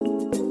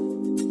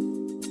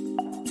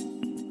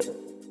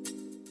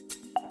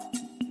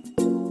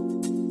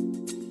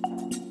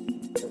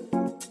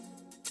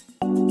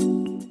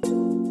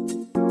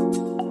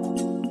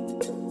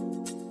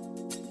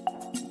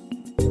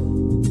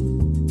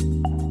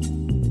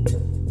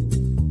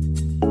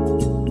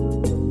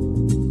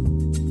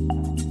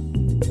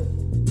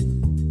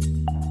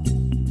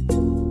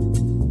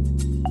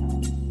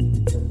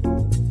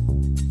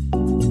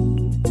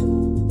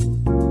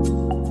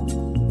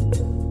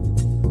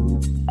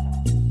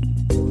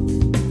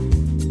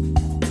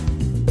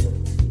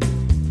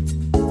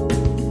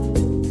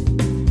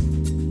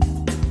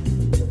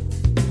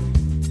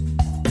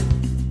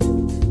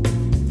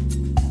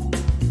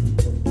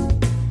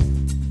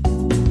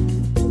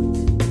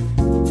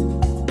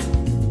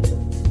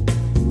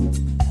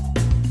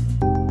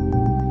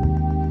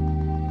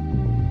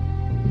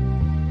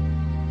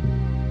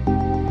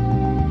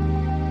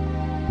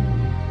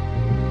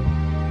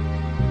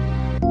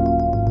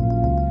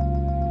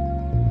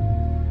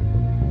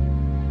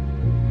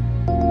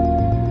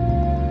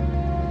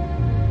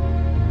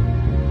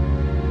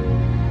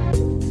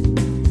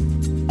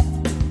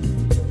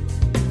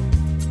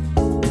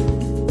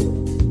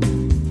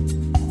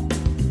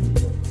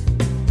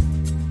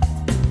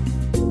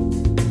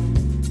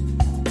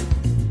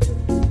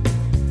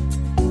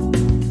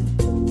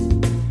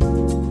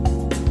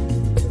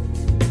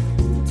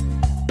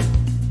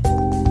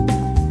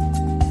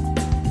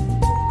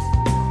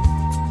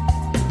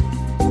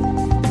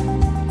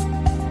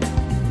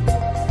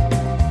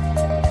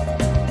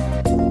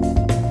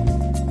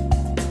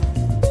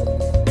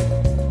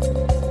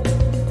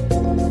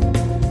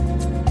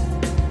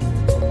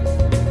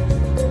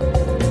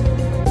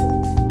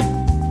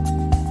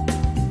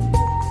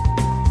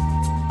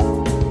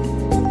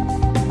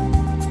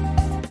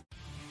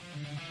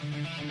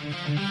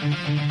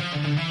Think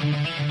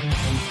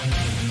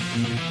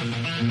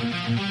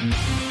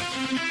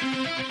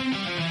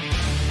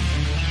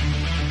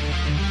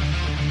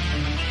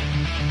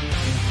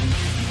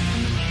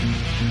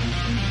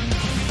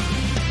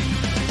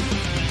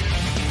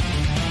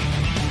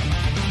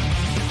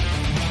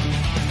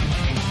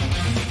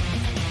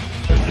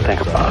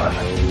about it.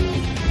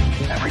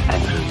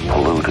 Everything's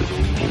polluted.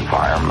 The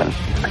environment,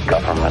 the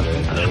government,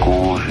 the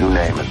schools, you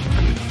name it.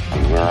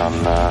 And you're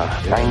on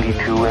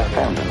 92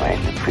 FM tonight.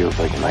 It feels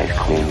like a nice,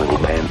 clean little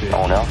band.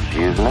 No one else is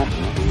using it.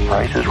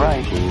 Price is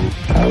right.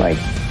 I like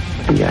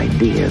the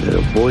idea that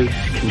a voice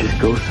can just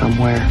go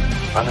somewhere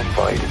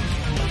uninvited.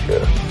 Like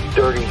a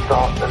dirty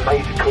thought in a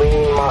nice,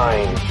 clean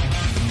mind.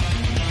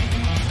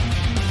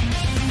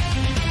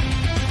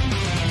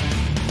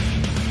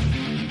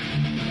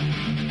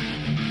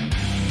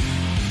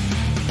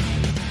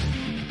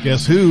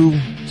 Guess who?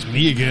 It's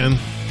me again.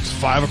 It's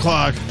 5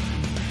 o'clock.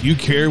 Do you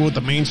care what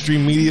the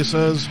mainstream media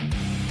says?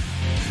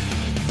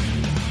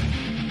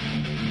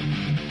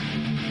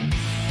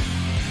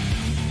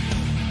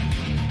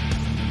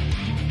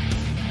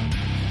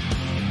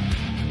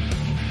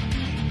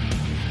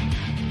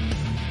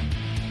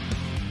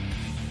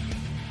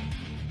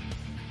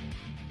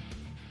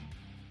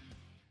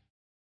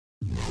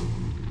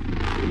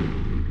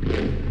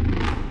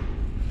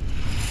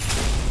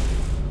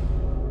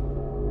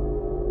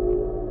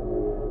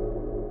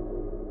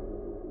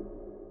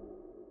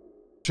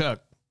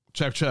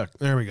 Check.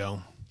 There we go.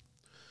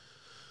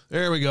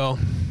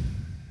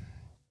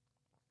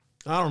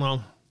 I don't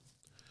know.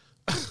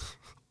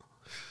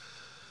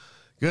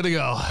 Good to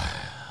go.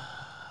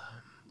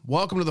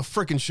 Welcome to the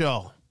frickin'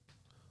 show.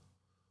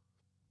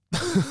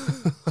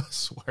 I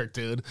swear,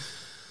 dude.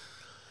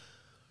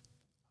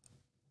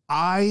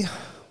 When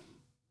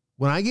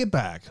I get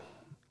back,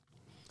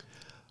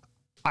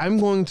 I'm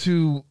going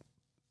to,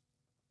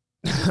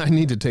 I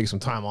need to take some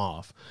time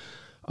off.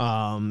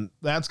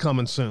 That's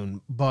coming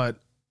soon, but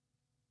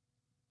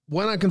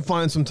when I can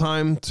find some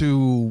time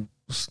to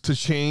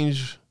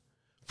change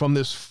from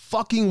this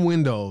fucking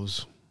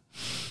Windows,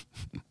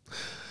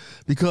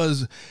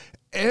 because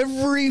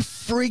every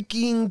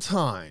freaking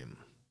time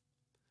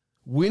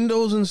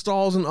Windows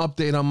installs an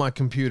update on my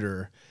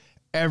computer,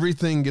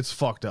 everything gets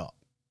fucked up.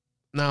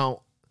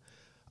 Now,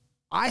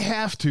 I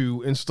have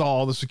to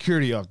install the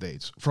security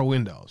updates for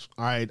Windows.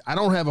 All right. I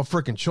don't have a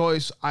freaking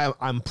choice.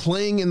 I'm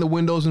playing in the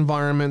Windows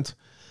environment.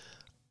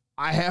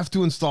 I have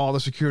to install the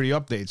security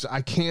updates.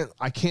 I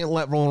can't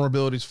let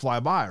vulnerabilities fly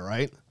by,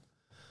 right?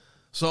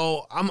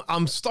 So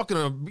I'm stuck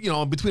in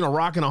between a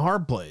rock and a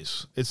hard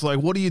place. It's like,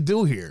 what do you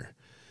do here?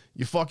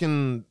 You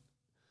fucking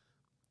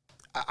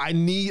I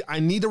need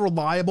a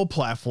reliable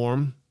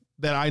platform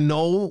that I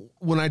know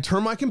when I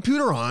turn my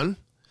computer on,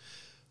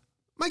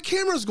 my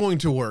camera's going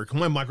to work,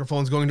 my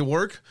microphone's going to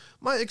work,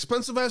 my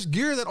expensive ass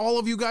gear that all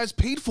of you guys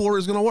paid for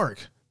is going to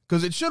work,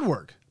 because it should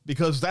work,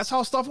 because that's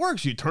how stuff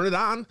works. You turn it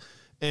on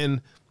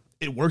and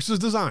it works as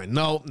designed.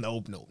 No,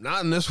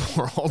 not in this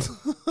world.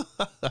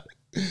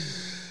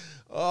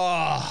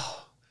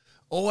 Oh,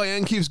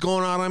 OIN keeps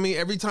going out on me.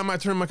 Every time I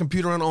turn my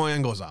computer on,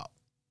 OIN goes out.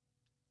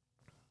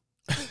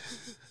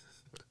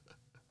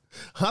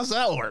 How's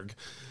that work?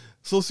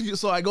 So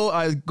I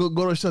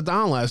go to shut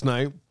down last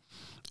night,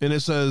 and it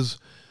says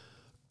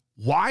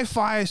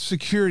Wi-Fi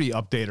security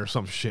update or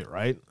some shit,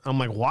 right? I'm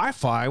like,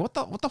 Wi-Fi? What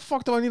the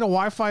fuck do I need a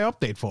Wi-Fi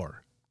update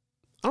for?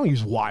 I don't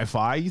use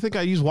Wi-Fi. You think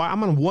I use Wi-Fi?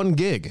 I'm on 1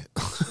 gig.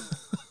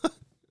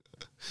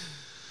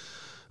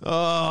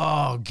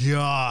 Oh,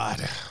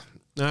 God.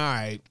 All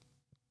right.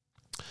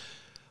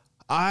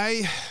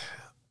 I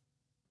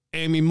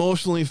am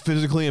emotionally,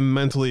 physically, and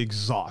mentally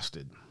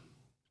exhausted.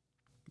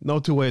 No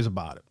two ways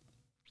about it.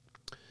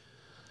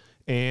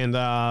 And,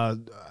 all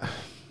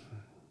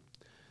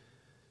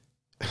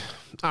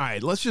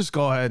right, let's just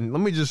go ahead and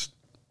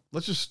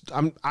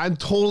I'm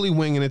totally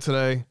winging it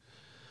today.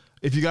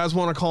 If you guys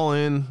want to call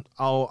in,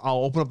 I'll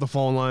open up the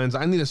phone lines.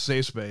 I need a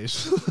safe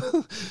space.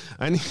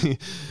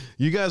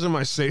 You guys are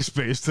my safe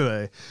space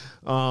today.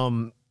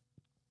 I'm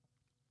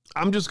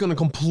just going to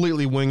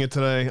completely wing it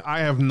today. I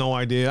have no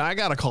idea. I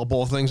got a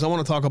couple of things. I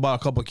want to talk about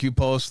a couple of Q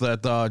posts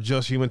that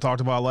Just Human talked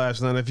about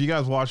last night. If you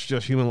guys watched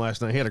Just Human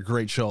last night, he had a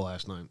great show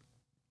last night.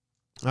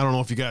 I don't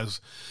know if you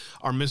guys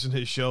are missing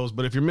his shows,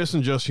 but if you're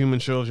missing Just Human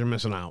shows, you're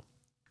missing out.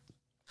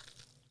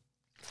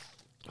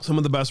 Some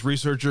of the best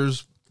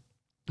researchers,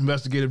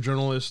 investigative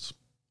journalists,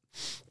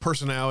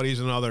 personalities,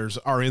 and others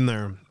are in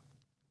there.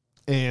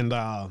 And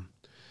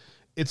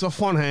it's a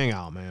fun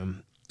hangout,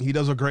 man. He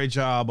does a great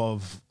job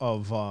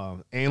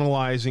of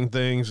analyzing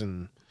things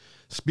and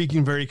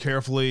speaking very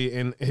carefully.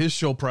 And his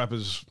show prep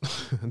is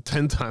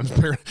 10 times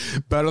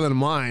better than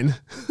mine.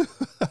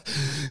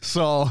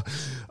 So,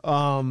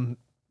 I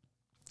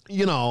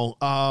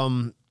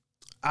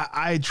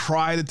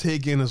try to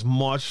take in as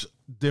much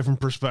different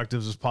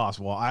perspectives as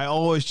possible. I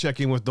always check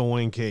in with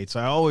Dwayne Cates.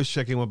 I always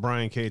check in with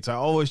Brian Cates. I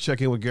always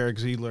check in with Garrick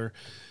Ziedler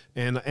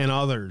and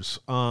others.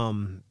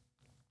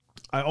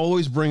 I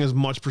always bring as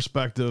much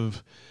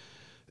perspective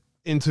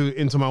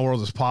into my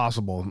world as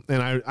possible.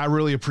 And I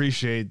really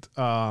appreciate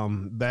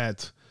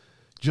that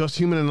Just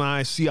Human and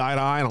I see eye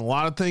to eye on a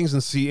lot of things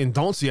and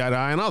don't see eye to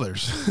eye on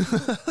others.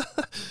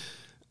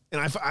 And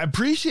I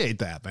appreciate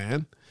that,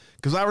 man,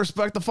 because I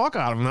respect the fuck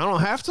out of him. I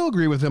don't have to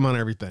agree with him on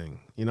everything,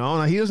 you know,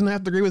 and he doesn't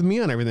have to agree with me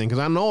on everything because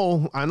I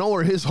know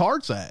where his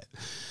heart's at,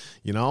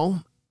 you know.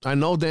 I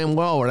know damn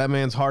well where that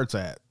man's heart's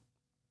at.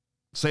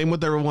 Same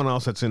with everyone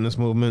else that's in this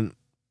movement.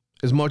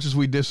 As much as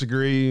we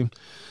disagree,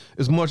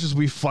 as much as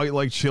we fight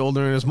like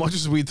children, as much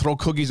as we throw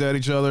cookies at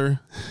each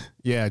other,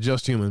 yeah,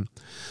 Just Human.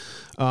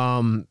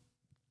 Where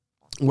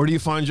do you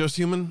find Just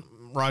Human?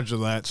 Roger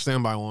that.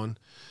 Stand by one.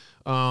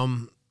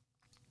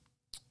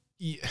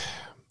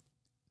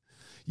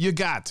 You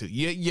got to.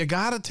 You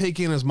got to take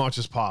in as much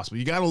as possible.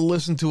 You got to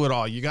listen to it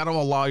all. You got to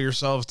allow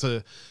yourself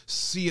to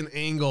see an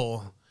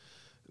angle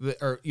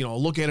or, you know,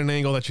 look at an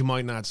angle that you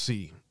might not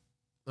see.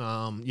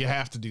 You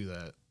have to do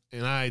that.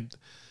 And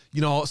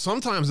you know,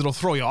 sometimes it'll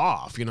throw you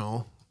off, you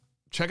know.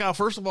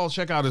 First of all,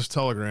 check out his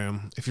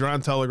Telegram. If you're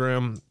on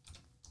Telegram,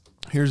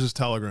 here's his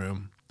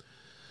Telegram.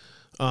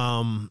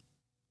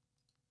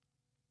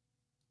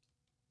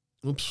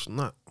 Oops,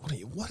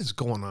 what is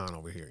going on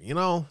over here? You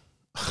know,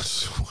 I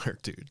swear,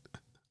 dude.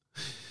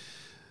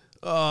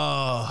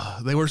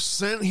 They were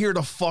sent here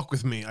to fuck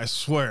with me, I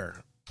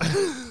swear.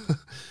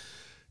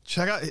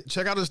 Check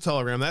out his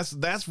Telegram.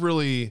 That's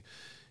really,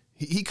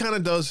 he kind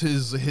of does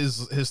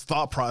his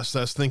thought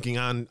process thinking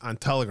on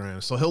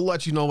Telegram. So he'll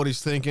let you know what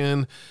he's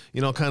thinking,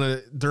 you know, kind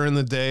of during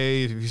the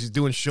day. If he's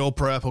doing show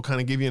prep, he'll kind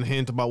of give you a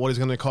hint about what he's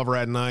going to cover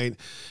at night.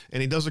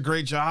 And he does a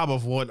great job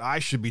of what I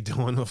should be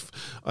doing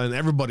and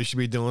everybody should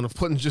be doing, of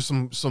putting just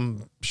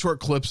some short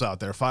clips out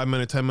there, 5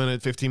 minute, 10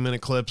 minute,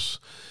 15-minute clips,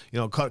 you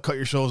know, cut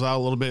your shows out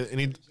a little bit.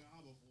 And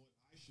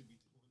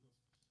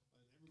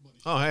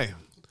oh, hey,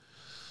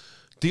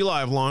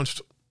 D-Live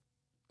launched.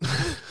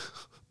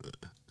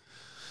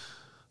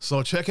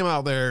 So check him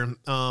out there.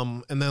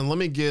 And then let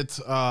me get,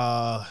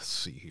 let's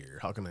see here.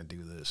 How can I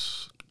do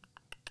this?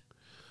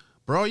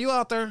 Bro, are you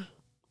out there?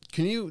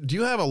 Do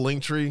you have a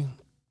link tree?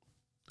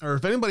 Or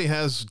if anybody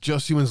has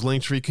Just Human's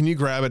link tree, can you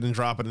grab it and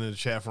drop it in the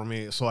chat for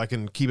me so I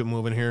can keep it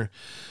moving here?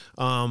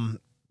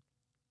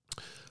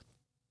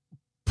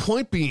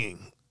 Point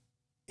being,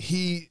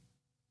 he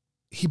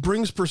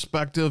brings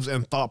perspectives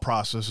and thought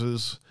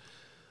processes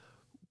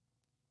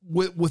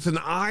with an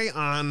eye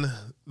on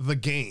the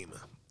game.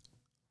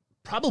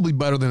 Probably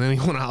better than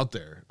anyone out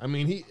there. I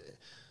mean,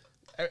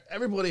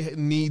 everybody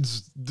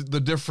needs the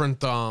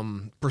different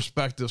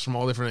perspectives from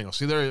all different angles.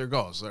 See, there it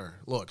goes. There,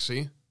 look,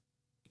 see,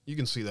 you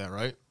can see that,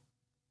 right?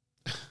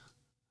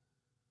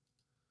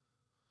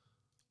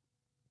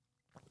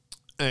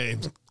 Hey,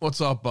 what's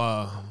up?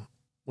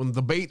 When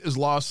the bait is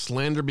lost,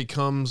 slander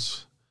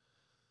becomes.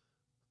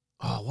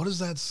 What is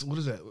that? What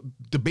is that?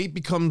 Debate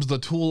becomes the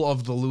tool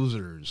of the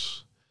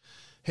losers.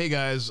 Hey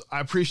guys, I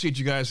appreciate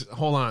you guys.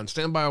 Hold on,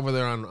 stand by over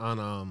there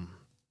on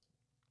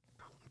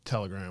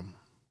Telegram.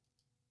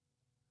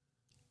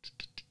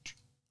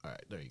 All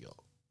right, there you go.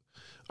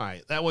 All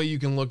right, that way you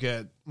can look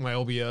at my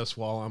OBS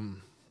while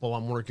I'm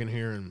working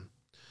here and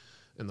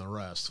the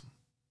rest.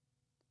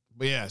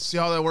 But yeah, see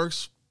how that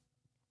works?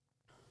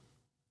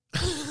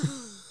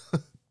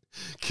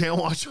 Can't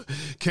watch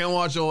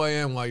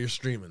OAM while you're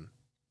streaming.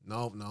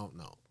 No.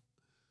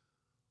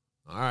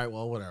 All right,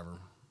 well, whatever.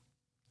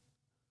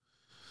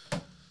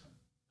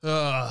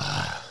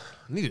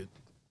 I need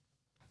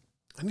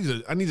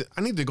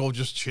to go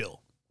just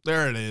chill.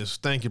 There it is.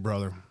 Thank you,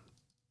 brother.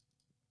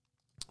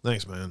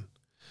 Thanks, man.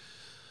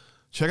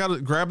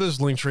 Grab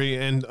this link tree,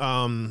 and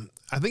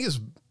I think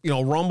it's, you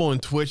know, Rumble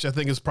and Twitch, I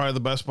think is probably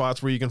the best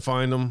spots where you can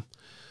find them.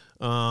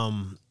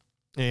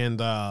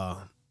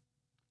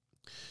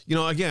 You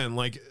know, again,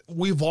 like,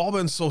 we've all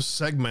been so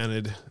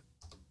segmented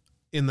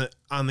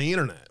on the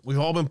internet. We've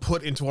all been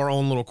put into our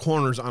own little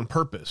corners on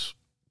purpose.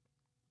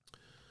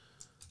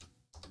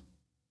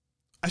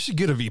 I should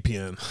get a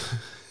VPN.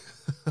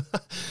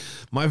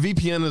 My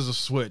VPN is a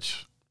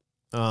switch.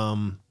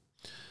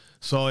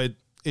 So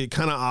it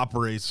kind of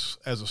operates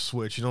as a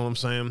switch, you know what I'm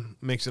saying?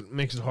 Makes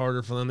it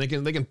harder for them. They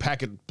can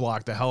packet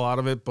block the hell out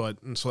of it,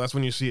 and so that's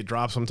when you see it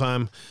drop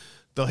sometime.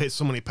 They'll hit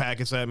so many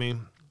packets at me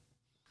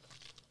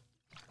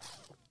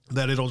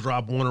that it'll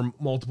drop one or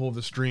multiple of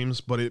the streams,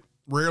 but it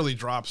rarely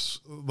drops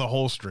the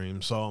whole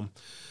stream. So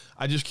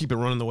I just keep it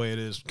running the way it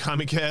is.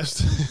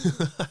 Comicast.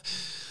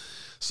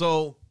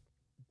 So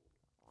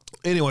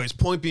anyways,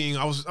 point being,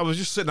 I was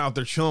just sitting out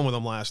there chilling with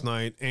them last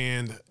night,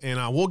 and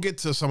we'll get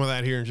to some of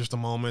that here in just a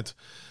moment.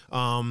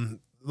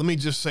 Let me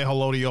just say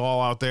hello to you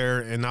all out there,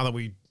 and now that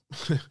we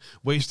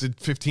wasted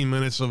 15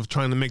 minutes of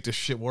trying to make this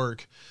shit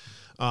work,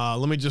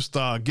 let me just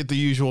get the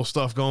usual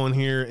stuff going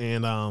here,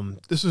 and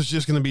this is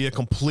just going to be a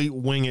complete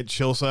wing it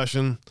chill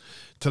session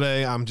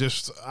today. I'm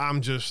just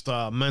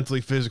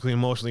mentally, physically,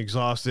 emotionally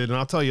exhausted, and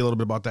I'll tell you a little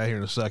bit about that here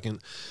in a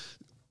second.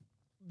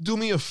 Do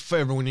me a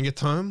favor when you get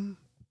time.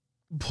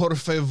 Por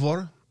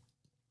favor.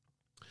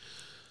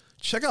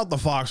 Check out the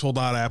Foxhole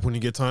app when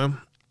you get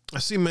time. I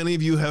see many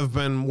of you have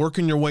been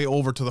working your way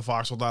over to the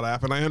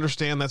Foxhole.app, and I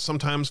understand that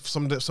sometimes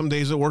some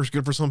days it works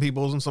good for some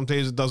people, and some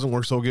days it doesn't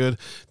work so good.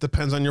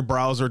 Depends on your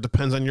browser, it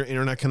depends on your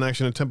internet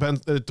connection, it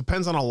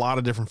depends on a lot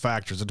of different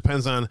factors. It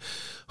depends on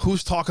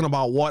who's talking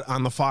about what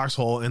on the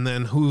Foxhole, and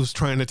then who's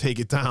trying to take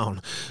it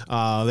down.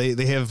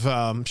 They have,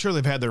 I'm sure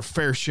they've had their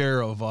fair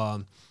share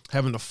of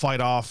having to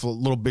fight off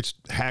little bitch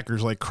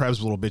hackers like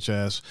Krebs' little bitch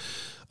ass.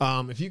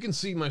 If you can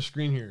see my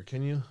screen here,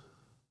 can you?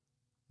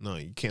 No,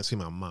 you can't see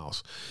my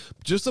mouse.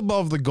 Just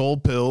above the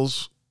gold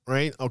pills,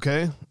 right?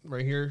 Okay,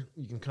 right here,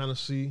 you can kind of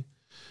see.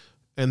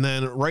 And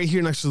then right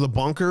here next to the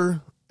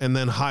bunker, and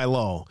then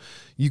high-low.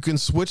 You can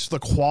switch the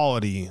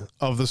quality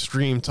of the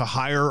stream to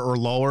higher or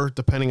lower,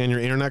 depending on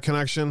your internet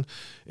connection.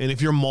 And if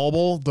you're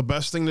mobile, the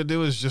best thing to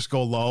do is just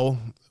go low.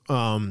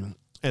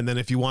 And then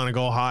if you want to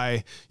go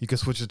high, you can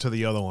switch it to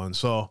the other one.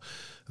 So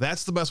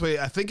that's the best way.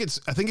 I think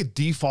it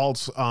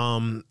defaults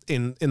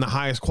in the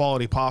highest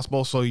quality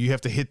possible. So you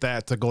have to hit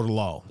that to go to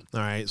low. All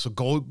right. So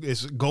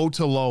go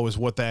to low is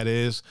what that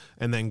is,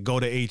 and then go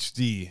to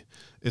HD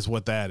is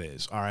what that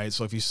is. All right.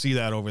 So if you see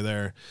that over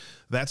there,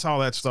 that's how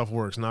that stuff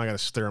works. Now I got to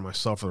stare at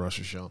myself for the rest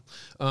of the show.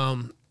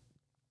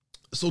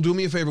 So do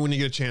me a favor when you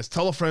get a chance.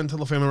 Tell a friend,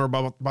 tell a family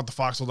member about the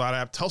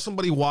Foxhole.app. Tell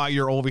somebody why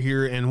you're over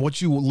here and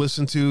what you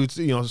listen to.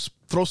 You know,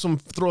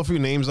 throw a few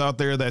names out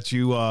there that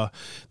you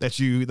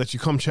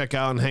come check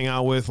out and hang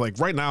out with. Like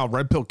right now,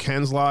 Red Pill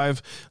Ken's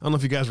live. I don't know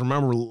if you guys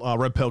remember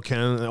Red Pill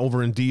Ken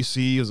over in DC.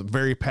 He was a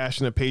very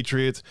passionate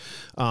patriot.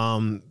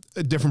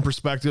 Different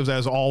perspectives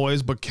as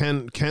always, but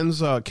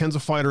Ken's a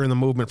fighter in the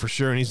movement for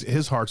sure, and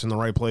his heart's in the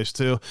right place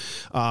too.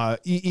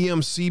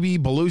 EMCB,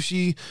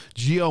 Belushi,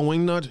 Geo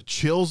Wingnut,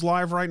 Chill's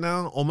live right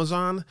now.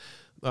 Omazon,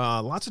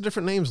 lots of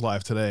different names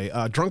live today.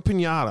 Drunk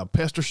Pinata,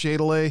 Pastor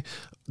Shadalay,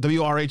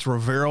 WRH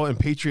Rivero, and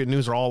Patriot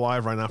News are all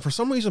live right now. For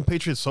some reason,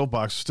 Patriot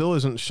Soapbox still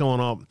isn't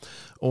showing up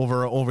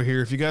over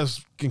here. If you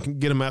guys can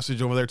get a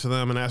message over there to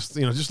them and ask,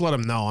 just let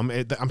them know. I'm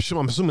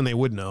assuming they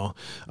would know.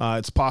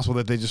 It's possible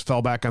that they just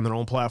fell back on their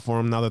own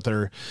platform now that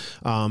they're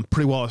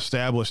pretty well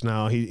established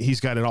now. He's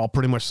got it all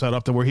pretty much set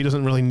up to where he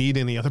doesn't really need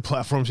any other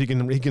platforms. He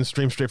can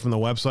stream straight from the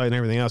website and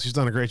everything else. He's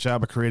done a great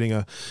job of creating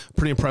a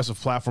pretty impressive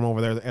platform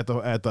over there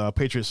at the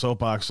Patriot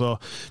Soapbox. So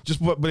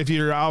but if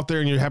you're out there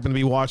and you happen to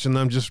be watching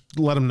them, just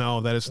let them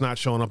know that it's not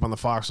showing up on the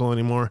Foxhole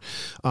anymore.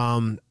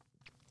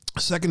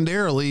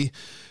 Secondarily,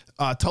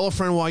 tell a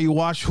friend why you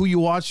watch, who you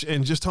watch,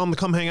 and just tell them to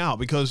come hang out,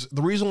 because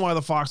the reason why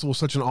the Foxhole is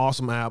such an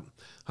awesome app,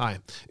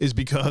 is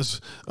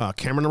because,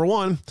 camera number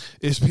one,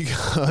 is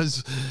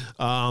because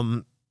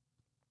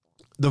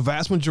the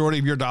vast majority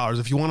of your dollars,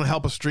 if you want to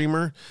help a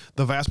streamer,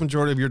 the vast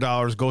majority of your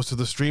dollars goes to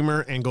the streamer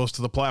and goes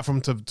to the platform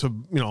to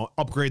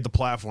upgrade the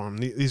platform.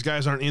 These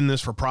guys aren't in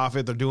this for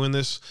profit. They're doing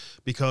this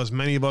because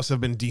many of us have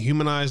been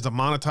dehumanized,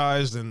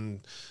 demonetized,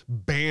 and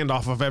banned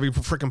off of every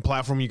freaking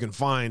platform you can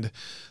find.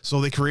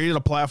 So they created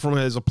a platform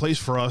as a place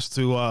for us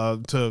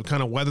to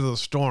kind of weather the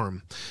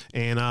storm.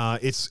 And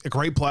it's a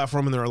great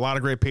platform, and there are a lot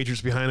of great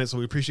patrons behind it. So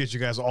we appreciate you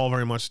guys all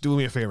very much. Do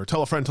me a favor.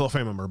 Tell a friend, tell a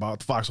family member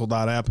about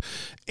Foxhole.app.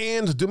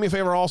 And do me a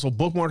favor also,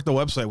 bookmark the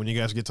website when you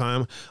guys get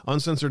time.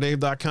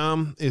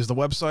 UncensoredAbe.com is the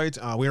website.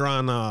 We're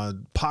on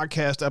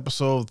podcast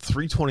episode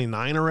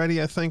 329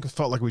 already, I think. It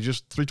felt like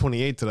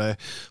 328 today.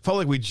 Felt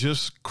like we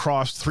just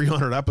crossed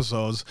 300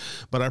 episodes,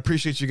 but I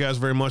appreciate you guys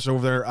very much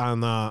over there on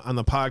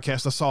the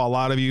podcast. I saw a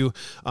lot of you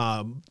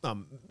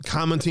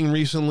commenting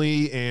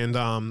recently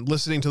and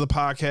listening to the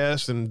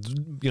podcast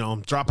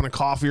and dropping a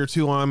coffee or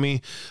two on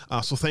me.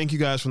 So thank you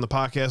guys from the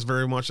podcast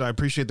very much. I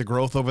appreciate the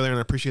growth over there, and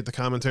I appreciate the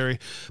commentary.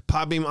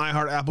 Podbeam,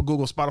 iHeart, Apple,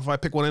 Google, Spotify,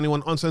 pick one,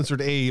 anyone. Uncensored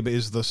Abe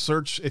is the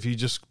search. If you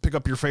just pick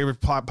up your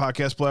favorite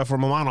podcast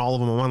platform, I'm on all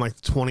of them. I'm on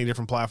like 20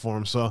 different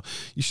platforms, so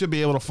you should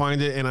be able to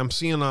find it. And I'm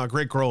seeing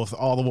great growth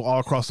all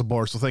across the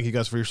board. So thank you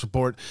guys for your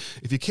support.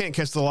 If you can't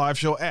catch the live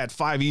show at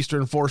 5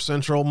 Eastern, 4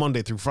 Central,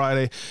 Monday through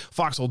Friday,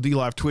 Foxhole, D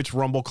Live, Twitch,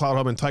 Rumble, Cloud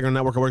Hub, and Tiger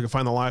Network are where you can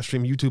find the live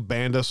stream. YouTube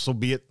banned us, so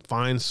be it.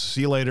 Fine.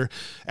 See you later.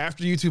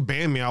 After YouTube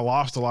banned me, I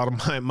lost a lot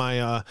of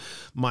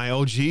my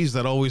OGs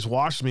that always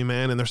watched me,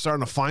 man, and they're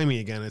starting to find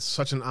me again. It's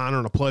such an honor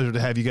and a pleasure to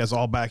have you guys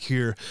all back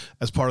here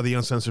as part of the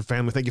Uncensored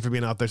family. Thank you for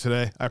being out there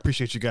today. I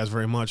appreciate you guys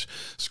very much.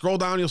 Scroll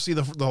down, you'll see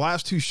the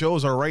last two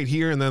shows are right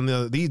here, and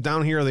then these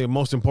down here are the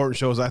most important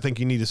shows I think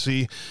you need to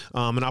see,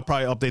 and I'll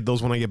probably update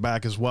those when I get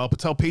back as well. But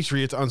tell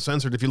Patriots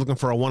Uncensored if you're looking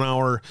for a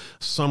 1-hour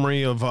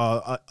summary of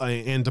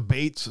and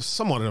debates,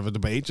 somewhat of a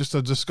debate, just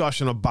a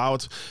discussion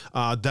about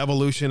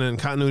devolution and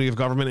continuity of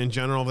government in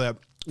general, that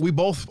we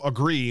both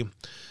agree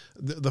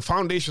the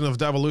foundation of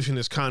devolution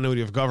is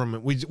continuity of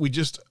government. We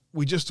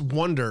just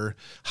wonder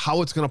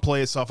how it's going to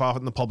play itself out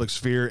in the public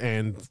sphere,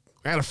 and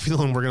I had a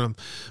feeling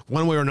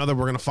one way or another,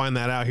 we're going to find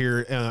that out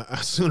here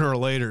sooner or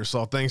later.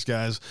 So thanks,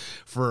 guys,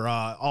 for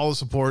all the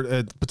support.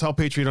 Patel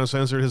Patriot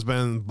Uncensored has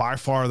been by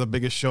far the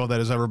biggest show that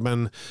has ever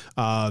been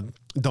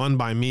done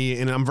by me,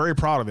 and I'm very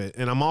proud of it.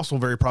 And I'm also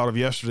very proud of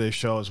yesterday's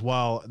show as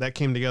well. That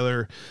came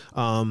together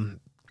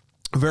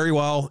very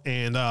well,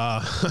 and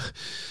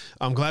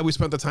I'm glad we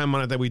spent the time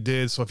on it that we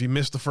did. So if you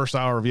missed the first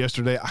hour of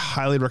yesterday, I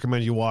highly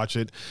recommend you watch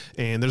it.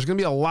 And there's going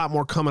to be a lot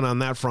more coming on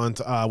that front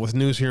with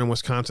news here in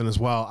Wisconsin as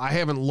well. I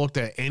haven't looked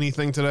at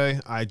anything today.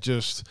 I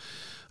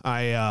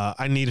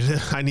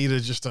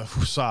needed just a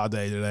saw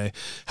day today.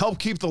 Help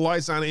keep the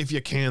lights on if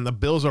you can. The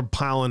bills are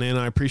piling in.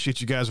 I appreciate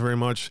you guys very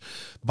much.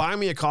 Buy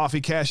me a coffee,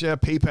 Cash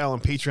App, PayPal,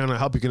 and Patreon.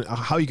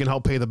 How you can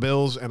help pay the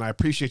bills. And I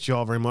appreciate you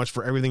all very much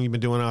for everything you've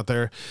been doing out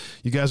there.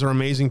 You guys are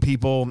amazing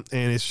people,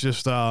 and it's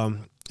just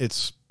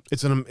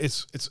it's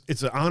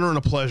an honor and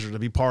a pleasure to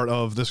be part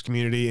of this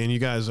community, and you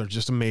guys are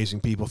just amazing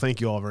people.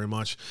 Thank you all very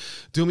much.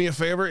 Do me a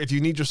favor, if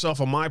you need yourself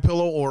a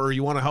MyPillow or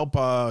you want to help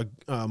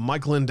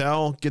Mike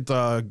Lindell get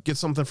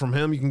something from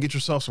him, you can get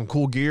yourself some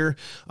cool gear,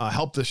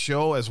 help the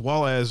show, as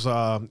well as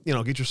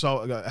get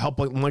yourself help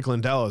Mike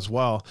Lindell as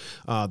well.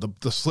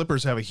 The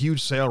slippers have a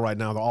huge sale right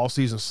now. The all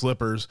season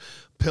slippers,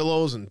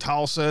 pillows and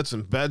towel sets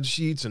and bed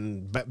sheets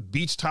and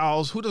beach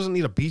towels. Who doesn't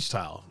need a beach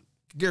towel?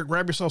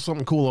 Grab yourself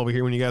something cool over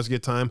here when you guys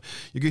get time.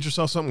 You get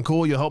yourself something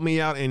cool, you'll help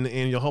me out, and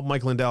you'll help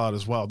Mike Lindell out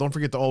as well. Don't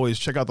forget to always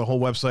check out the whole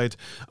website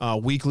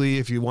weekly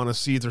if you want to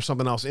see if there's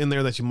something else in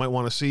there that you might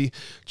want to see.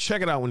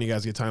 Check it out when you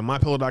guys get time.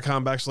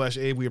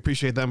 MyPillow.com/Abe. We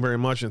appreciate them very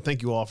much, and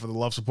thank you all for the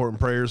love, support, and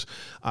prayers.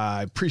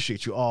 I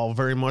appreciate you all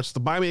very much. The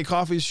Buy Me a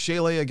Coffees,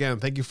 Shayla, again,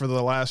 thank you for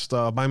the last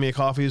Buy Me a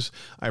Coffees.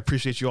 I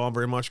appreciate you all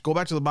very much. Go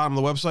back to the bottom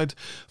of the website.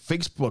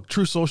 Facebook,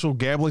 True Social,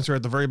 Gab links are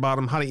at the very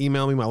bottom. How to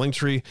email me, my link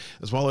tree,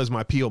 as well as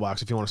my P.O.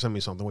 box if you want to send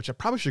me something, which I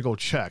probably should go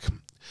check.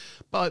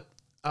 But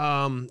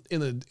in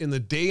the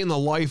day in the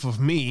life of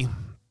me,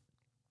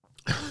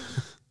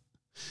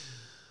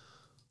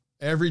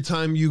 every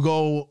time you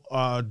go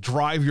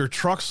drive your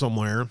truck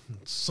somewhere,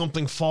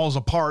 something falls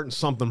apart and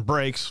something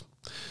breaks.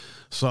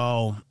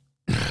 So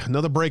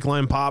another brake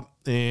line pop,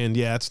 and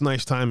yeah, it's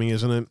nice timing,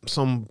 isn't it?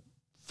 Some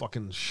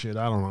fucking shit,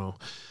 I don't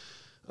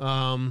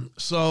know.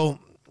 So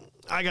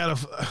I got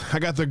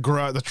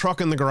the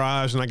truck in the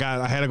garage, and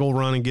I had to go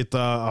run and get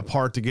a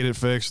part to get it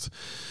fixed.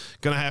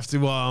 Gonna have to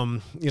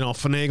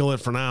finagle it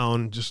for now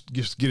and just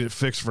get it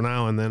fixed for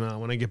now, and then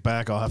when I get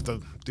back, I'll have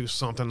to do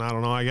something. I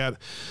don't know. I got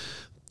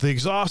the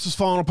exhaust is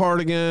falling apart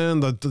again.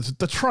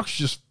 The truck's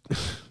just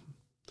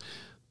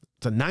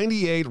it's a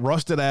 98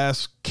 rusted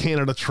ass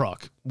Canada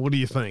truck. What do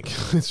you think?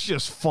 It's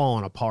just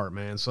falling apart,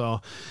 man.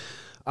 So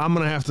I'm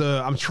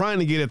trying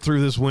to get it through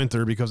this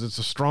winter because it's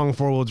a strong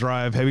 4-wheel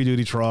drive, heavy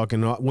duty truck,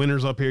 and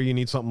winters up here, you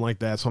need something like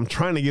that. So I'm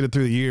trying to get it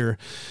through the year,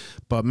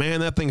 but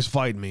man, that thing's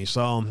fighting me.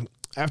 So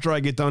after I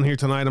get done here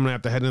tonight, I'm going to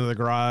have to head into the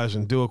garage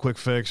and do a quick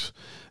fix,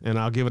 and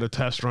I'll give it a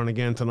test run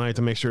again tonight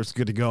to make sure it's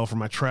good to go for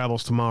my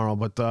travels tomorrow.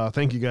 But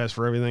thank you guys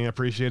for everything. I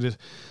appreciate it.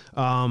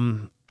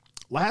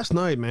 Last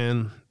night,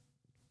 man,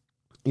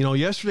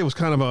 yesterday was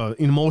kind of an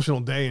emotional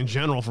day in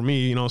general for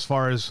me, as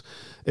far as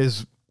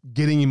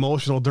getting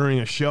emotional during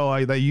a show.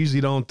 I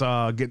usually don't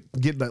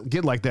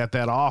get like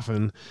that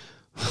often,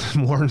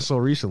 more than so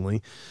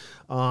recently.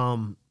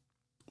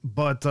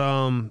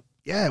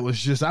 Yeah, it was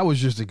just, I was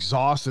just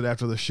exhausted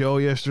after the show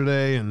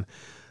yesterday, and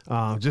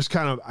just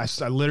kind of, I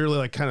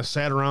literally kind of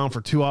sat around for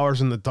 2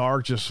 hours in the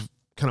dark, just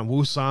kind of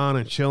woosah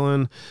and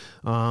chilling.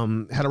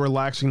 Had a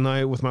relaxing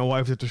night with my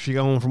wife after she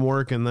got home from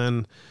work, and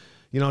then,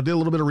 did a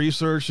little bit of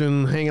research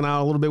and hanging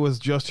out a little bit with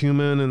Just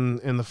Human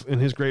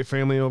and his great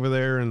family over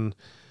there, and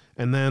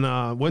then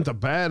went to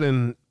bed.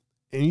 And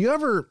you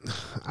ever,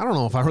 I don't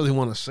know if I really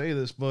want to say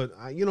this, but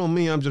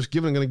me, I'm just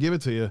going to give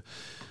it to you.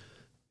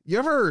 You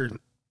ever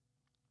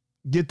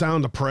get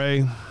down to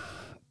pray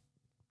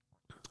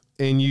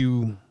and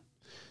you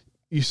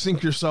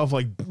sink yourself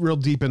like real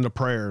deep into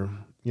prayer,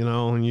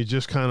 and you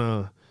just kind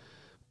of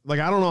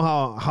like, I don't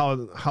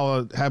know how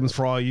it happens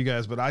for all of you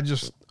guys, but I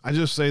just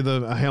say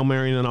the Hail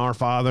Mary and an Our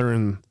Father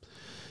and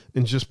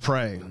just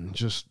pray and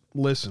just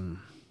listen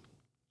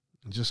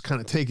and just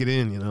kind of take it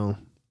in,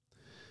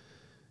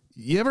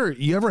 You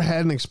ever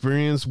had an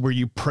experience where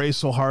you pray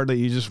so hard that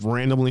you just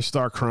randomly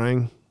start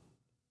crying?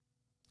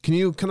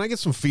 Can I get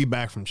some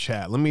feedback from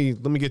chat? Let me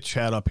get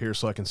chat up here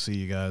so I can see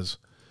you guys.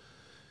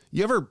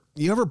 You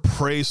ever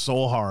pray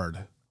so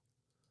hard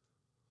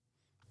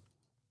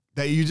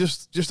that you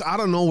just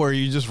out of nowhere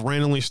you just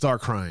randomly start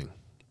crying?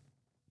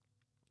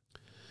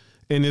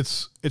 And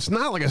it's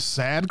not like a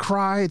sad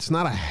cry, it's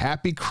not a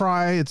happy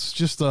cry, it's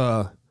just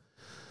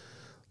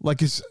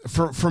it's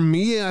for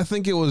me, I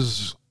think it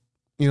was,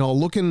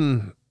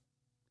 looking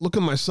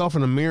myself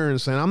in the mirror and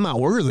saying, I'm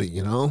not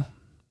worthy,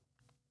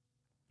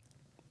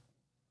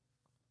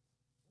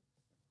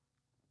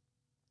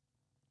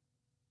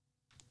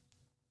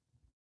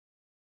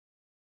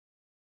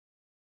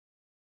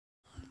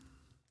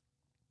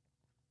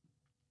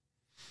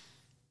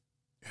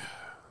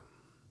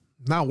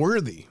 Not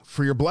worthy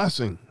for your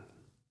blessing.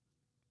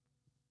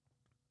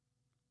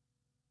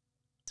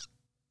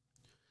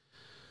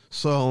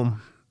 So,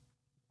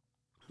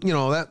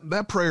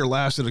 that prayer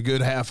lasted a good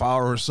half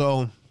hour or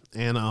so,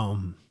 and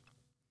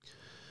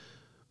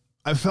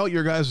I felt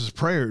your guys'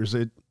 prayers.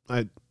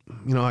 I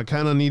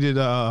kind of needed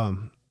I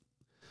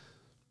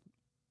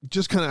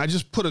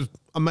just put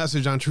a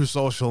message on True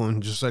Social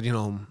and just said,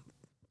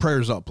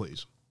 prayers up,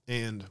 please.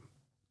 And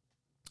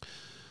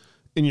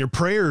And your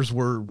prayers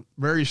were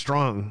very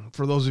strong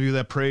for those of you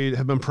that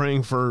have been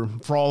praying for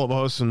all of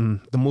us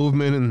and the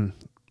movement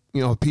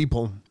and,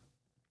 people.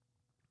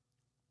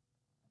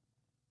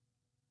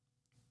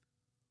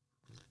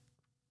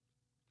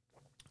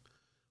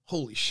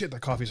 Holy shit,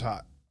 that coffee's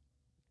hot.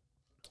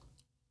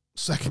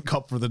 Second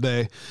cup for the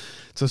day.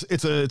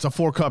 It's a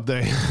 4-cup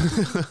day.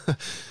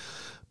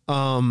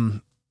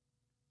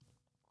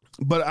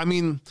 But I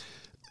mean,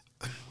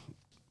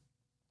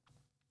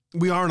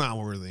 we are not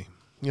worthy,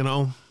 we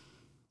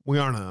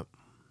are not.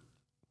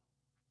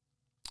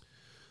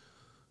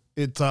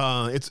 It's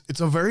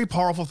a very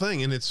powerful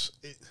thing, and it's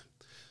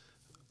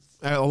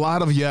a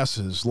lot of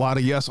yeses, a lot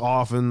of yes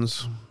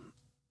offens.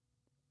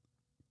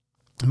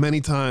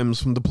 Many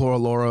times from Deplora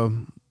Laura.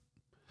 A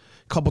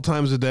couple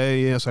times a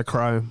day, yes, I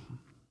cry.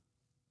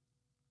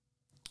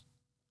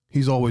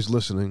 He's always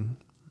listening.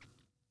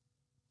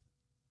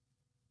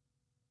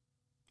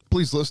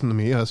 Please listen to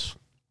me, yes.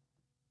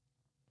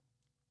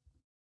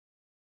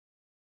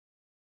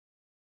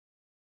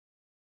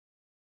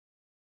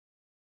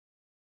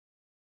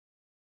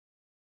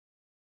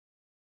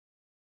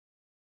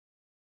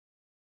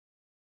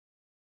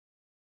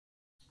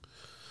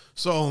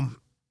 So,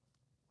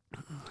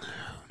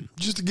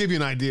 just to give you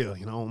an idea,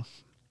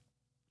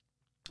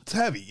 it's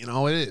heavy,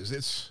 it is.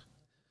 It's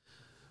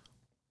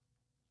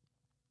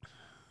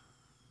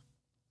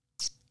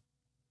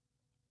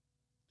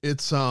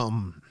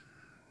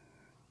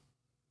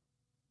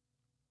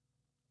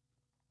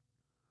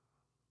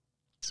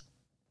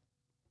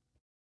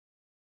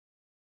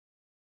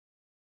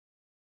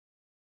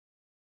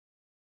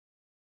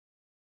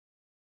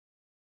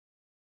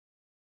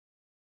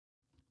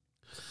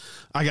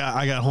I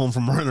got home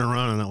from running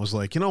around and I was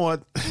like, you know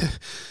what?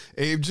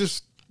 Abe,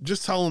 just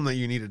tell them that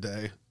you need a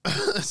day.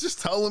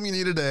 Just tell them you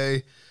need a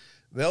day.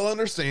 They'll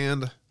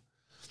understand.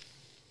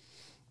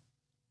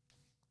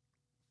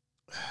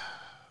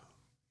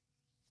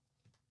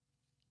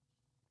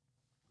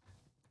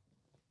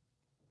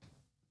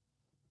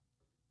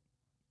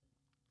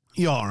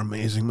 Y'all are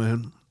amazing,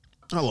 man.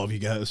 I love you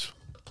guys.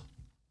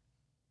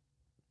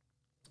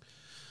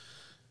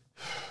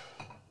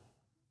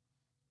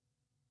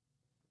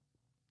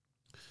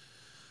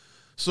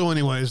 So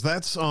anyways,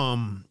 that's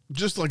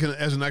just like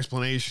as an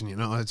explanation,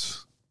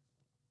 it's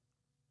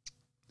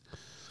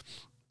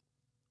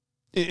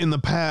in the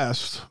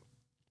past,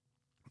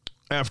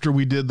 after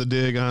we did the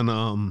dig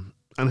on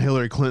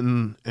Hillary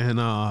Clinton and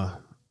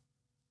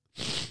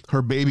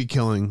her baby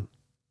killing,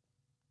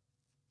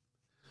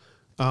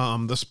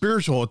 the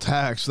spiritual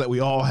attacks that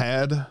we all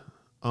had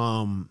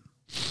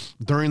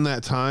during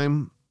that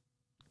time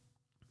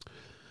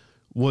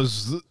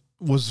was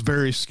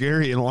very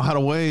scary in a lot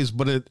of ways,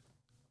 but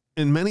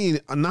in many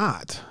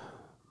not.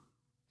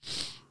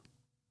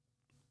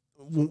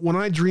 When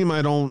I dream,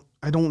 I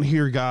don't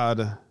hear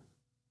God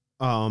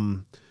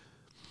in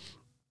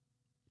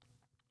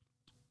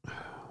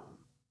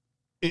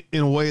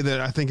a way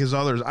that I think is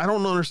others. I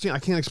don't understand. I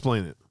can't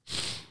explain it.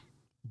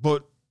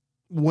 But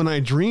when I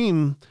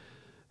dream,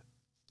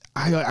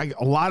 I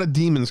a lot of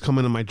demons come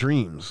into my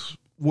dreams.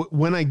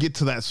 When I get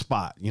to that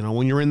spot,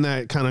 when you're in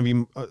that kind of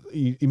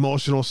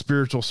emotional,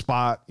 spiritual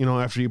spot,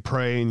 after you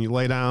pray and you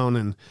lay down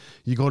and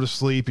you go to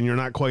sleep and you're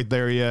not quite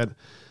there yet.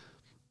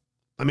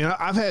 I mean,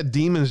 I've had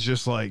demons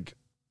just like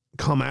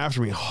come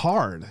after me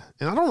hard,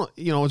 and I don't,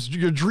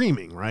 you're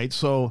dreaming, right?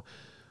 So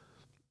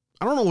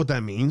I don't know what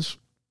that means.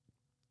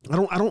 I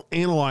don't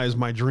analyze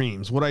my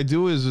dreams. What I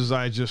do is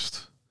I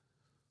just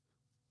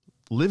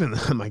live in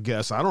them, I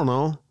guess. I don't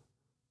know.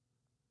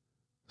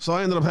 So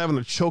I ended up having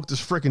to choke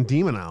this freaking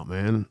demon out,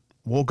 man.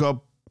 Woke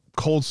up,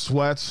 cold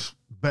sweats,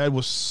 bed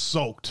was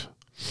soaked.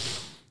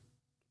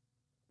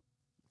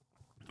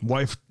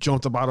 Wife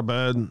jumped up out of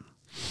bed.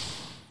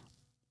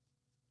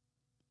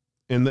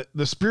 And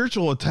the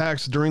spiritual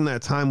attacks during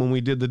that time when we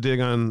did the dig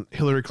on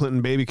Hillary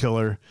Clinton baby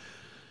killer,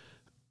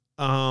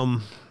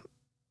 that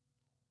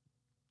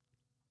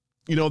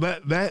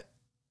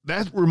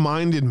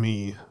reminded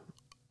me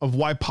of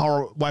why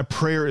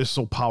prayer is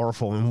so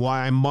powerful and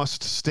why I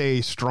must stay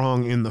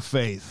strong in the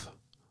faith,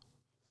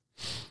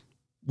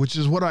 which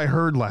is what I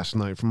heard last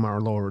night from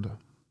our Lord.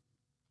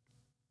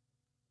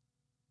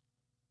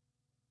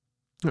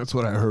 That's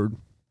what I heard.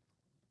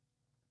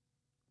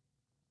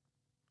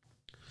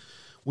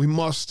 We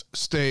must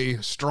stay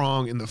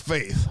strong in the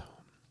faith.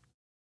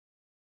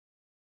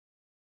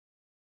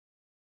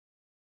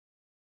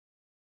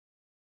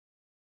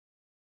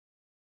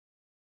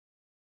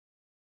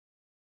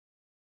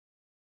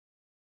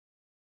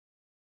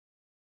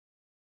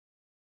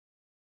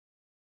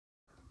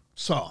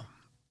 So,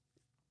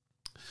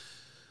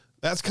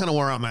 that's kind of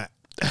where I'm at.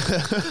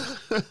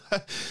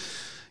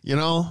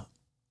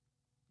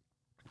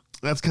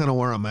 That's kind of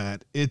where I'm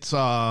at. It's,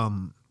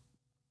 I'm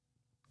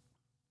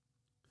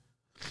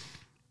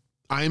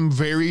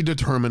very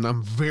determined.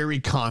 I'm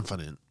very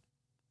confident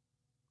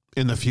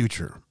in the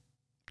future,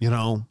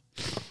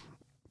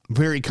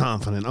 very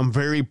confident. I'm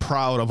very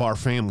proud of our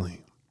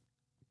family.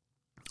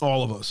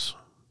 All of us.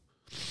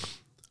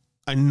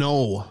 I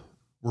know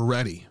we're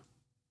ready.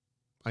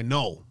 I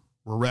know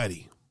We're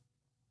ready.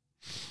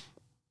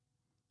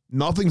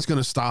 Nothing's going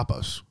to stop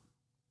us.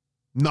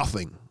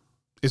 Nothing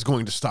is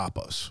going to stop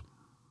us.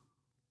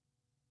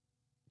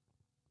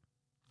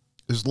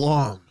 As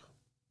long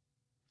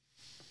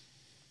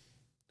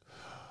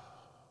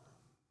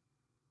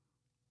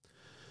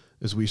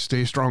as we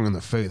stay strong in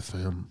the faith,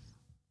 fam.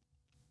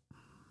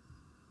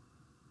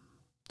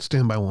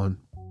 Stand by one.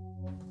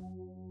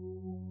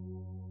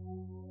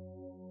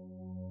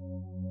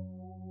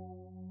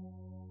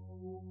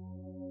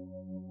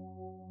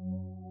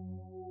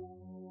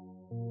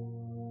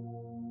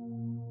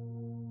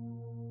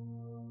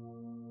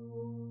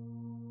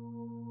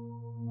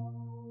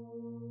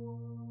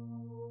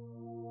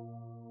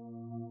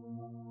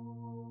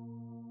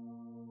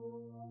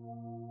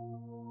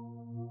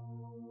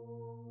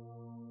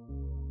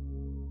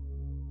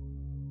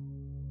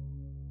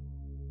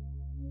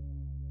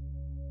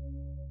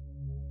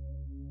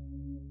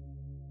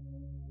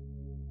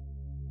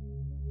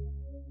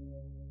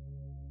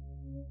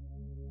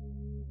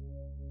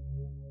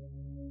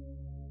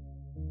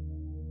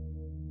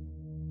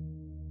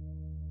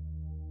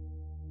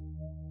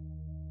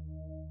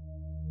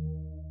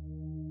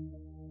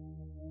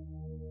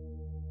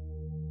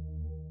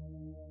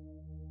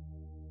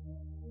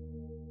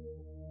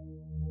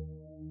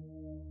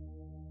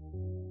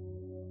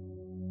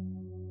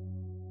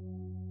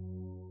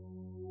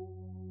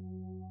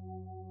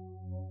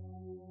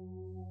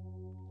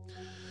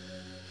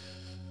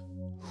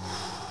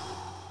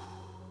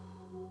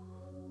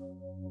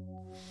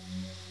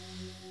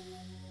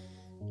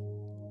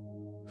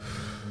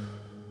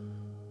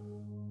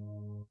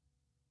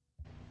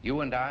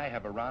 You and I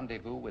have a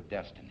rendezvous with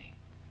destiny.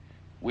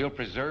 We'll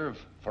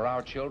preserve for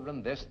our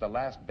children this, the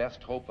last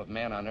best hope of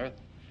man on earth,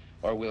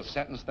 or we'll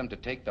sentence them to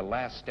take the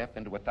last step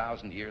into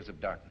 1,000 years of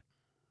darkness.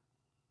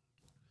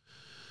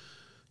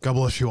 God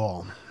bless you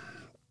all.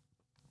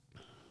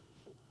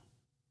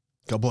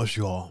 God bless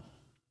you all.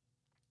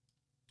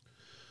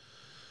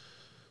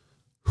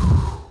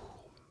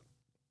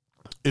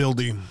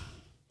 Ildy,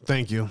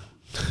 thank you.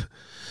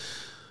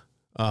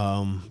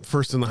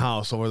 First in the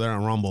house over there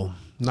on Rumble.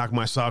 Knock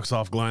my socks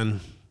off, Glenn.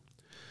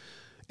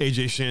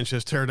 AJ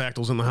Sanchez,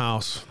 Pterodactyls in the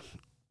house.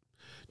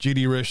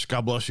 GD Rich,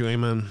 God bless you,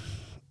 amen.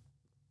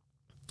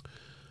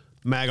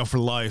 MAGA for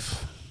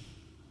life.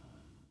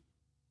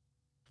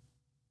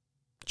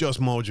 Just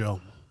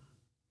Mojo.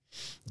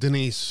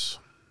 Denise.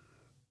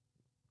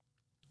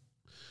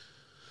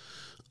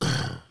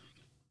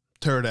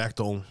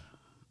 Pterodactyl.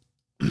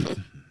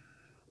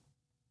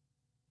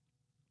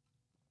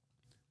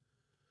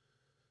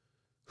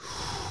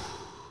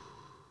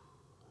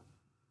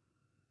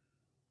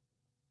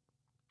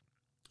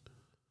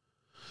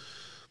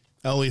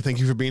 Ellie, thank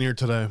you for being here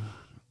today.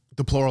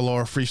 Deplora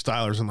Laura,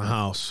 freestylers in the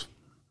house.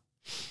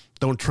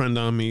 Don't trend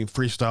on me,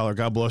 freestyler.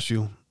 God bless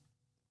you.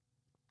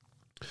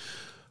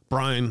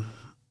 Brian.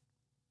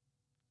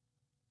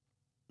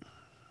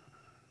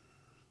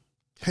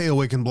 Hey,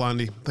 Awakened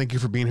Blondie. Thank you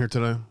for being here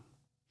today.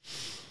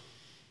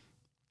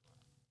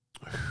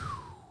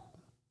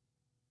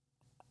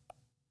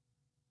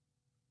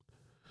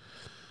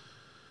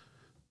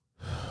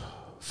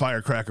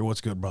 Firecracker, what's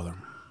good, brother?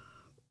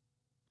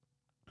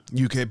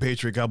 UK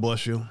Patriot, God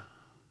bless you.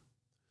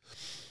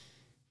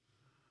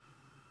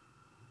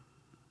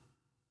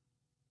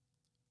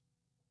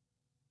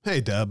 Hey,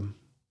 Deb.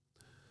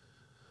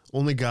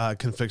 Only God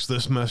can fix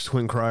this mess,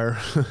 Twin Crier.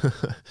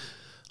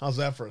 How's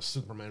that for a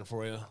Superman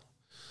for you?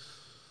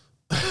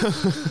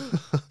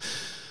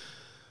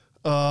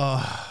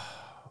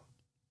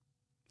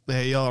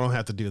 Hey, y'all don't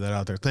have to do that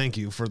out there. Thank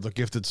you for the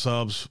gifted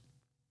subs.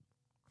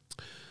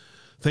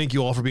 Thank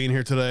you all for being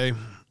here today.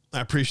 I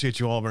appreciate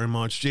you all very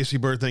much.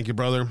 JC Bird, thank you,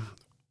 brother.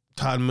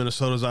 Todd in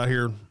Minnesota's out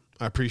here.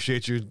 I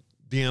appreciate you.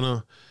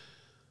 Deanna,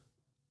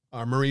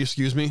 Marie,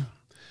 excuse me.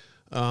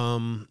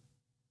 Brian,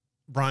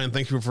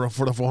 thank you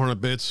for the 400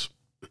 bits.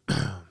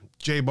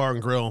 J Bar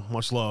and Grill,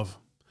 much love.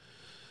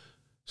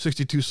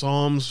 62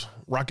 Psalms,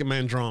 Rocket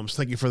Man Drums,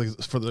 thank you for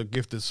the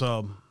gifted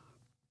sub.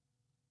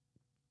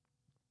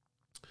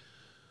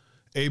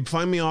 Abe,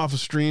 find me off a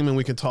stream and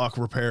we can talk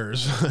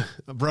repairs.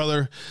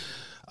 Brother,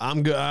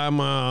 I'm good.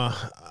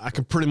 I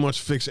can pretty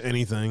much fix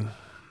anything.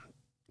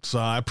 So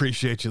I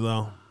appreciate you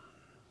though.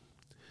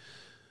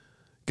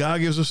 God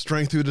gives us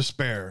strength through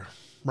despair.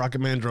 Rocket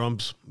Man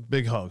Drums,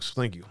 big hugs.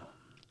 Thank you.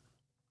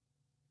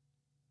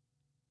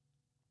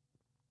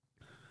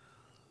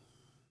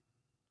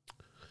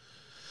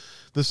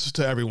 This is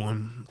to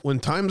everyone. When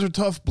times are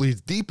tough,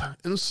 breathe deep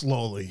and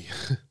slowly.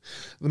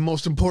 The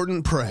most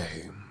important,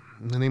 pray.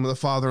 In the name of the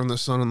Father, and the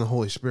Son, and the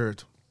Holy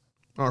Spirit.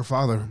 Our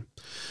Father,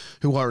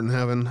 who art in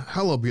heaven,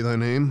 hallowed be thy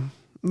name.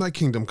 Thy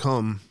kingdom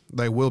come,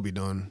 thy will be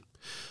done,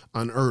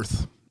 on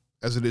earth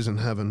as it is in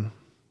heaven.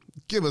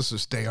 Give us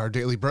this day our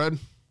daily bread,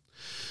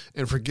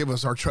 and forgive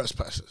us our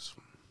trespasses,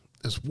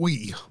 as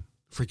we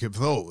forgive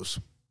those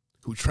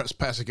who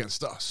trespass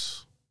against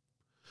us.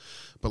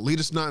 But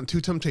lead us not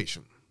into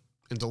temptation,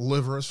 and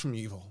deliver us from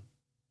evil.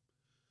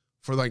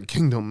 For thy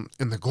kingdom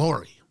and the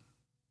glory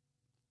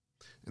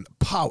and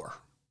the power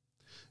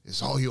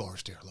is all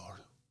yours, dear Lord.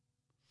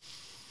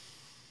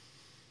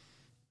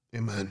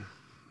 Amen.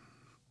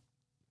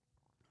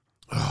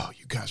 Oh,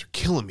 you guys are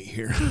killing me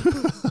here.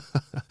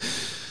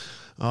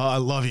 I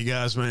love you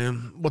guys,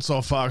 man. What's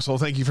up, Foxhole?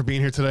 Thank you for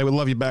being here today. We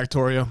love you back,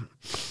 Toria.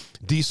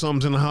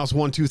 D-Sums in the house,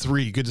 1, 2,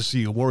 3. Good to see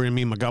you. Warrior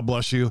Mima, God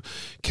bless you.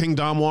 King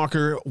Dom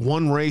Walker,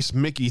 One Race,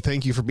 Mickey,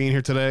 thank you for being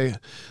here today.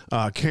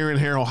 Karen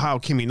Harrell, how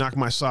Kimmy, knock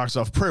my socks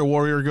off. Prayer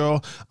Warrior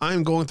Girl,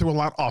 I'm going through a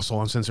lot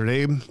also. Uncensored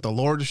Abe, the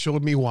Lord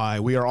showed me why.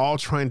 We are all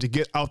trying to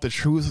get out the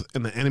truth,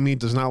 and the enemy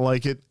does not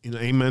like it. And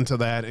amen to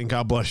that, and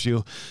God bless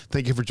you.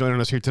 Thank you for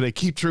joining us here today.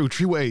 Keep true,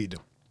 Tree Wade.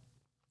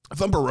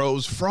 Thumper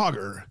Rose,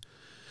 Frogger.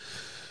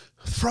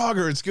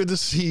 Frogger, it's good to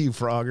see you,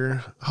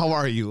 Frogger. How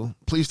are you?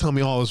 Please tell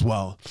me all is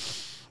well.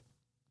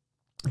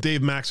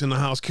 Dave Max in the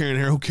house, Karen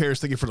here. Who cares?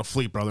 Thank you for the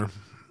fleet, brother.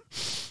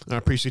 I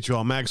appreciate you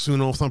all. Mag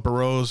Suno, Thumper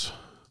Rose.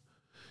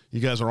 You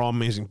guys are all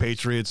amazing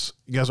patriots.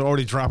 You guys are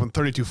already dropping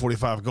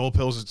 3245 gold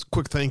pills. It's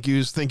quick thank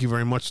yous. Thank you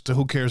very much to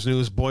Who Cares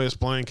News, Boyus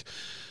Blank,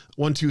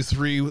 1, 2,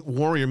 3,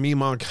 Warrior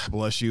Mima, God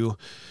bless you.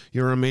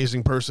 You're an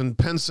amazing person.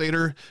 Penn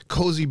Sater,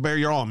 Cozy Bear,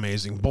 you're all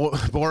amazing.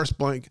 Boris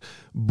Blank,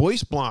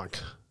 Boyce Blanc.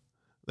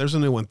 There's a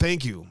new one.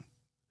 Thank you.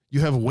 You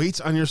have weights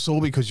on your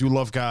soul because you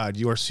love God.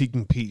 You are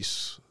seeking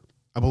peace.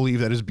 I believe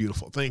that is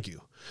beautiful. Thank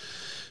you.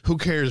 Who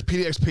cares?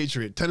 PDX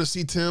Patriot,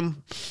 Tennessee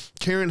Tim,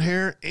 Karen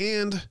Hare,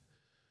 and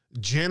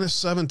Janice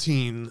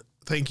 17.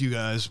 Thank you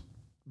guys.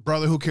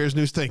 Brother Who Cares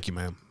News, thank you,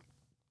 man.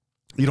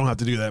 You don't have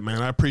to do that,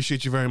 man. I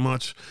appreciate you very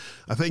much.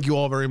 I thank you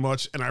all very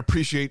much, and I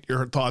appreciate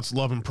your thoughts,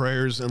 love, and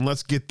prayers, and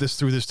let's get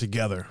through this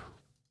together.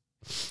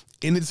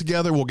 In it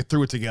together, we'll get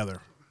through it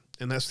together.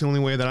 And that's the only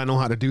way that I know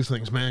how to do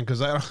things, man,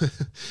 because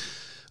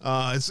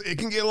it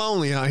can get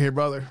lonely out here,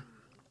 brother.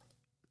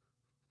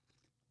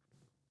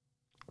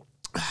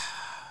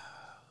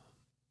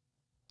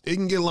 It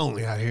can get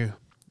lonely out here.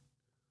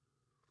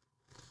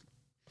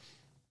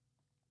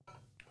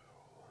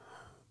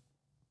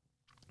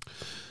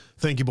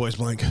 Thank you, Boys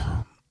Blank.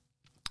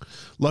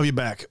 Love you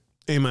back.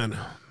 Amen.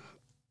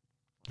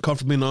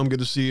 Comfortably numb, good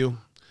to see you.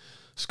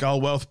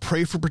 Skull Wealth,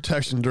 pray for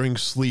protection during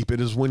sleep.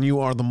 It is when you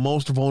are the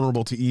most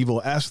vulnerable to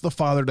evil. Ask the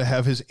Father to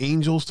have his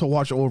angels to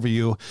watch over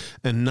you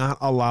and not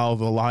allow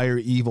the liar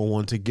evil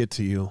one to get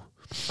to you.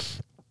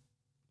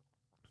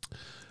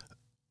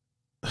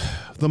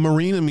 The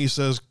Marine in me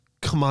says,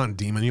 come on,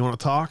 demon, you want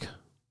to talk?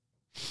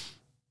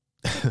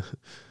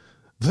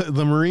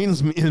 the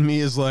Marines in me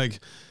is like,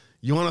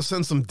 you want to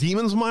send some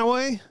demons my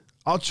way?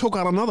 I'll choke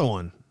out another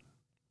one.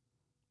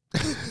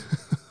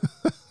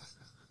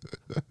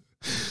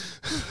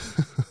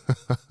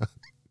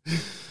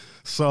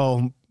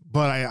 So,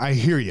 but I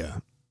hear you.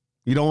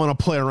 You don't want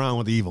to play around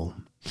with evil.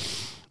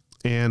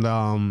 And,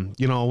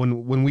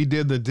 when we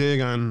did the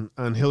dig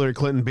on Hillary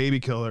Clinton baby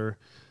killer,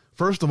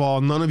 first of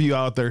all, none of you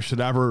out there should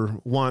ever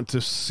want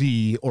to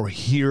see or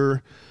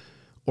hear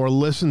or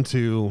listen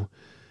to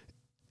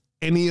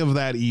any of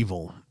that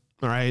evil.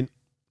 All right.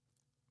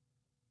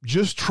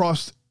 Just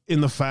trust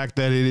in the fact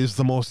that it is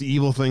the most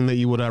evil thing that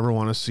you would ever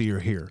want to see or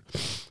hear.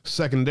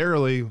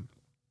 Secondarily,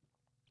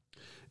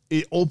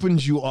 it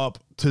opens you up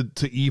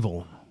to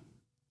evil.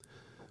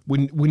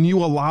 When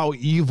you allow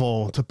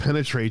evil to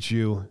penetrate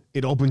you,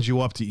 it opens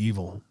you up to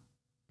evil.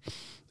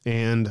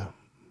 And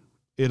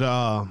it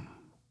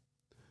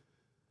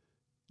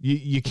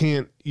you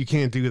can't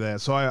do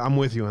that. So I'm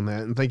with you on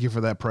that, and thank you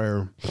for that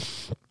prayer.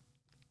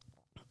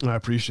 I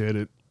appreciate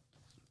it.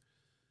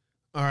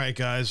 All right,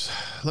 guys,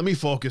 let me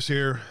focus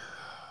here.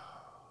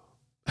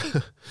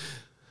 I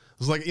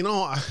was like,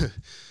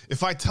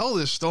 if I tell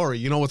this story,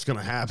 you know what's going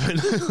to happen.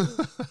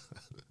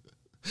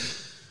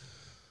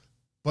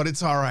 But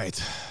it's all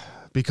right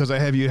because I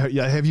have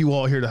you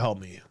all here to help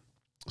me.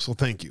 So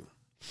thank you.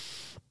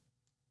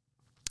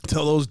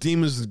 Tell those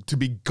demons to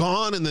be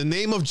gone in the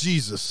name of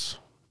Jesus.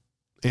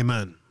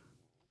 Amen.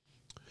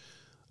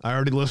 I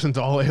already listened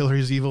to all of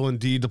Hillary's evil.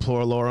 Indeed,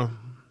 deplore Laura.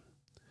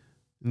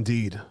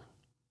 Indeed.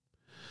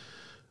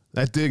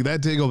 That dig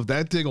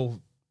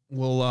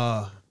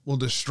will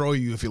destroy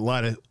you if you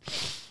let it.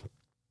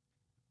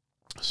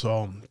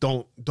 So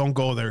don't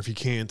go there if you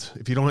can't.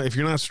 If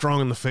you're not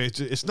strong in the faith,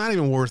 it's not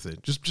even worth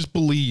it. Just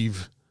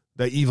believe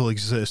that evil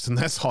exists, and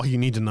that's all you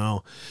need to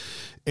know.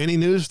 Any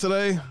news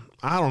today?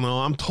 I don't know.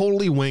 I'm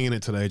totally winging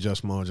it today,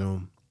 Just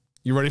Mojo.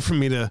 You ready for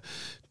me to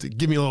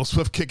give me a little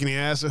swift kick in the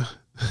ass?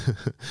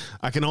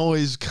 I can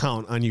always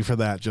count on you for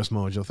that, Just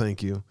Mojo.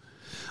 Thank you.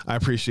 I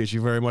appreciate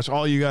you very much.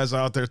 All you guys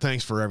out there,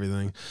 thanks for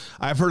everything.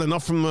 I've heard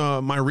enough from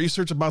my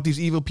research about these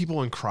evil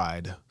people and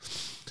cried.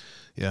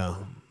 Yeah.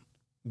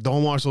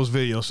 Don't watch those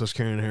videos, says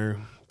Karen here.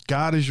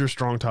 God is your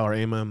strong tower.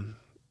 Amen.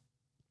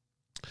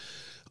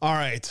 All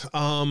right.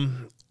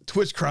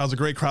 Twitch crowd's a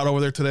great crowd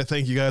over there today.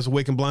 Thank you guys.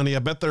 Awake and Blondie. I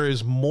bet there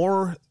is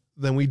more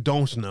than we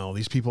don't know.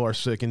 These people are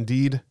sick.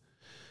 Indeed.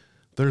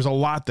 There's a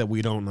lot that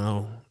we don't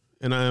know.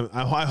 And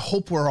I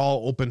hope we're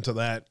all open to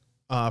that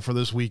for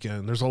this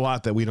weekend. There's a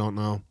lot that we don't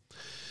know.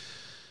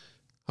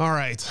 All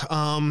right.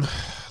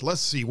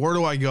 Let's see. Where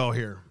do I go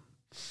here?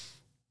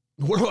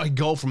 Where do I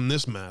go from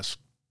this mess?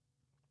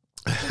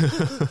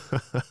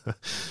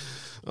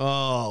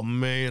 Oh,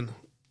 man.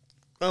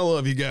 I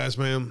love you guys,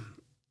 man.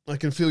 I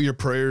can feel your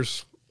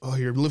prayers. Oh,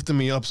 you're lifting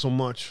me up so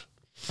much.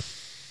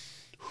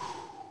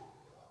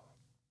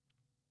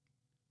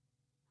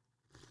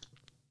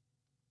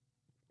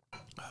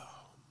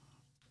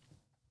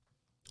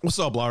 What's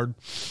up, Lard?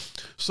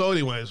 So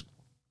anyways,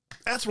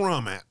 that's where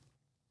I'm at.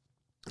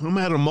 I'm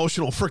at an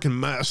emotional freaking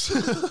mess.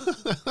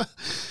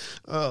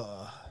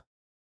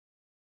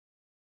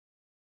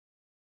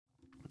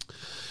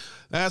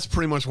 That's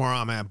pretty much where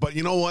I'm at. But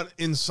you know what?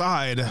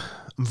 Inside,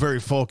 I'm very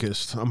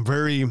focused. I'm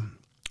very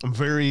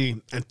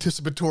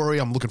anticipatory.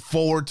 I'm looking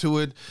forward to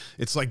it.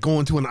 It's like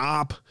going to an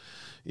op.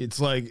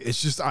 It's like,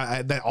 it's just,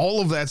 that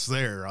all of that's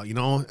there, you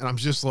know? And I'm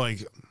just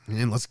like,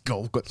 man, let's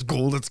go,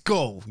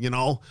 you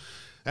know?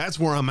 That's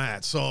where I'm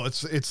at. So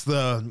it's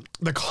the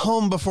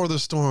calm before the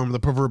storm, the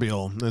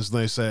proverbial, as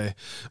they say.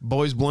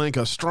 Boys blank,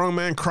 a strong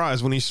man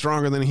cries when he's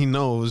stronger than he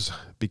knows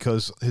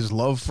because his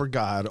love for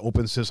God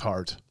opens his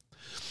heart.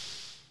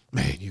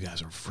 Man, you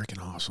guys are freaking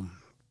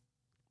awesome.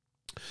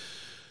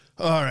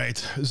 All right,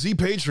 Z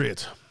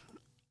Patriot,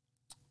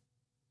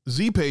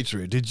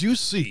 did you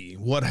see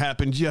what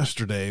happened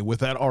yesterday with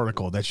that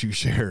article that you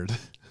shared?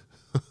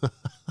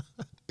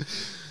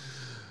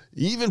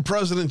 Even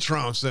President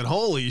Trump said,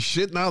 holy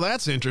shit, now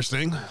that's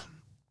interesting.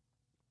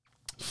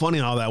 Funny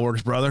how that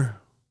works, brother.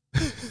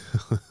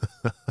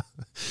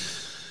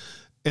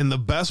 And the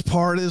best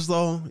part is,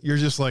 though, you're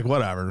just like,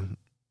 whatever.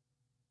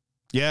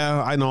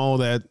 Yeah, I know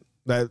that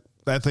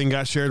thing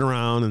got shared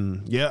around,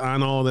 and yeah, I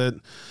know that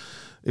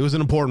it was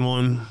an important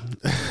one.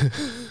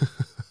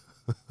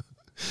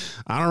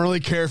 I don't really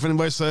care if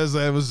anybody says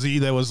that it was Z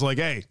that was like,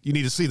 hey, you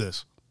need to see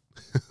this.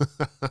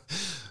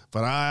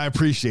 But I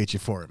appreciate you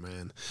for it,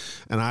 man.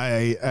 And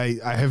I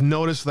have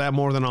noticed that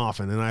more than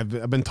often. And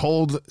I've been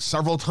told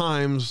several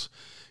times,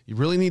 you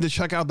really need to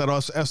check out that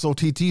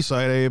SOTT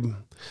site, Abe.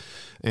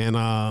 And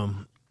I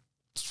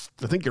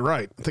think you're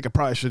right. I think I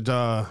probably should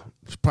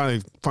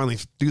probably finally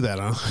do that,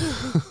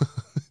 huh?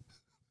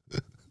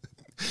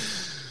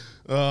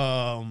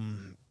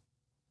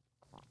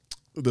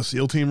 The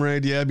SEAL team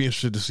raid, yeah, I'd be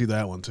interested to see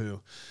that one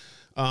too.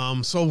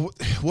 So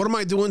what am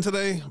I doing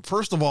today?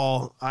 First of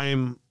all, I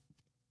am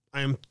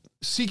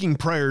seeking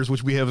prayers,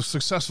 which we have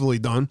successfully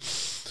done.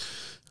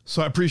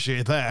 So I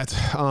appreciate that.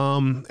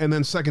 And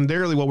then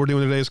secondarily, what we're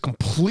doing today is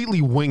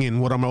completely winging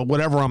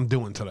whatever I'm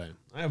doing today.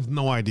 I have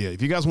no idea.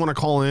 If you guys want to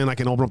call in, I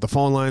can open up the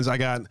phone lines. I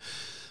got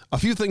a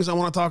few things I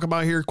want to talk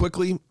about here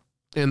quickly.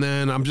 And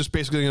then I'm just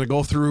basically going to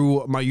go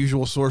through my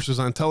usual sources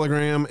on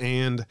Telegram.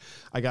 And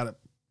I got,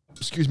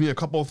 a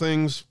couple of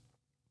things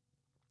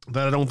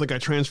that I don't think I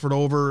transferred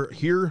over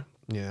here.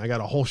 Yeah, I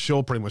got a whole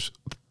show pretty much.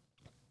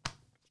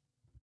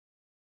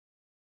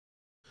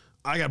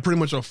 I got pretty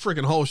much a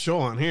freaking whole show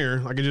on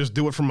here. I could just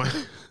do it from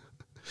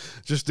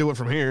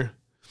here.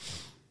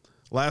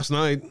 Last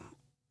night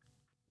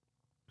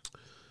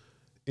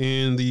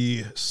in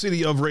the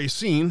city of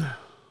Racine,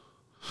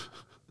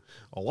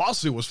 a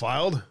lawsuit was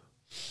filed.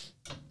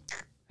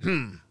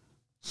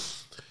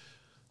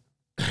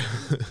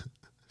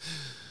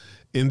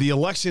 In the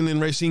election in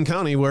Racine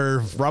County where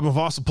Robin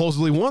Voss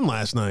supposedly won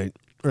last night,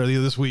 or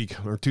this week,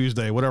 or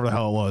Tuesday, whatever the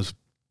hell it was.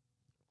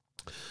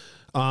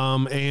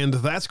 And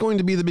that's going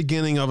to be the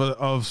beginning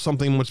of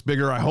something much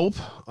bigger, I hope.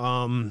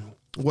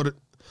 What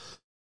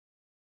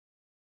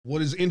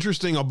is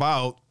interesting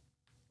about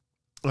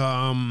what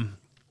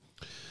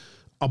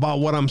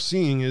I'm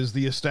seeing is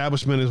the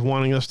establishment is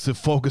wanting us to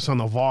focus on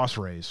the Voss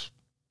race.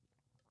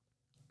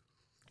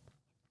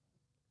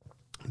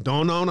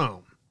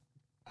 No.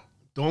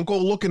 Don't go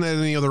looking at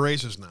any other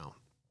races now.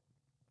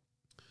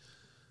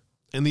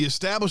 And the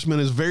establishment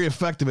is very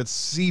effective at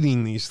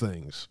seeding these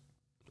things.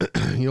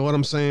 You know what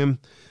I'm saying?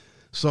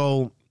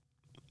 So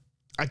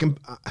I've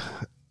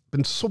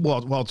been so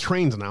well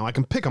trained now. I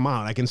can pick them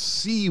out. I can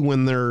see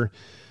when they're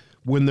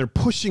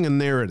pushing a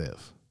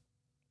narrative,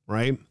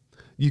 right?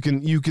 You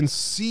can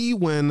see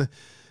when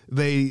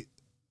they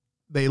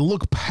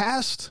look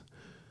past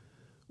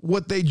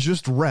what they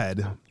just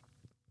read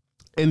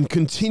and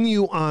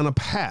continue on a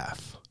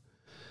path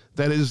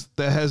that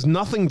has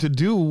nothing to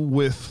do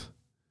with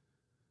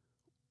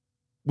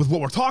what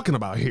we're talking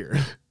about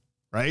here,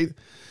 right?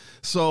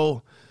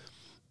 So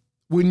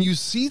when you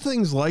see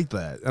things like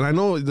that, and I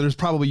know there's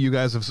probably you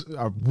guys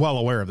are well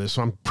aware of this,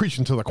 so I'm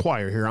preaching to the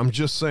choir here. I'm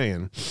just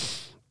saying,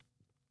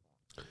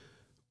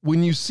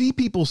 when you see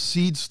people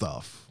seed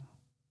stuff,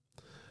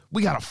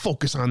 we got to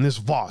focus on this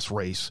Voss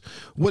race.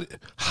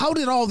 How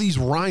did all these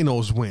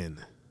rhinos win?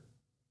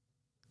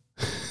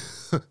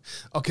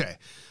 Okay.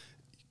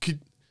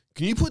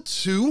 Can you put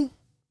 2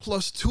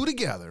 + 2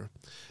 together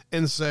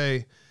and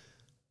say,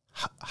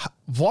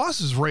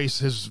 Voss's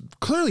race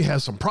clearly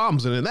has some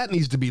problems in it, and that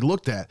needs to be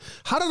looked at.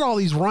 How did all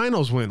these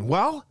rhinos win?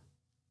 Well,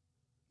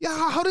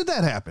 yeah, how did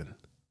that happen?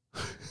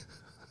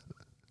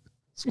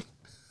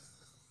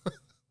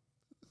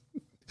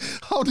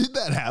 How did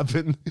that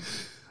happen?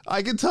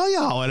 I can tell you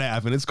how it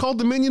happened. It's called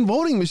Dominion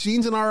voting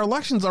machines, and our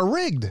elections are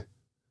rigged.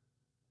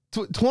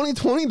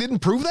 2020 didn't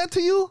prove that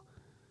to you?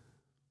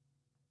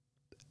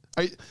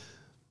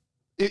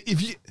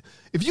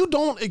 if you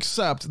don't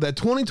accept that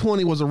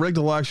 2020 was a rigged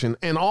election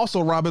and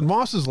also Robin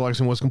Voss's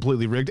election was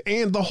completely rigged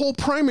and the whole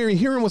primary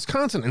here in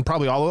Wisconsin and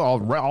probably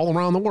all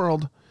around the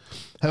world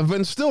have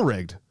been still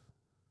rigged.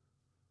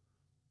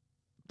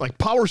 Like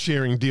power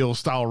sharing deal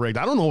style rigged.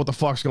 I don't know what the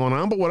fuck's going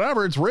on, but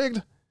whatever, it's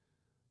rigged.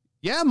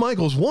 Yeah,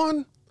 Michaels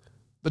won.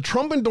 The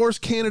Trump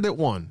endorsed candidate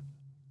won,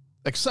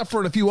 except for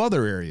in a few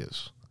other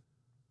areas.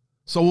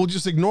 So we'll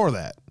just ignore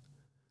that.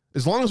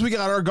 As long as we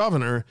got our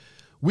governor,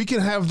 we can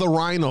have the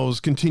rhinos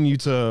continue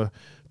to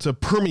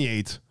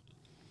permeate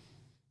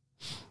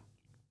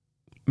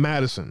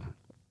Madison.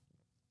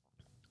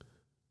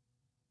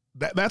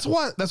 That's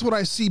what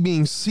I see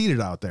being seeded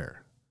out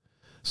there.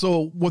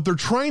 So what they're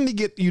trying to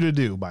get you to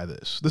do by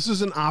this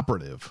is an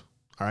operative,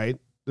 all right?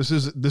 This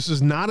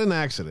is not an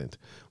accident.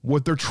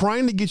 What they're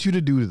trying to get you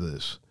to do to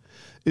this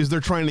is they're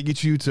trying to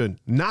get you to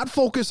not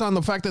focus on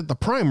the fact that the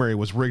primary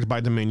was rigged by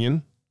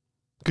Dominion,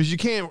 because you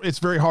can't, it's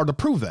very hard to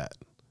prove that.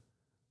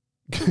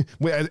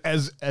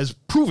 as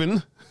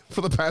proven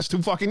for the past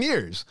 2 fucking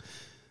years.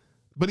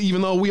 But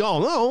even though we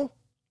all know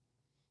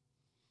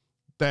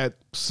that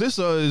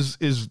CISA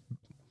is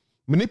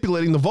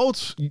manipulating the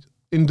votes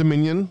in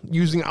Dominion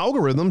using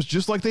algorithms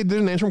just like they did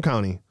in Antrim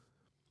County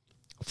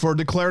for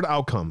declared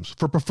outcomes,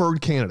 for preferred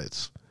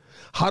candidates.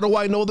 How do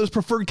I know there's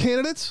preferred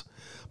candidates?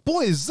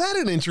 Boy, is that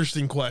an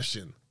interesting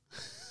question.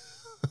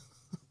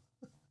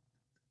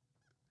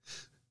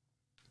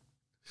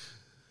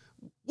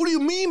 What do you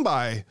mean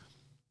by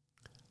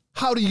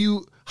how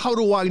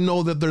do I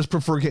know that there's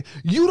preferred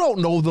You don't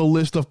know the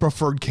list of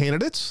preferred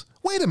candidates.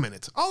 Wait a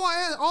minute. All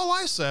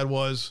I said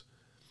was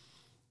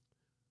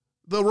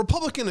the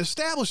Republican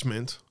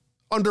establishment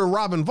under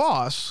Robin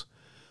Voss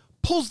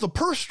pulls the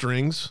purse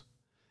strings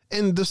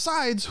and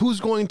decides who's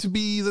going to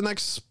be the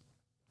next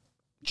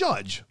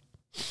judge,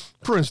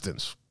 for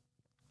instance,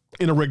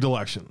 in a rigged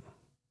election.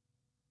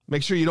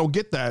 Make sure you don't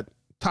get that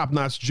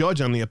top-notch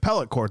judge on the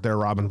appellate court there,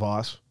 Robin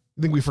Voss.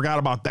 You think we forgot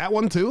about that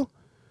one too?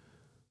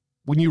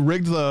 When you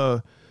rigged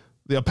the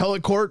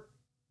appellate court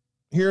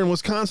here in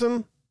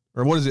Wisconsin?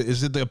 Or what is it?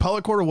 Is it the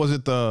appellate court or was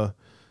it the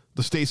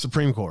state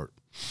Supreme Court?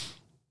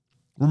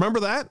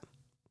 Remember that?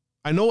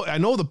 I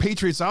know the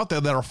patriots out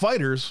there that are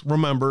fighters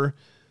remember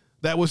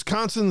that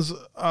Wisconsin's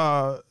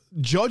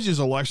judges'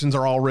 elections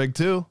are all rigged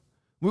too.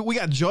 We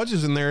got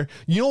judges in there.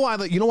 You know why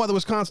the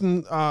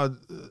Wisconsin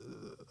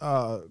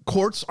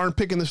courts aren't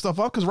picking this stuff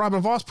up? Because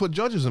Robin Voss put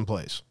judges in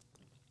place.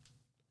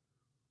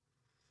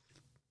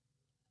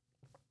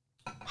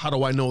 How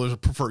do I know there's a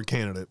preferred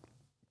candidate?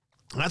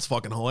 That's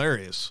fucking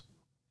hilarious.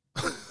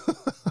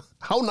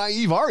 How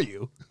naive are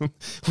you?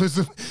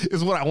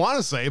 is what I want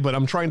to say, but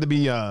I'm trying to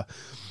be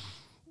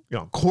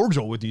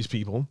cordial with these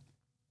people.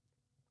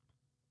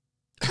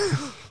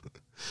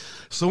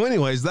 So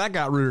anyways, that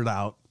got rooted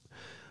out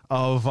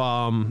of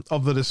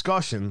the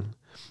discussion.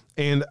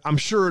 And I'm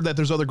sure that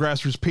there's other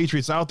grassroots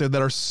patriots out there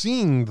that are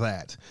seeing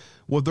that.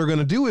 What they're going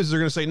to do is they're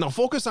going to say, no,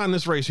 focus on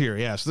this race here.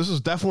 Yes, this is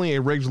definitely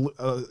a rigged,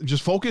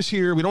 just focus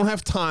here. We don't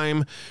have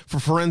time for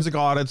forensic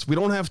audits. We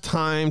don't have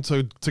time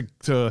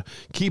to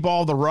keep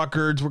all the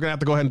records. We're going to have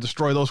to go ahead and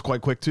destroy those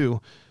quite quick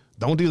too.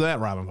 Don't do that,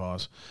 Robin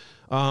Voss.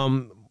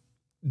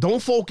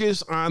 Don't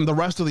focus on the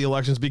rest of the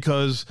elections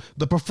because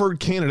the preferred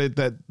candidate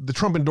that the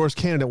Trump endorsed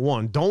candidate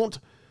won. Don't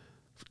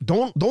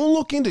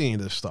look into any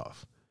of this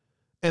stuff.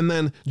 And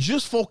then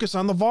just focus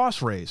on the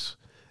Voss race.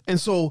 And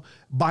so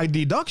by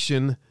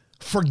deduction,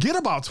 forget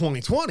about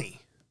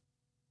 2020.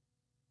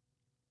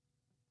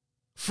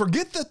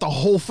 Forget that the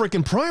whole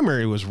freaking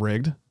primary was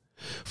rigged.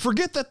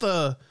 Forget that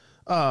the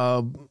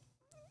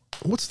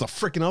what's the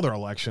freaking other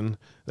election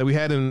that we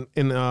had in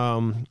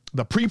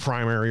the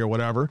pre-primary or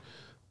whatever.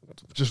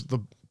 Just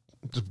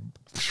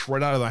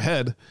right out of the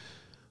head.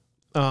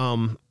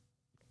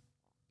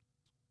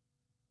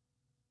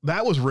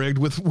 That was rigged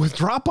with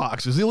drop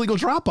boxes, illegal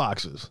drop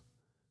boxes.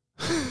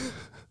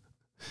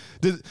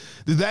 Did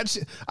that?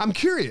 I'm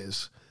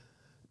curious.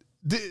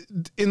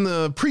 In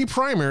the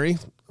pre-primary,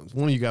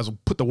 one of you guys will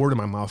put the word in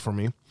my mouth for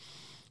me.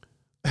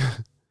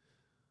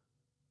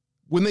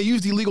 When they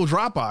used illegal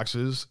drop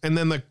boxes, and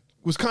then the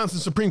Wisconsin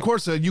Supreme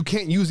Court said you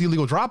can't use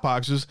illegal drop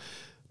boxes,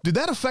 did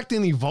that affect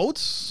any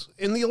votes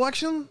in the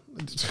election?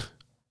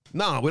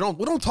 No, we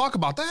don't talk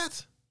about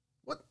that.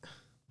 What?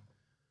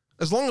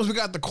 As long as we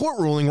got the court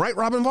ruling, right,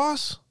 Robin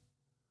Voss?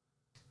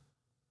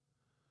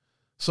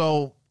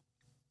 So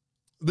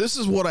this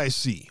is what I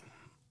see.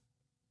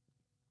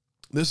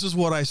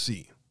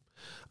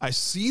 I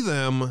see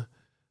them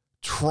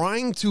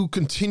trying to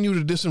continue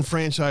to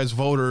disenfranchise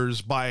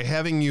voters by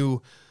having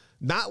you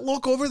not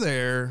look over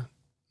there,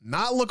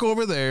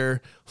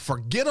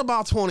 forget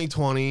about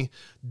 2020,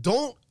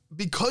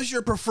 because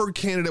your preferred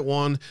candidate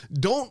won,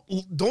 don't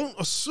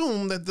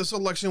assume that this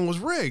election was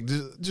rigged.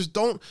 Just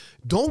don't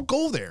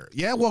go there.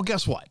 Yeah, well,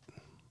 guess what?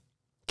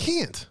 We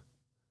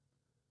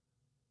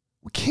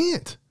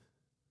can't.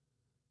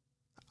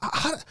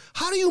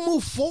 How do you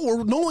move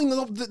forward knowing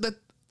that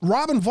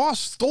Robin Voss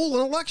stole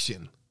an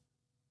election?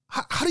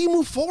 How do you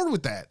move forward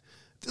with that?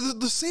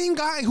 The same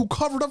guy who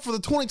covered up for the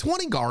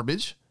 2020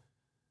 garbage,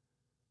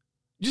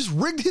 Just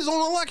rigged his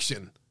own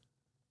election.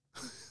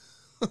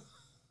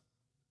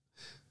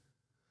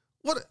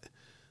 What?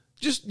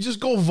 Just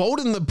go vote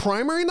in the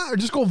primary now? Or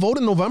just go vote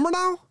in November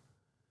now?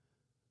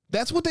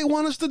 That's what they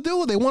want us to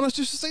do. They want us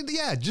just to say,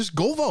 yeah, just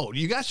go vote.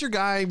 You got your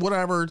guy,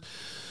 whatever. Let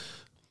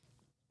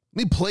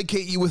me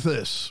placate you with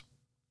this.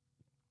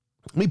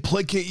 Let me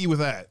placate you with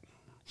that.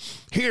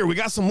 Here, we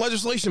got some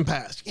legislation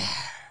passed. Yeah.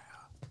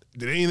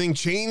 Did anything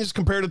change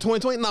compared to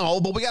 2020? No,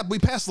 but we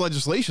passed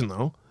legislation,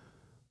 though.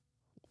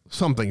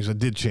 Some things that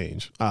did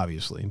change,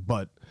 obviously,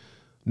 but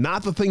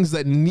not the things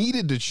that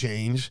needed to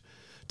change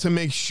to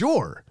make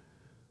sure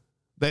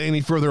that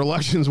any further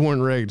elections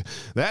weren't rigged.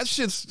 That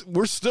shit's,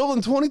 we're still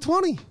in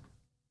 2020.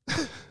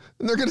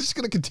 And they're just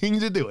going to continue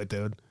to do it,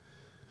 dude.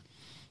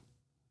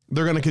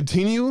 They're going to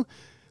continue.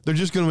 They're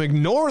just going to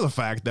ignore the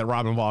fact that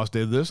Robin Voss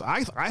did this.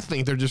 I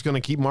think they're just going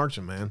to keep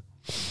marching, man.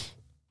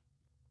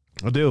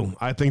 I do.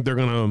 I think they're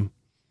going to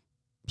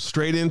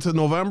straight into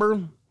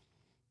November,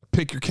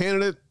 pick your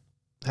candidate,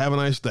 have a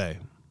nice day.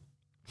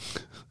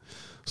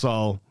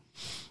 So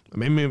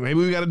maybe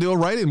we got to do a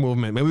write-in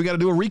movement. Maybe we got to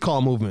do a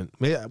recall movement.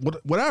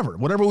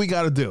 Whatever we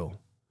got to do.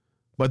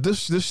 But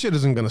this shit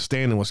isn't going to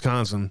stand in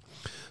Wisconsin.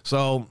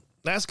 So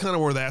that's kind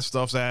of where that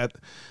stuff's at.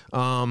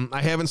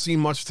 I haven't seen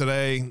much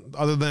today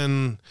other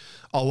than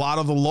a lot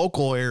of the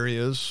local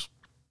areas.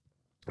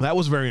 That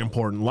was very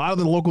important. A lot of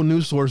the local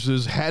news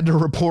sources had to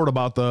report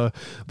about the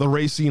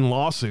Racine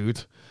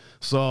lawsuit.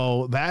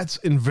 So that's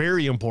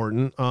very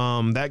important.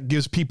 That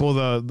gives people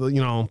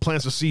the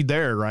plants a seed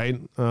there, right?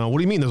 What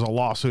do you mean there's a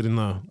lawsuit in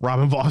the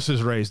Robin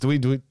Voss's race? Do we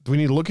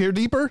need to look here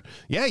deeper?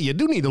 Yeah, you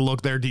do need to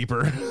look there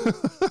deeper.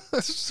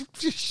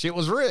 Shit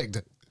was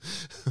rigged.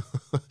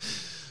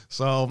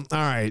 So, all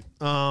right.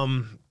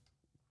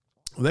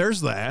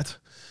 There's that.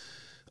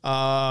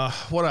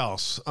 What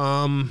else?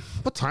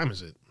 What time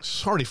is it?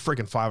 It's already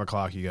freaking 5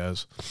 o'clock, you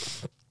guys.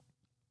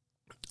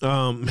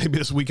 Maybe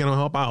this weekend will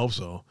help. I hope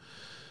so.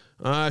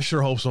 I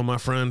sure hope so, my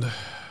friend.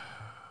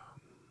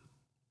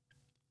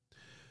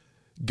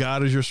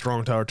 God is your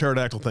strong tower.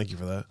 Pterodactyl, thank you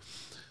for that.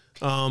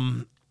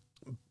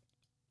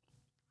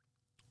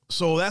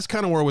 So that's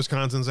kind of where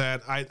Wisconsin's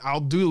at. I'm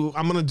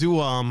going to do,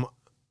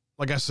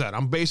 like I said,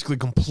 I'm basically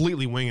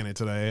completely winging it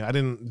today. I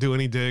didn't do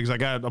any digs. I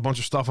got a bunch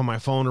of stuff on my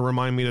phone to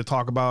remind me to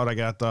talk about. I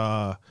got,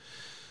 that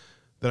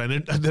I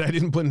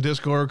didn't put in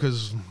Discord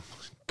because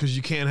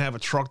you can't have a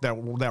truck that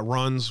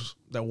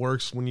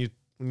works when you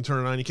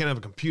turn it on. You can't have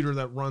a computer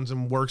that runs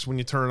and works when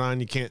you turn it on.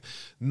 You can't.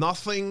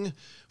 Nothing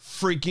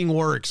freaking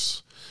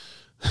works.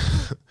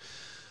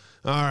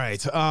 All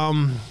right.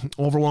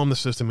 Overwhelm the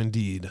system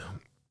indeed.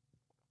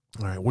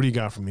 All right. What do you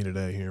got for me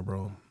today here,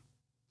 bro?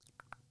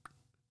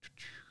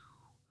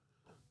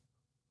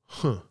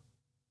 Huh.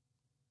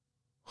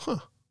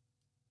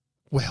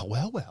 Well.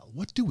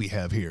 What do we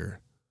have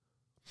here?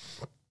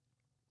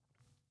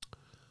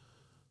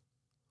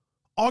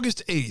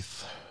 August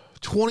 8th,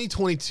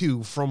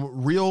 2022,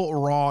 from Real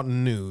Raw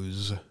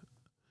News.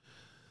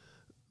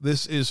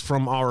 This is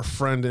from our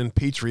friend and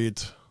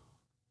patriot,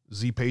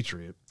 Z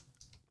Patriot,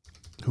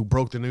 who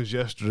broke the news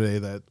yesterday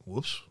that,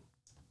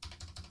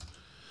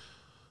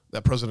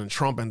 that President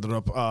Trump ended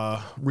up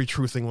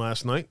retruthing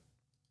last night.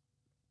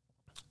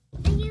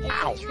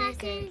 Ow.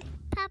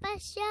 Papa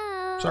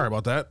Show. Sorry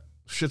about that.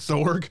 Shit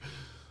still work.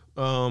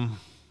 Come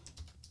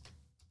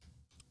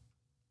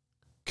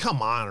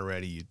on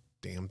already, you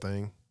damn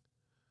thing.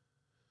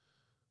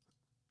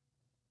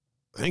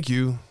 Thank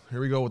you. Here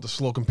we go with the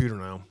slow computer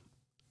now.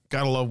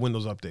 Gotta love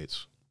Windows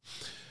updates.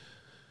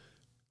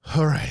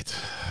 All right.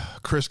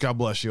 Chris, God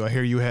bless you. I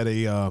hear you had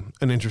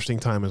an interesting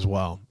time as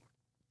well.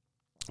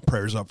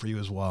 Prayers up for you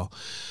as well.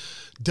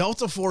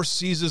 Delta Force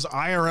seizes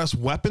IRS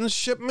weapons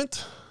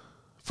shipment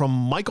from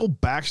Michael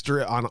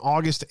Baxter on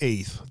August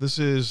 8th. This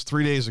is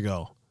 3 days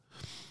ago.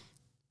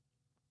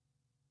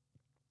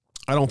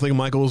 I don't think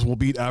Michael's will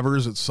beat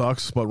Evers. It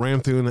sucks, but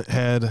Ramthun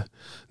had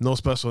no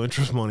special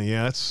interest money.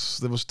 Yeah,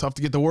 it was tough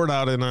to get the word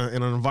out in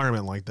an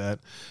environment like that.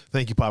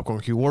 Thank you, Popcorn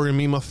Q. Warrior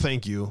Mima,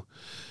 thank you.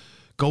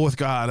 Go with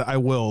God, I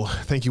will.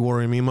 Thank you,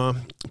 Warrior Mima.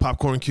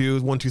 Popcorn Q,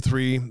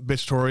 123,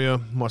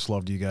 Bitchtoria. Much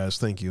love to you guys.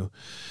 Thank you.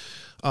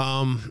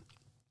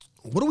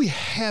 What do we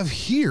have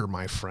here,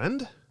 my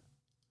friend?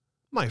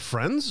 My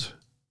friends?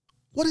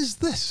 What is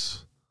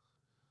this?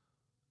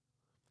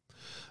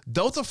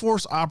 Delta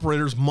Force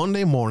operators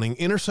Monday morning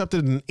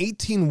intercepted an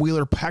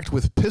 18-wheeler packed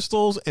with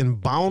pistols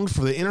and bound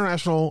for the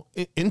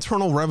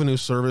Internal Revenue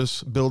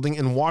Service building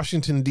in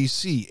Washington,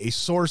 D.C. A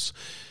source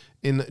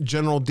in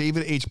General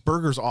David H.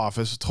 Berger's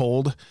office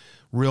told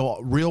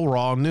Real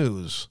Raw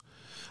News.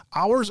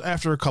 Hours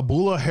after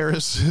Kamala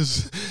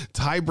Harris's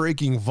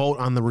tie-breaking vote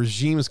on the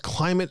regime's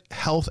climate,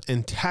 health,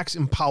 and tax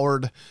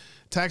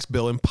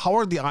bill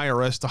empowered the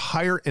IRS to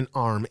hire and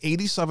arm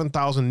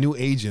 87,000 new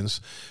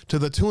agents to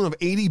the tune of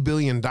 $80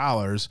 billion,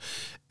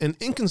 an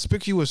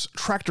inconspicuous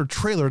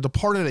tractor-trailer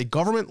departed a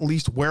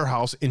government-leased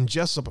warehouse in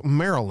Jessup,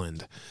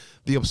 Maryland.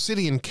 The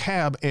Obsidian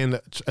cab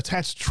and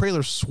attached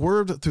trailer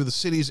swerved through the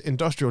city's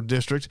industrial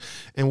district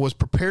and was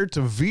prepared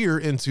to veer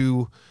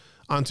into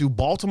onto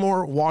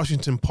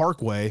Baltimore-Washington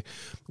Parkway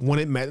when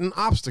it met an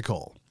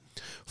obstacle.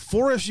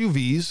 4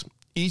 SUVs,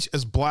 each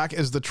as black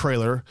as the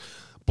trailer,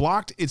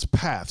 blocked its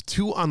path,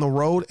 2 on the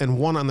road and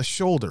 1 on the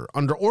shoulder.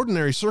 Under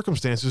ordinary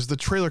circumstances, the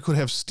trailer could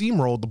have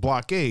steamrolled the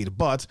blockade,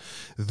 but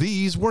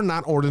these were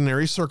not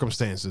ordinary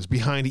circumstances.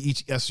 Behind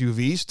each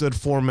SUV stood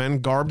 4 men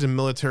garbed in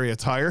military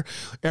attire,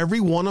 every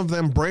one of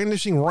them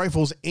brandishing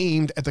rifles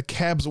aimed at the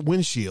cab's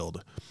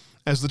windshield.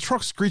 As the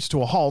truck screeched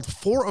to a halt,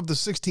 4 of the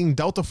 16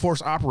 Delta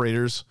Force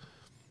operators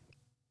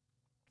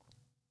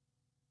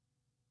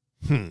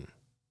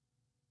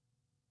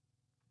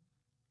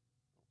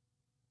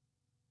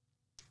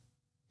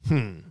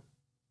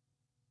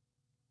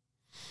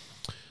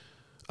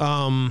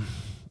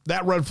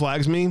that red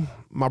flags me,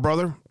 my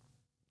brother.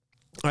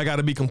 I got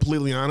to be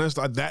completely honest.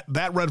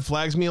 That red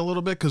flags me a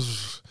little bit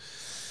because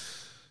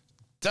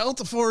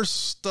Delta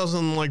Force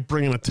doesn't like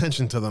bringing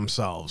attention to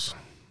themselves.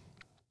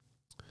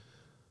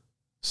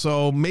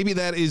 So maybe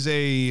that is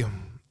a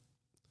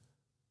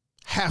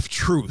half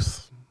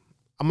truth.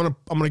 I'm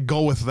gonna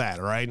go with that.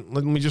 All right.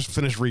 Let me just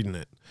finish reading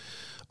it.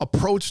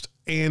 Approached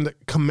and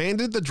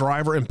commanded the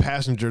driver and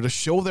passenger to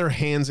show their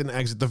hands and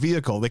exit the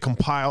vehicle. They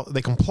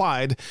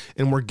complied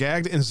and were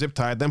gagged and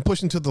zip-tied, then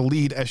pushed into the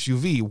lead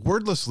SUV.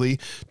 Wordlessly,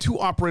 2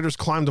 operators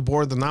climbed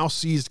aboard the now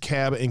seized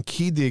cab and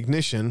keyed the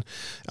ignition.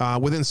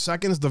 Within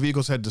seconds, the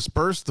vehicles had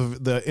dispersed.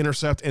 The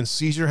intercept and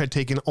seizure had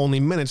taken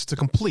only minutes to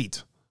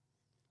complete.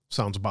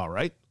 Sounds about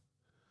right.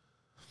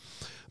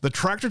 The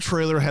tractor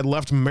trailer had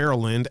left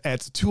Maryland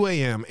at 2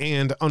 a.m.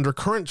 and, under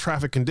current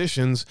traffic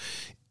conditions,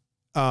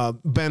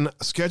 been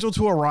scheduled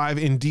to arrive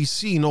in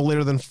D.C. no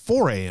later than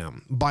 4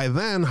 a.m. By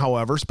then,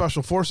 however,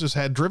 Special Forces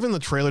had driven the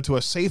trailer to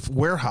a safe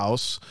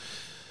warehouse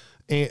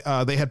they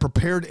had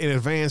prepared in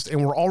advance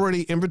and were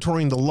already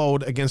inventorying the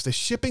load against a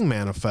shipping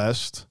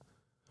manifest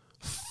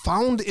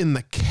found in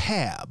the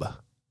cab.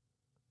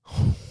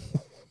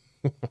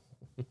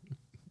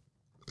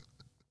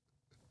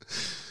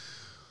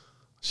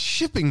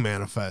 Shipping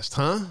manifest,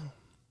 huh?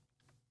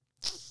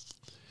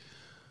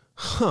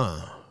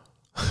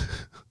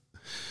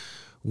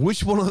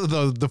 Which one of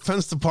the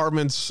Defense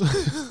Department's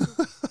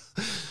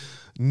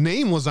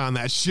name was on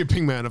that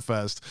shipping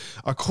manifest?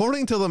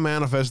 According to the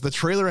manifest, the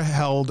trailer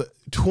held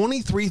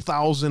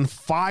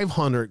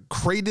 23,500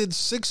 crated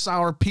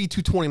 6-hour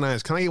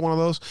P229s. Can I get one of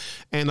those?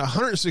 And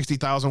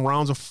 160,000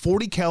 rounds of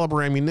 40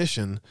 caliber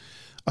ammunition,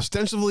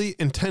 ostensibly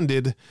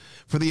intended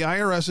for the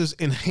IRS's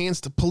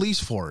enhanced police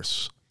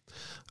force.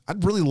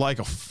 I'd really like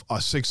a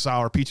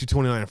 6-hour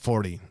P229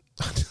 40.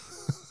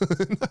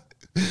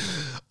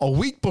 A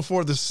week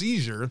before the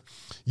seizure,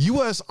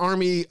 U.S.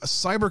 Army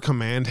Cyber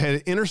Command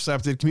had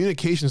intercepted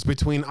communications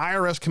between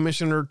IRS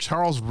Commissioner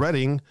Charles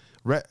Rettig,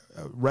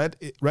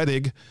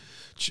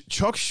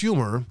 Chuck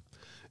Schumer,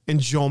 and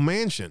Joe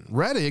Manchin.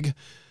 Rettig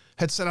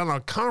had said on a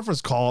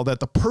conference call that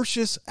the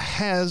purchase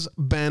has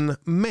been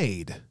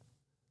made,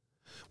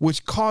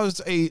 which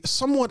caused a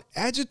somewhat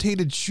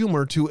agitated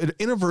Schumer to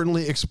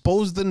inadvertently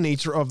expose the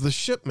nature of the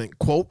shipment.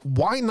 Quote,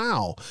 "Why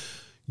now?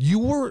 You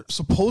were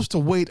supposed to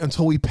wait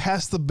until we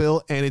passed the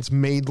bill and it's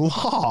made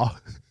law."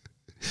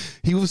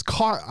 He was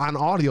caught on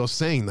audio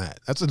saying that.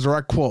 That's a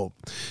direct quote.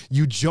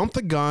 "You jumped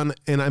the gun,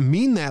 and I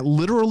mean that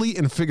literally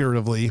and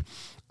figuratively,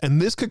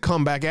 and this could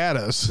come back at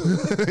us,"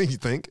 you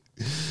think,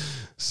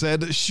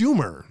 said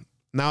Schumer.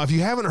 Now, if you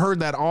haven't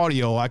heard that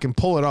audio, I can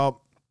pull it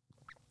up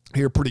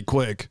here pretty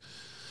quick.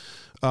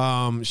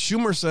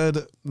 Schumer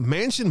said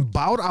Manchin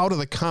bowed out of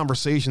the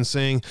conversation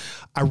saying,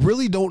 "I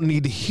really don't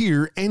need to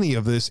hear any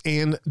of this,"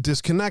 and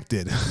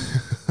disconnected.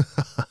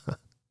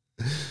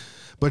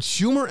 But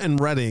Schumer and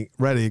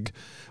Rettig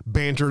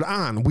bantered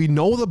on. "We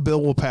know the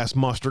bill will pass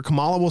muster.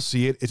 Kamala will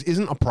see it. It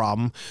isn't a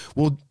problem.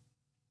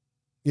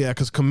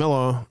 Because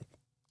Camilla,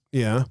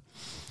 yeah.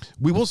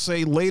 We will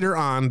say later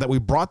on that we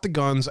brought the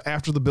guns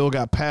after the bill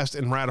got passed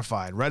and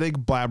ratified."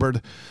 Rettig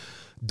blabbered,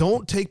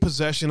 "Don't take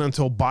possession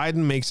until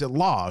Biden makes it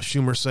law,"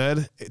 Schumer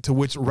said, to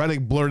which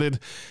Rettig blurted,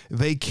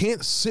 "They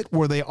can't sit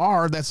where they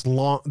are that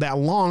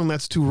long,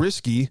 that's too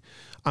risky.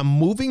 I'm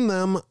moving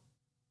them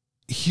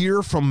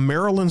here from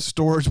Maryland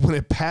storage when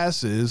it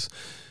passes.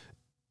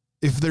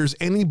 If there's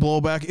any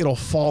blowback, it'll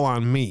fall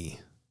on me."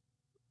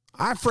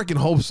 I freaking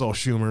hope so,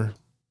 Schumer.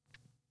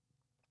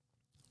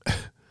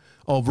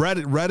 Oh,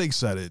 Rettig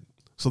said it.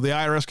 So the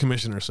IRS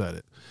commissioner said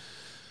it.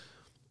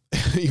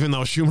 Even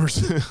though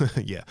Schumer's,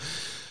 yeah.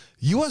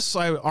 U.S.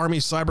 Army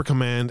Cyber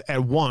Command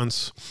at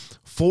once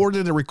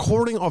forwarded a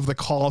recording of the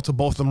call to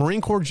both the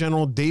Marine Corps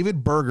General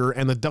David Berger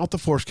and the Delta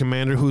Force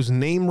commander, whose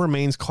name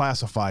remains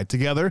classified.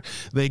 Together,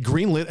 they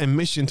greenlit a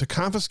mission to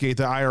confiscate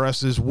the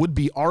IRS's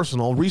would-be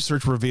arsenal.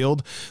 Research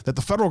revealed that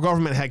the federal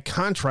government had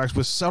contracts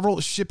with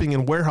several shipping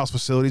and warehouse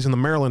facilities in the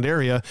Maryland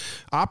area.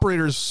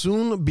 Operators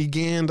soon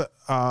began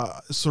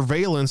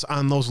surveillance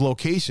on those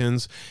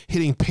locations,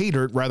 hitting pay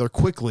dirt rather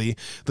quickly.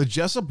 The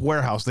Jessup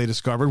warehouse, they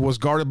discovered, was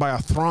guarded by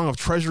a throng of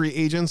Treasury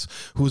agents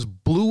whose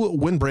blue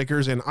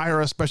windbreakers and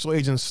IRS special agents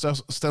agents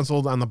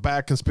stenciled on the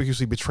back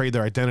conspicuously betrayed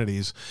their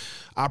identities.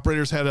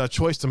 Operators had a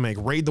choice to make: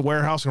 raid the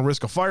warehouse and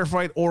risk a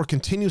firefight, or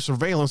continue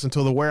surveillance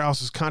until the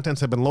warehouse's contents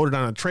had been loaded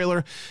on a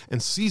trailer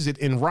and seize it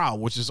en route,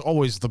 which is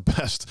always the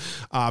best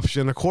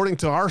option. According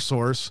to our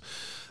source,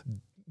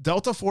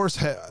 Delta Force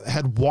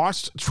had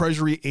watched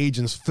Treasury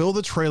agents fill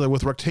the trailer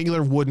with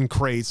rectangular wooden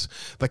crates,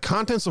 the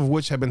contents of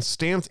which had been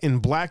stamped in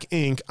black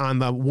ink on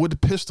the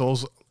wood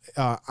pistols,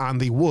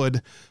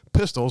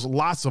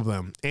 lots of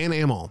them, and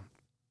ammo.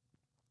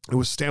 It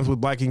was stamped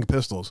with black ink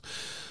pistols.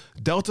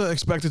 Delta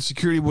expected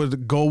security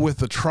would go with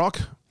the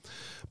truck,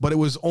 but it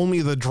was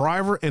only the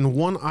driver and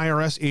one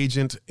IRS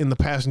agent in the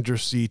passenger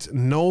seat.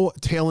 No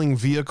tailing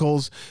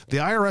vehicles. The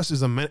IRS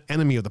is an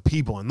enemy of the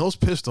people, and those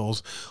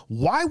pistols,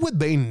 why would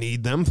they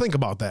need them? Think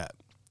about that.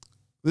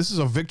 This is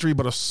a victory,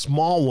 but a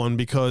small one,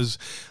 because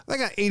they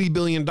got $80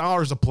 billion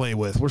to play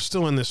with. We're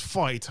still in this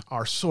fight,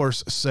 our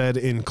source said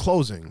in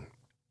closing.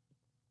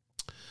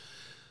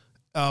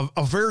 A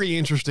very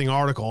interesting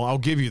article. I'll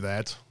give you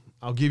that.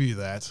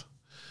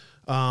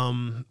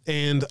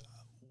 And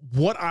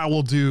what I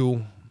will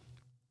do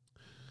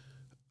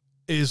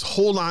is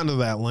hold on to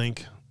that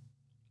link.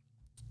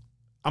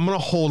 I'm going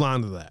to hold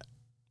on to that.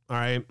 All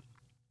right.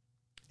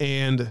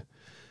 And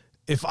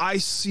if I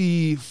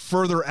see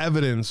further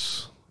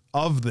evidence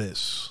of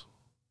this,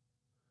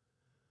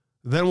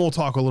 then we'll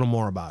talk a little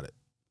more about it.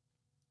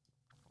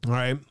 All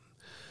right.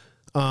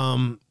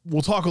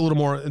 We'll talk a little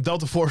more.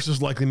 Delta Force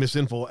is likely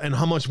misinfo, and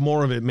how much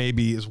more of it may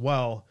be as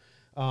well.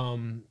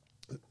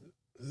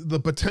 The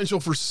potential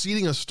for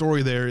seeding a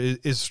story there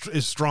is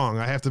strong.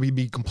 I have to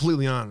be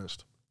completely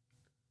honest.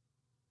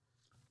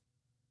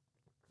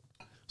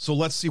 So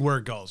let's see where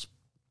it goes.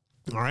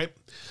 All right,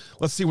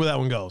 let's see where that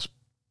one goes.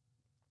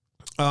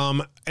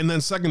 And then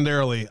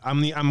secondarily,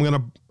 I'm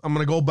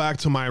gonna go back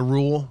to my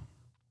rule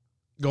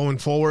going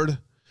forward.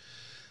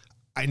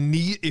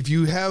 If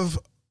you have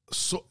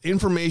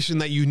information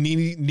that you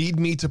need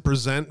me to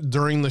present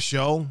during the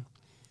show,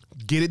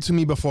 get it to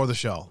me before the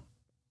show.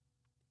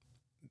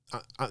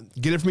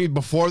 Get it for me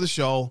before the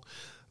show.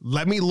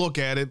 Let me look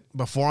at it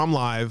before I'm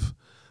live.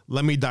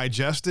 Let me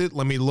digest it.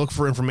 Let me look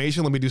for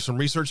information. Let me do some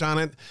research on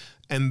it,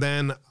 and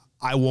then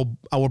I will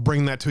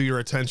bring that to your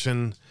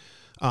attention.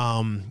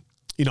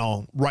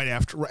 Right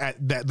after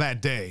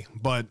that day.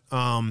 But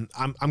I'm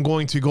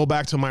going to go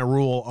back to my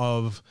rule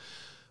of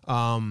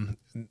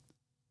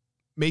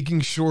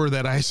making sure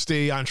that I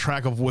stay on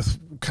track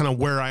with kind of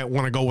where I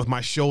want to go with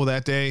my show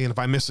that day. And if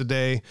I miss a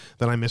day,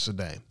 then I miss a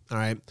day. All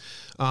right.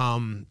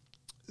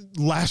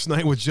 Last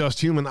night with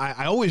Just Human,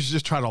 I always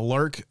just try to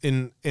lurk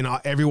in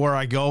everywhere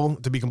I go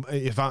to be,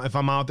 if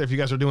I'm out there, if you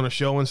guys are doing a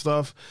show and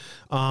stuff,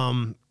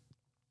 I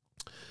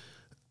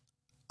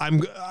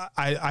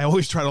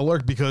always try to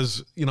lurk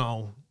because,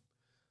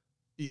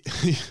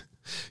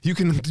 you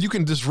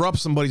can disrupt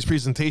somebody's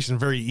presentation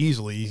very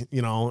easily,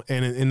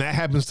 and that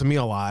happens to me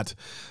a lot.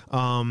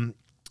 And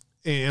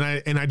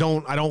I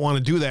don't want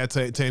to do that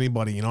to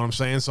anybody, you know what I'm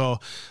saying? So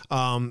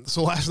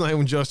last night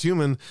when Just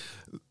Human,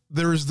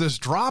 there's this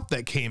drop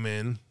that came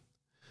in,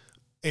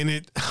 and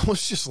I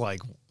was just like,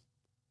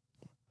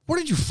 where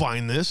did you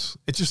find this?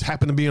 It just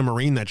happened to be a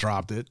Marine that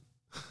dropped it.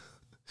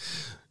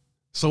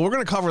 So we're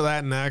going to cover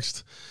that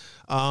next.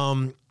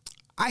 I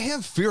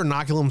have Fear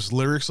Inoculum's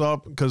lyrics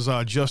up because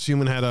Just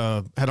Human had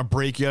a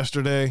break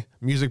yesterday,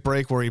 music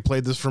break, where he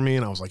played this for me,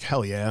 and I was like,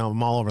 hell yeah,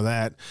 I'm all over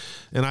that.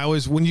 And I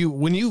always, when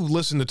you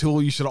listen to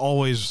Tool, you should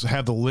always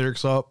have the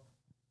lyrics up,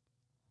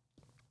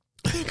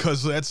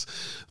 because that's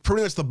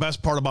pretty much the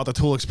best part about the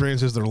Tool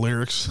experience is their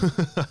lyrics.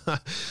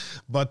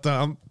 But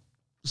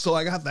so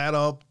I got that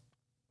up.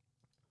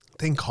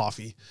 Thank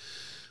coffee.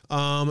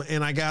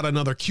 And I got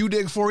another Q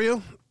dig for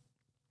you.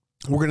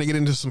 We're going to get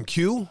into some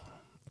Q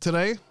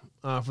today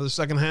for the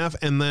second half.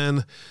 And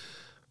then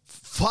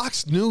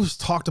Fox News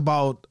talked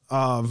about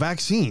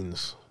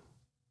vaccines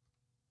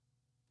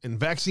and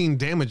vaccine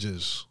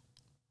damages.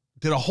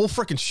 Did a whole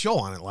freaking show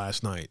on it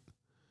last night.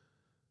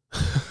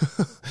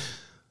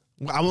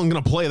 I'm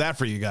going to play that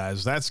for you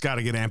guys. That's got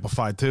to get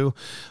amplified too.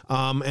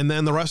 And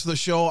then the rest of the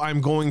show, I'm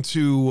going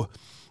to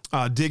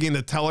dig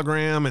into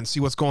Telegram and see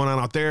what's going on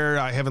out there.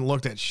 I haven't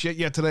looked at shit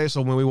yet today,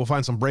 so we will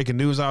find some breaking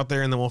news out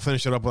there, and then we'll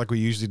finish it up like we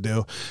usually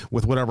do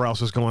with whatever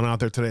else is going out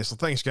there today. So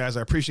thanks, guys.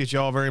 I appreciate you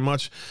all very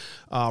much.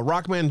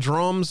 Rockman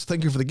Drums,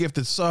 thank you for the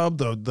gifted sub.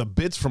 The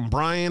bits from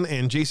Brian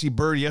and JC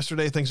Bird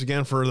yesterday. Thanks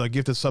again for the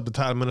gifted sub to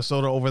Todd,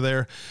 Minnesota over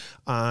there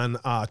on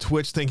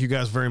Twitch. Thank you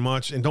guys very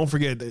much. And don't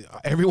forget,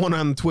 everyone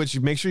on Twitch,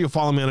 make sure you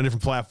follow me on a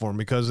different platform,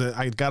 because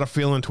I got a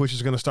feeling Twitch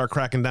is going to start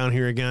cracking down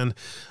here again.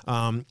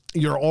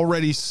 You're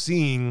already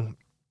seeing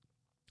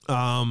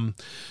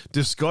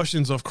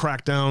discussions of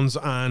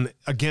crackdowns on,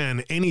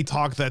 again, any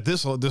talk that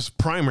this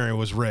primary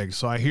was rigged.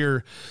 So I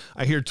hear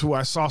too,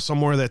 I saw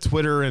somewhere that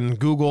Twitter and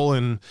Google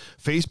and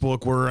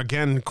Facebook were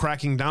again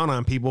cracking down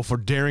on people for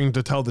daring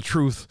to tell the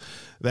truth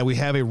that we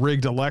have a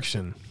rigged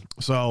election.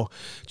 So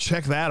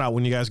check that out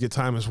when you guys get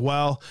time as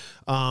well.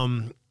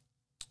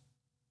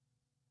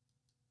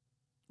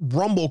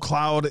 Rumble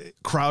crowd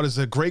is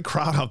a great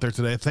crowd out there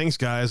today. Thanks,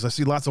 guys. I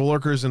see lots of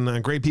lurkers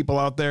and great people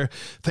out there.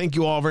 Thank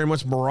you all very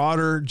much.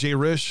 Marauder, Jay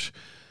Rish,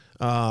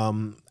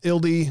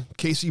 Ildy,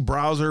 Casey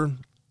Browser,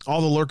 all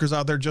the lurkers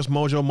out there. Just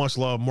Mojo, much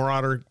love.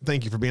 Marauder,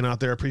 thank you for being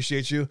out there. I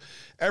appreciate you.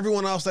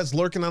 Everyone else that's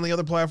lurking on the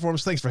other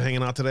platforms, thanks for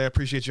hanging out today. I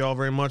appreciate you all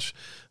very much.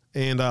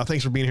 And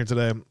thanks for being here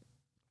today.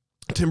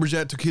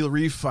 Timberjet, Tequila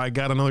Reef. I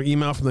got another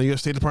email from the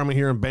U.S. State Department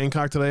here in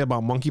Bangkok today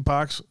about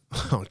monkeypox.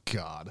 Oh,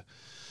 God.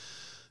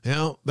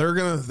 You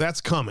know,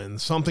 that's coming.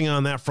 Something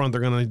on that front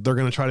they're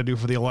gonna try to do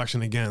for the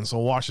election again. So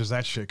watch as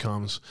that shit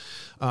comes.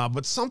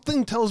 But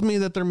something tells me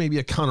that there may be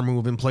a counter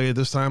move in play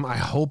this time. I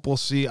hope we'll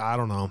see. I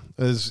don't know.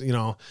 As you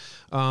know,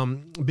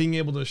 being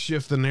able to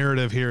shift the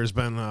narrative here has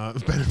been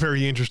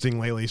very interesting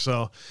lately.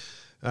 So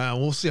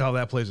we'll see how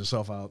that plays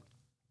itself out.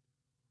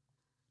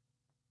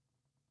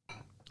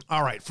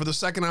 All right, for the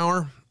second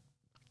hour,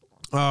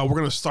 we're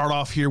gonna start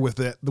off here with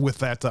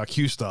that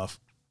Q stuff.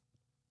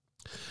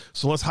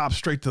 So let's hop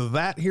straight to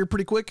that here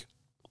pretty quick.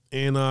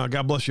 And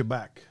God bless you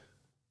back.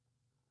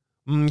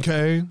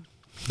 Okay.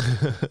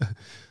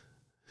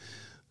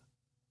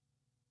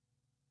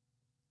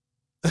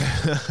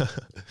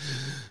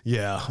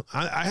 Yeah.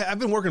 I've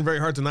been working very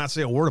hard to not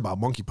say a word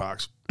about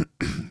monkeypox.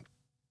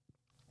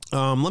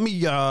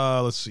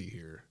 Let's see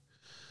here.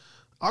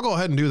 I'll go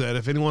ahead and do that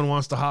if anyone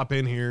wants to hop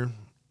in here.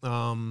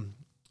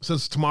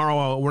 Since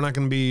tomorrow I'm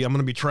going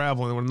to be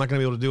traveling. We're not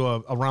going to be able to do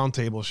a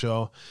roundtable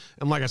show.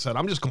 And like I said,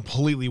 I'm just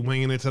completely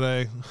winging it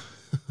today.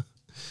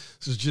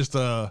 This is just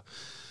a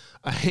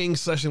hang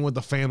session with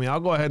the family. I'll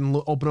go ahead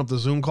and open up the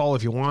Zoom call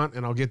if you want,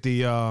 and I'll get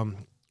the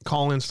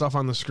call-in stuff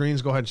on the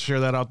screens. Go ahead and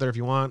share that out there if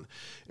you want.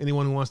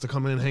 Anyone who wants to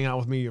come in and hang out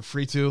with me, you're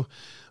free to.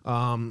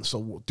 So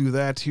we'll do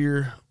that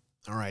here.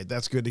 All right,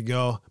 that's good to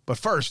go. But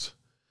first,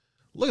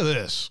 look at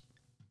this.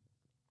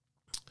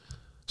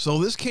 So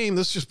this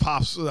just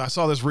pops. I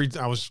saw this.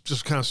 I was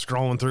just kind of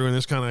scrolling through, and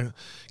this kind of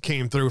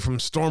came through from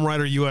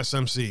Stormrider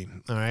USMC.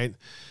 All right,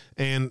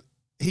 and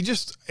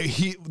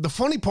the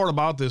funny part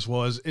about this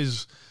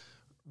is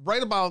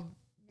right about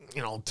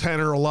 10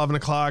 or 11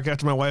 o'clock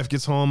after my wife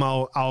gets home,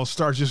 I'll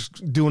start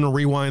just doing a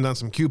rewind on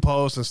some Q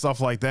posts and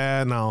stuff like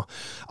that, and I'll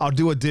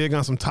do a dig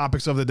on some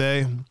topics of the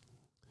day.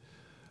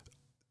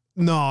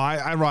 No,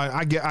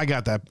 I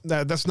got that.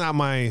 That's not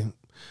my.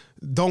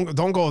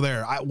 Don't go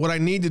there. What I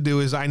need to do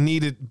is I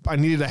need it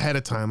ahead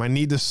of time. I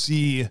need to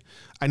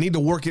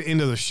work it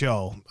into the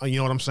show. You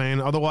know what I'm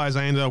saying? Otherwise,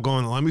 I ended up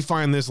going, let me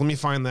find this, let me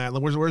find that.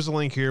 Where's the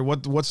link here?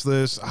 What's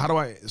this? How do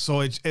I? So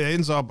it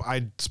ends up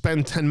I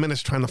spend 10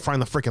 minutes trying to find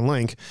the freaking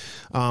link.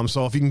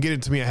 So if you can get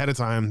it to me ahead of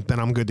time, then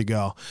I'm good to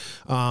go.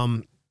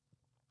 All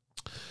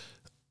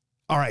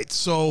right.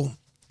 So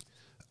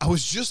I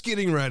was just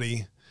getting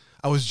ready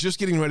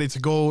to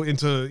go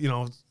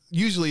into,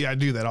 usually I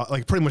do that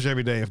like pretty much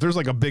every day. If there's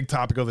like a big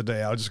topic of the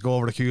day, I'll just go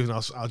over to Q and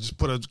I'll just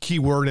put a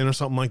keyword in or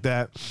something like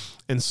that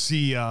and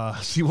see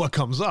what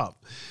comes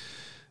up.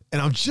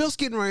 And I'm just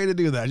getting ready to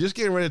do that. Just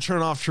getting ready to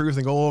turn off Truth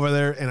and go over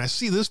there. And I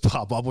see this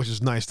pop up, which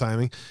is nice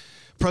timing.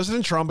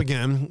 President Trump,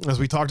 again, as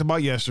we talked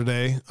about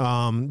yesterday,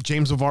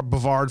 James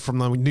Bavard from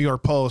the New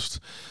York Post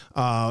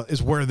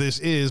is where this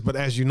is. But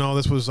as you know,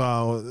 this was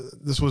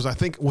I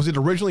think, was it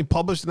originally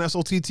published in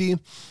SLTT?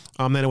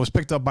 Then it was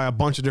picked up by a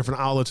bunch of different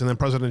outlets, and then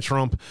President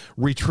Trump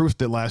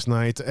retruthed it last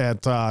night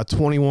at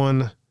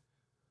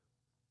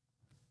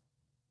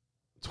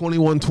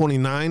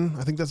 21:29.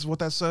 I think that's what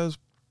that says.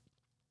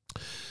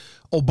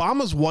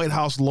 Obama's White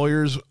House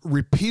lawyers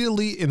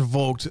repeatedly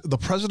invoked the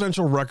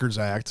Presidential Records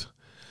Act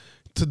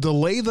to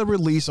delay the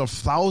release of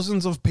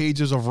thousands of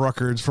pages of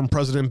records from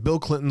President Bill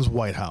Clinton's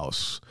White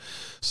House.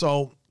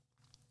 So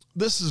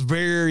this is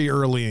very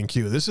early in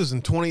Q. This is in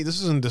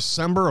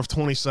December of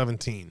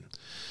 2017.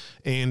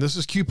 And this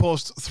is Q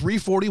post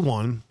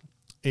 341.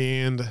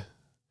 And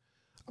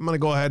I'm going to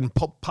go ahead and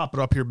pop it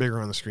up here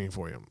bigger on the screen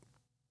for you.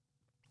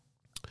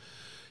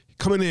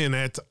 Coming in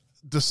at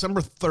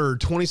December 3rd,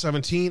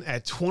 2017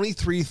 at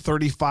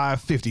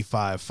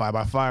 23:35:55.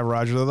 5x5,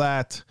 roger to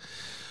that.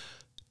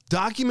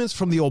 Documents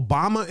from the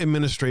Obama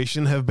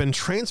administration have been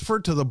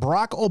transferred to the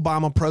Barack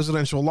Obama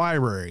Presidential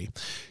Library.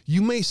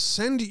 You may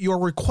send your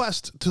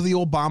request to the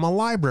Obama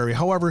Library.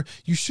 However,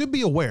 you should be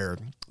aware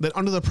that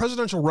under the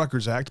Presidential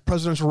Records Act,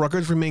 presidential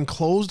records remain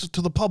closed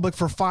to the public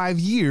for 5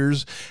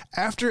 years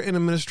after an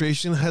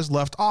administration has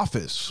left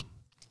office.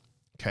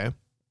 Okay.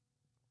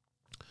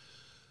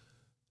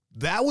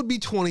 That would be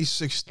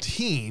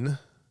 2016.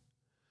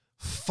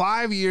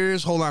 5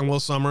 years. Hold on, Will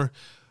Summer.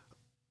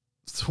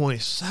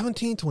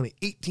 2017,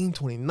 2018,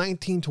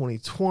 2019,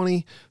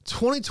 2020,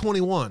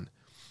 2021.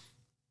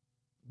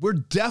 We're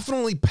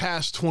definitely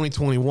past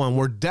 2021.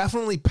 We're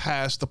definitely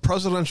past the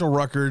presidential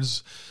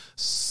records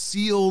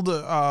sealed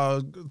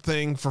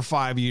thing for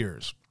 5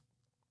 years.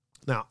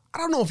 Now, I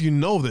don't know if you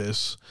know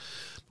this,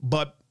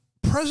 but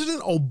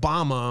President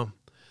Obama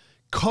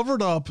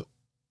covered up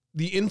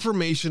the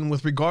information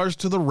with regards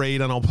to the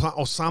raid on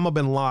Osama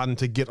bin Laden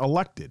to get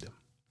elected.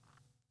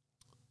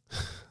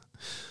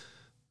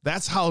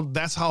 That's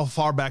how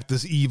far back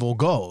this evil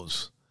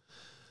goes.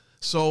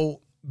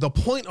 So the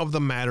point of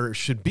the matter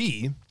should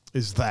be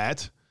is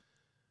that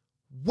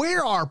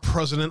where are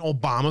President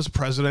Obama's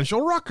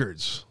presidential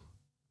records?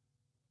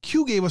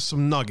 Q gave us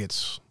some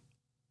nuggets.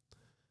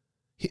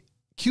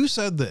 Q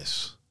said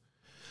this: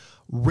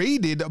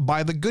 raided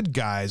by the good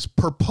guys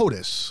per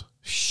POTUS,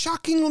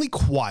 shockingly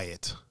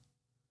quiet.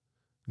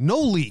 No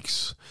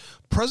leaks.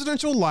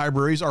 Presidential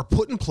libraries are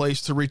put in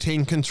place to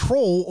retain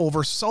control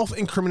over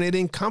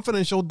self-incriminating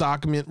confidential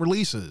document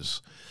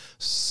releases.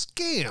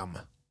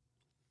 Scam.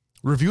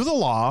 Review the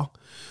law.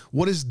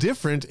 What is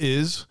different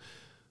with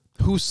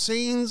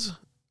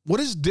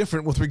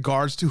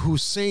regards to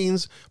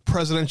Hussein's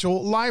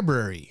presidential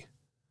library?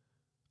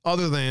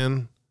 Other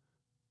than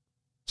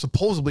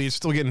supposedly it's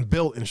still getting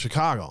built in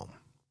Chicago.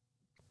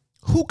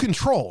 Who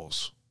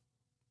controls?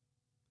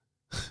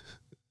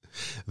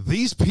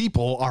 These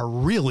people are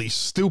really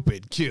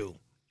stupid, Q.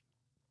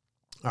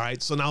 All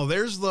right, so now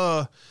there's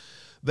the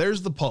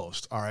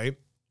post, all right?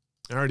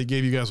 I already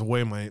gave you guys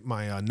away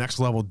my next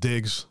level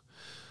digs.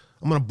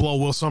 I'm going to blow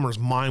Will Summers'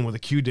 mind with a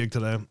Q dig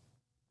today.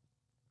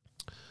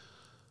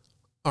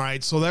 All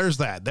right, so there's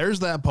that. There's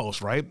that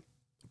post, right?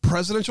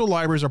 Presidential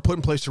libraries are put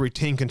in place to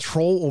retain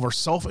control over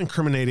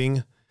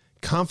self-incriminating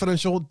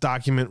confidential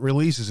document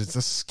releases. It's a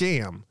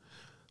scam.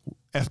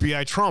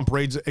 FBI Trump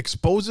raids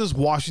exposes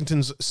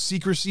Washington's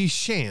secrecy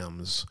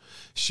shams.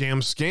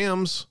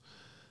 Scams.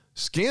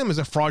 Scam is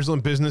a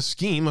fraudulent business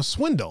scheme, a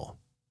swindle.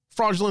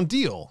 Fraudulent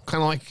deal.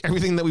 Kind of like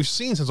everything that we've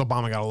seen since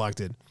Obama got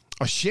elected.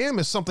 A sham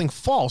is something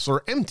false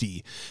or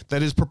empty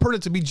that is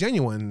purported to be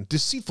genuine,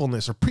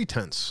 deceitfulness, or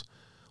pretense.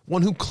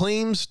 One who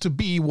claims to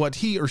be what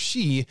he or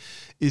she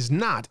is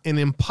not, an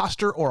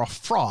imposter or a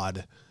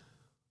fraud.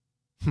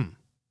 You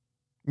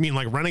mean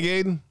like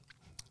renegade?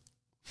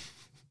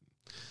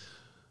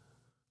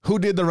 Who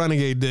did the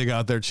renegade dig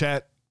out there,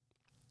 chat?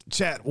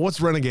 Chat,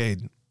 what's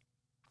renegade?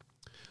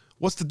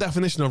 What's the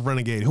definition of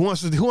renegade? Who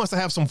wants to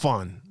have some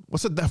fun?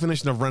 What's the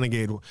definition of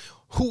renegade?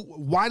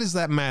 Why does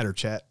that matter,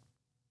 chat?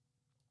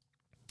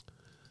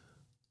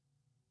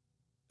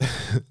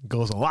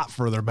 Goes a lot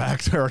further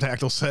back,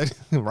 Pterodactyl said.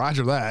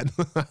 Roger that.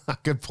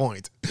 Good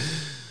point.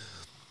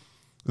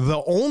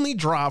 The only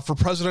drop for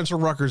Presidential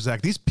Records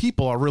Act. These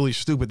people are really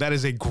stupid. That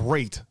is a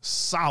great,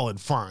 solid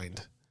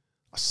find.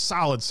 A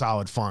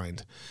solid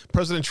find.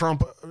 President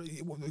Trump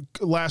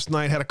last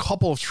night had a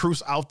couple of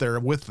truths out there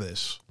with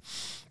this.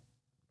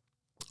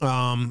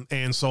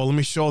 And so let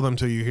me show them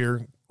to you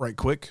here right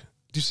quick.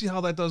 Do you see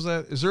how that does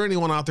that? Is there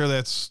anyone out there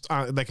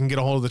that can get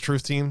a hold of the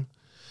truth team?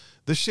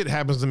 This shit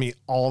happens to me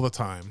all the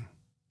time.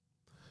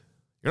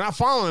 You're not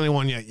following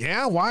anyone yet.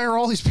 Yeah? Why are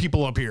all these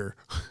people up here?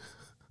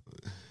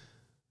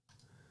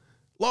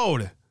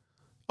 Load.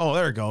 Oh,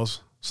 there it goes.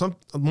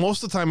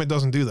 Most of the time it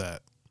doesn't do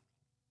that.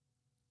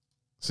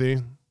 See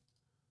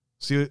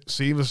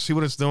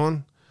what it's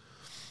doing?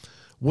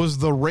 Was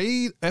the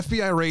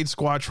FBI raid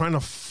squad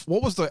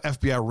what was the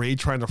FBI raid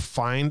trying to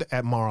find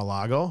at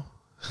Mar-a-Lago?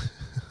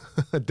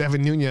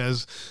 Devin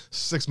Nunes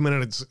 6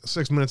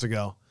 minutes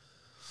ago.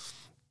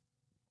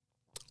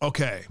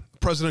 Okay,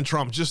 President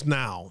Trump just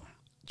now.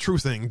 True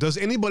thing. Does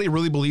anybody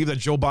really believe that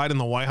Joe Biden and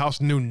the White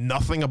House knew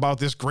nothing about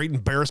this great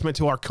embarrassment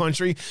to our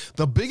country?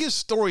 The biggest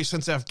story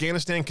since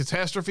Afghanistan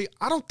catastrophe?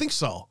 I don't think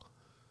so.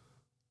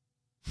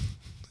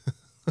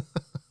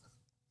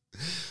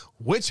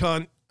 Witch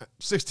hunt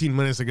 16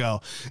 minutes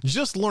ago.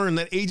 Just learned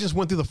that agents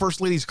went through the First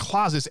Lady's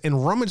closets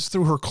and rummaged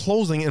through her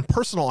clothing and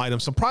personal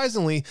items.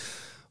 Surprisingly,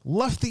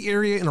 left the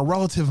area in a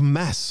relative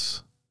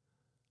mess.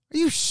 Are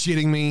you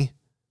shitting me?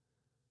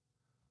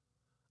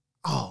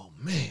 Oh,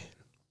 man.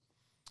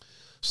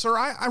 Sir,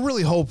 I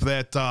really hope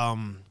that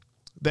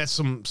that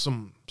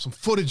some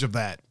footage of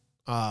that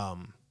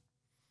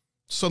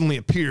suddenly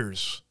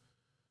appears.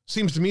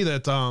 Seems to me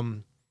that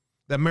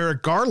that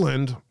Merrick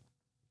Garland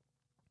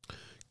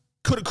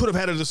could have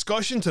had a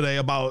discussion today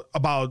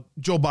about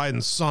Joe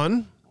Biden's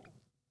son.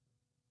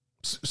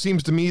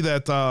 Seems to me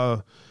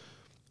that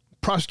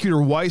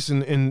Prosecutor Weiss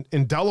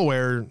in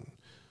Delaware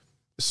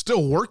is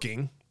still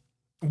working.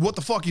 What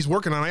the fuck he's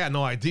working on, I got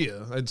no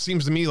idea. It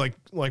seems to me like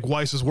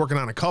Weiss is working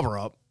on a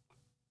cover-up.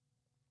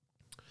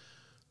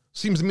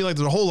 Seems to me like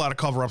there's a whole lot of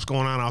cover-ups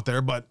going on out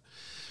there, but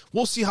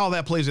we'll see how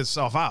that plays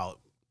itself out.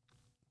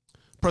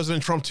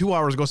 President Trump 2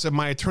 hours ago said,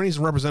 my attorneys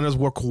and representatives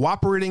were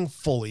cooperating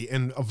fully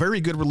and a very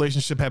good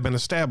relationship had been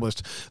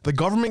established. The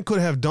government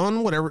could have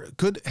done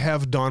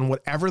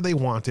whatever they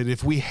wanted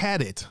if we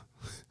had it.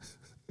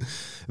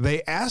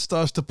 They asked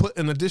us to put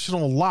an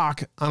additional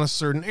lock on a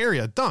certain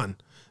area. Done.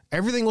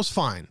 Everything was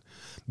fine.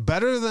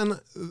 Better than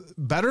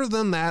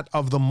that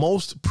of the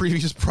most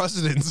previous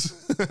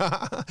presidents.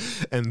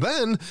 And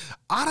then,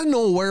 out of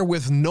nowhere,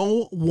 with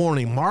no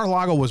warning,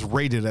 Mar-a-Lago was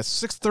raided at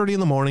 6:30 in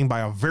the morning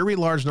by a very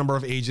large number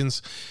of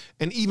agents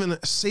and even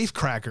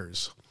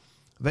safecrackers.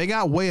 They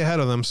got way ahead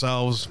of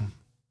themselves.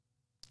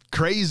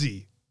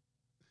 Crazy.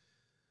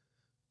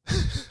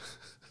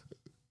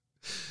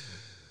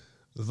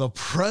 The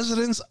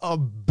president's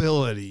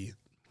ability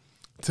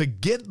to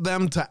get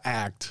them to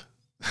act.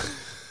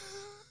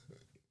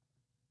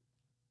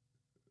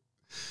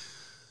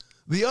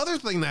 The other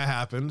thing that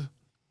happened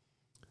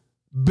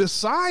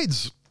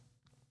besides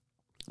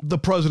the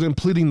president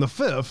pleading the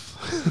fifth,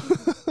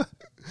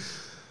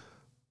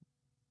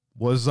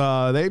 was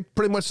they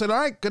pretty much said, all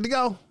right, good to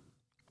go.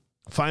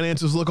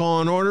 Finances look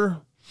all in order.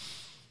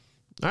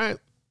 All right.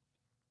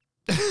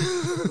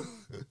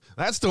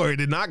 That story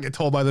did not get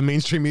told by the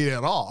mainstream media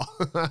at all.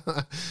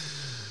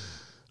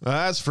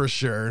 That's for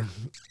sure.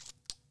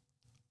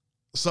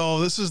 So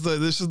this is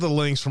the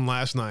links from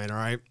last night, all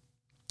right?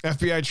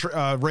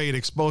 FBI raid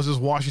exposes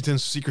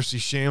Washington's secrecy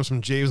shams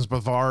from James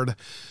Bavard,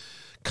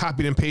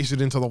 copied and pasted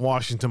into the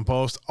Washington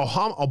Post.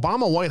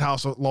 Obama White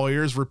House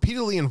lawyers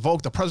repeatedly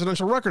invoked the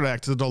Presidential Record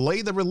Act to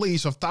delay the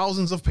release of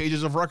thousands of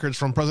pages of records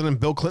from President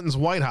Bill Clinton's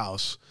White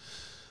House.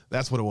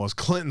 That's what it was,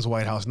 Clinton's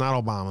White House,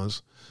 not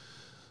Obama's.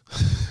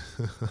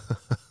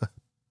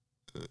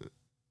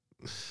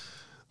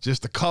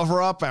 Just a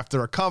cover-up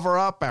after a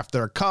cover-up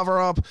after a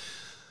cover-up.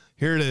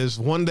 Here it is,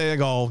 one day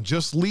ago,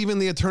 just leaving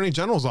the Attorney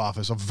General's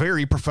office, a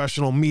very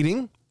professional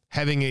meeting,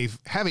 have a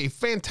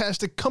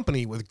fantastic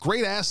company with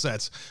great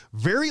assets,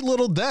 very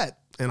little debt,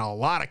 and a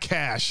lot of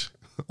cash.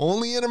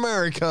 Only in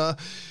America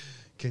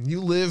can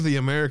you live the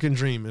American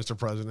dream, Mr.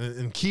 President,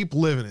 and keep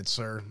living it,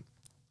 sir.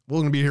 We're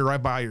going to be here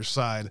right by your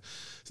side.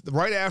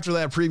 Right after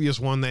that previous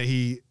one that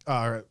he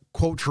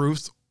quote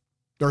truthed,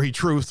 or he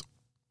truthed,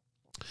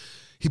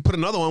 he put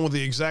another one with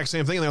the exact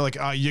same thing. And they're like,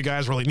 you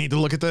guys really need to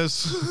look at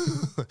this.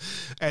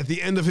 At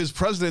the end of his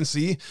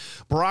presidency,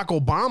 Barack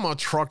Obama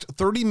trucked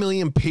 30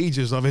 million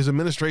pages of his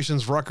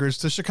administration's records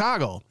to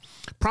Chicago,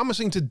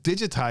 promising to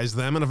digitize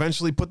them and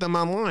eventually put them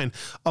online,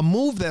 a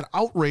move that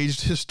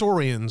outraged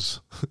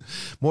historians.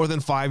 More than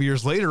 5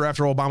 years later,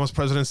 after Obama's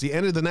presidency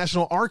ended, the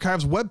National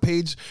Archives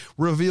webpage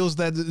reveals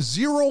that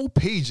 0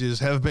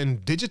 pages have been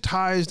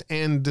digitized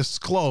and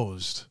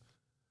disclosed.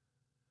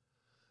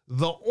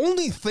 The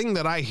only thing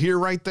that I hear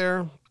right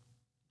there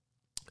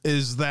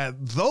is that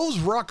those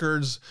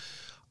records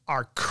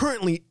are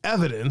currently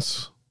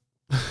evidence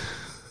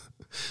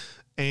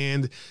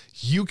and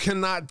you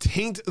cannot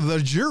taint the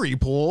jury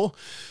pool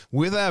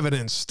with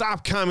evidence.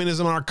 Stop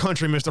communism in our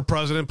country, Mr.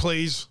 President,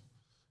 please.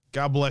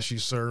 God bless you,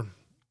 sir.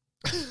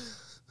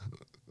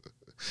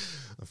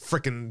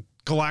 Freaking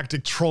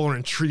galactic troller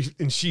in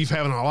chief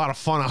having a lot of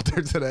fun out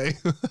there today.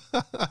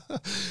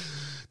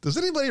 Does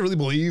anybody really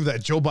believe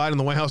that Joe Biden and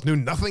the White House knew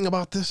nothing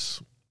about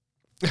this?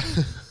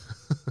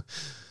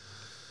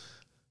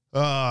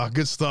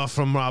 Good stuff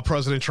from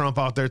President Trump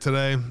out there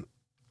today.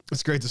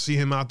 It's great to see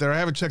him out there. I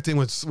haven't checked in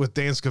with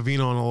Dan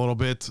Scavino in a little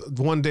bit.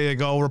 One day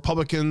ago,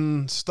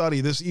 Republican study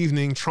this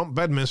evening, Trump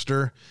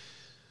Bedminster.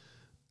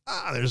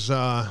 There's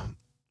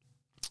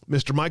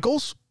Mr.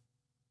 Michaels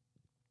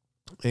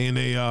and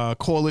a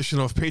coalition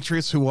of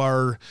patriots who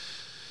are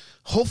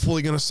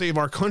hopefully going to save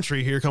our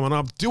country here coming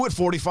up. Do it,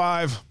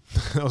 45.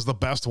 That was the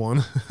best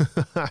one.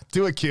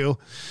 Do it, Q.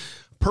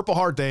 Purple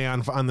Heart Day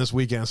on this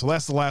weekend. So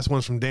that's the last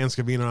one from Dan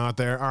Scavino out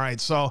there. All right,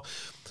 so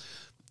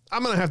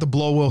I'm going to have to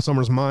blow Will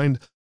Summers' mind.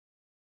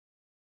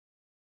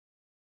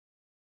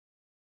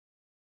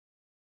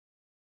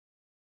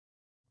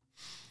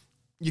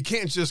 You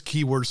can't just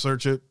keyword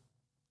search it.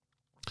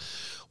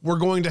 We're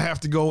going to have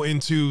to go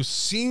into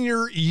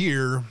senior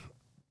year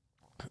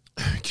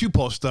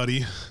Q-Post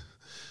study.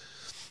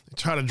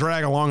 Try to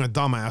drag along a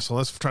dumbass, so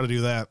let's try to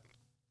do that.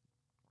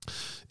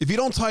 If you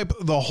don't type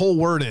the whole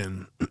word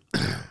in,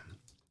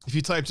 if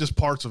you type just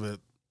parts of it,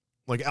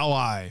 like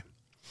LI,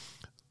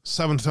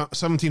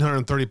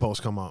 1,730 posts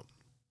come up.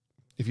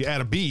 If you add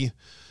a B,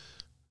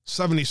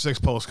 76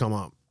 posts come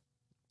up.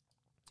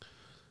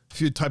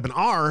 If you type an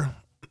R,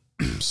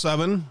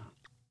 7,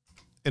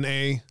 an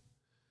A,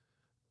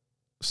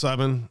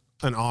 7,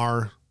 an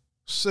R,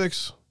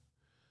 6,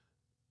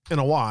 and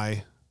a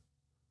Y,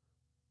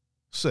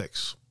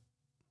 6.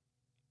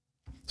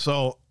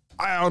 So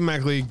I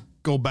automatically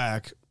go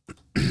back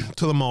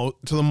to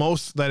the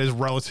most that is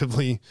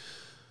relatively,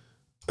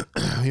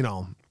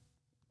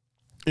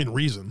 in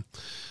reason.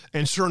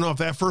 And sure enough,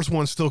 that first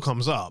one still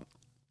comes up.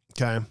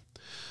 Okay.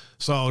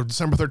 So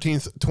December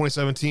 13th,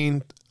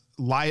 2017,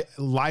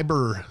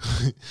 Liber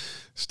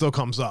still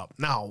comes up.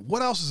 Now,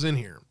 what else is in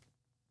here?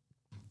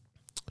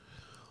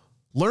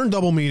 Learn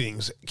double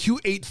meetings.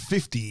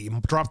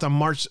 Q850 dropped on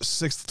March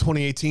 6th,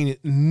 2018.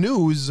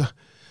 News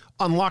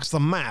unlocks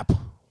the map.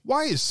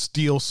 Why is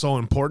steel so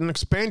important?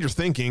 Expand your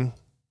thinking.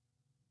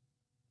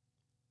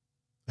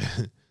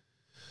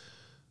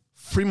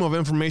 Freedom of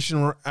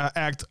Information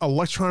Act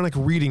electronic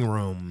reading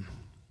room.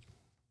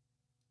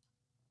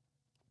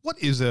 What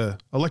is a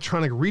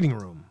electronic reading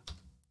room?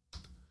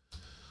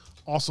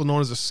 Also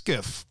known as a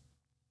SCIF.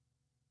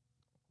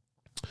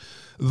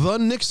 The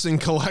Nixon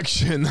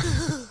collection.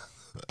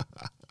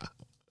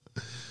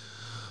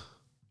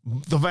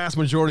 The vast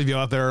majority of you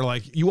out there are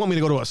like, you want me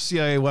to go to a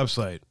CIA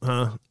website,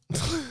 huh?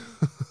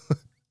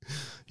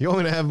 You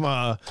want me to have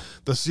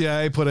the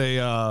CIA put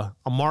a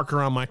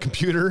marker on my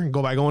computer and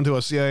go by going to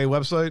a CIA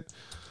website?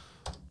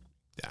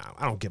 Yeah,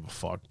 I don't give a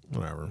fuck.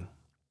 Whatever.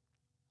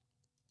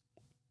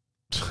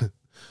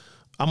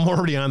 I'm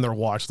already on their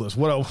watch list.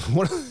 What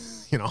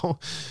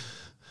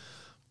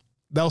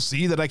they'll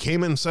see that I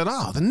came in and said,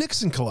 the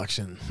Nixon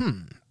collection.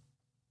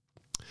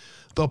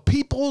 The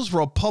People's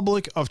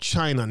Republic of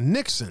China,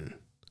 Nixon,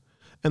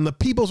 and the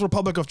People's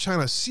Republic of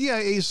China,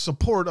 CIA's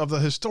support of the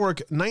historic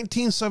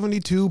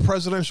 1972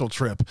 presidential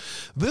trip.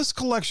 This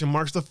collection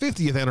marks the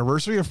 50th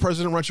anniversary of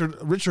President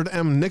Richard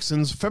M.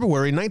 Nixon's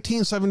February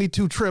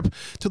 1972 trip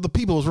to the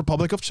People's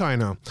Republic of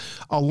China,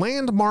 a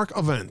landmark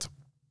event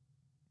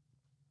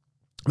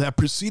that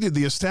preceded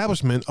the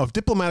establishment of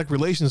diplomatic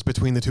relations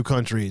between the two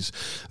countries.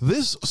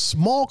 This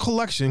small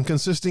collection,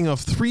 consisting of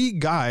 3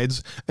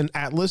 guides, an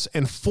atlas,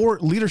 and 4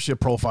 leadership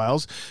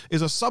profiles,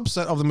 is a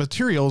subset of the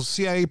materials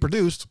CIA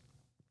produced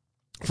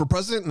for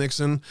President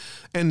Nixon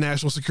and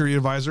National Security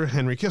Advisor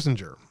Henry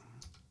Kissinger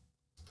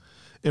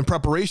in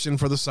preparation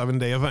for the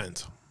 7-day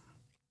event.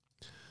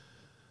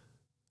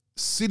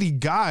 City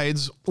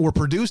guides were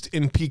produced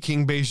in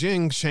Peking,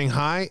 Beijing,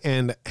 Shanghai,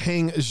 and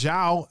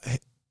Hangzhou,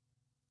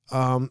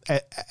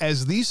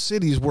 as these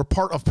cities were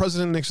part of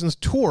President Nixon's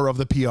tour of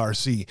the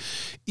PRC.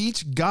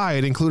 Each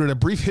guide included a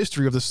brief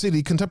history of the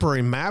city,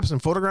 contemporary maps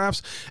and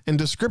photographs, and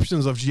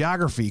descriptions of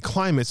geography,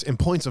 climates, and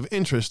points of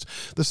interest.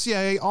 The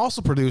CIA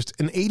also produced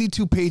an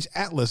 82-page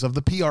atlas of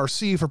the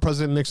PRC for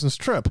President Nixon's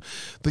trip.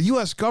 The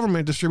U.S.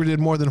 government distributed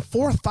more than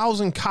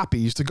 4,000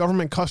 copies to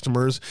government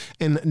customers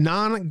and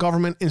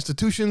non-government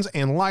institutions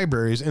and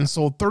libraries, and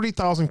sold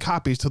 30,000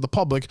 copies to the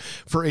public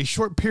for a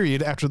short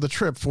period after the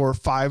trip for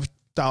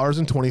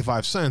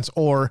 $5.25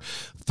 or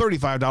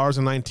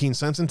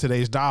 $35.19 in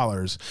today's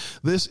dollars.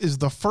 This is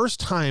the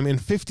first time in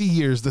 50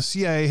 years the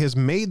CIA has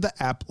made the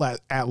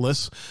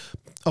atlas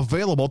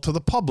available to the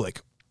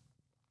public.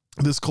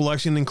 This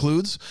collection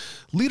includes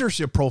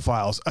leadership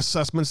profiles,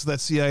 assessments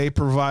that CIA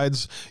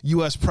provides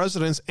U.S.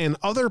 presidents and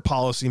other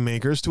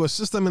policymakers to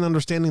assist them in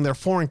understanding their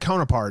foreign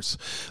counterparts.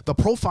 The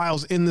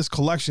profiles in this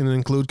collection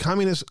include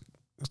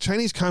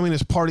Chinese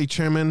Communist Party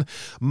Chairman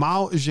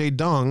Mao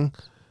Zedong,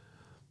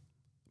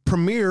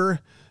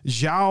 Premier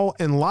Zhao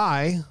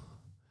Enlai,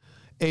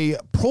 a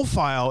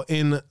profile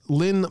in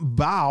Lin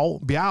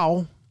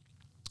Biao,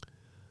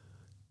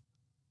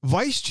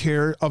 Vice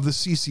Chair of the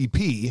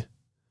CCP,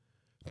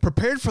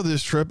 prepared for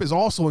this trip, is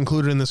also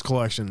included in this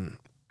collection.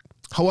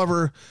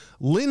 However,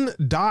 Lin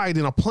died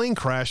in a plane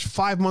crash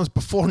 5 months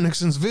before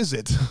Nixon's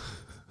visit.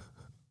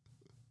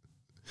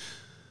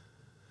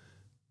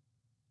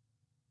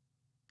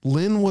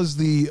 Lin was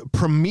the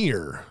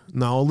premier.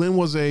 No, Lin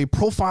was a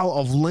profile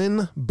of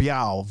Lin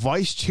Biao,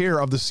 vice chair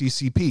of the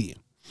CCP.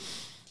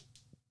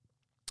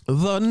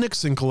 The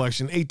Nixon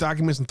collection, 8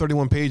 documents and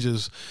 31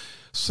 pages.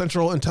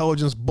 Central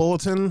Intelligence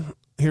Bulletin.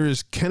 Here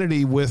is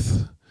Kennedy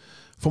with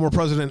former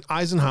President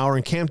Eisenhower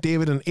in Camp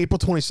David on April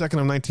 22nd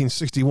of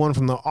 1961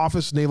 from the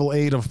Office Naval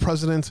Aide of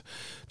President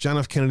John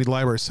F. Kennedy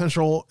Library.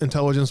 Central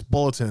Intelligence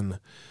Bulletin.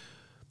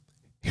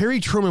 Harry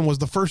Truman was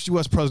the first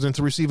U.S. president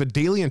to receive a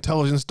daily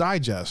intelligence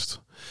digest.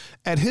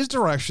 At his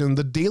direction,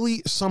 the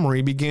daily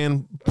summary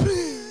began.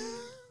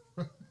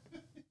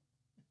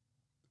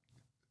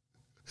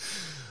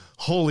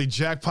 Holy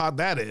jackpot,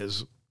 that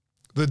is.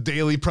 The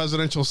daily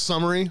presidential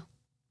summary.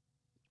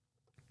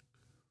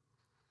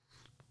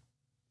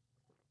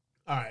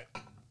 All right.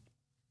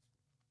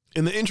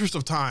 In the interest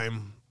of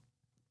time,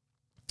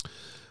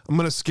 I'm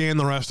going to scan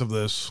the rest of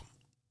this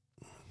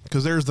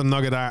because there's the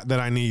nugget that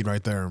I need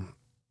right there.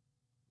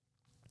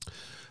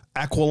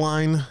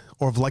 Aquiline,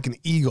 or like an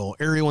eagle,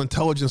 aerial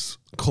intelligence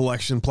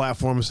collection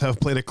platforms have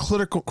played a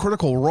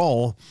critical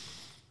role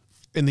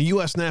in the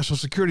U.S. national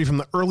security from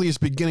the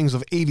earliest beginnings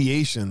of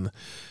aviation.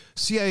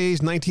 CIA's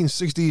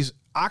 1960s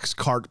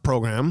OXCART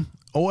program,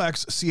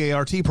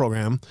 OXCART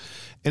program,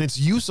 and its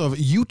use of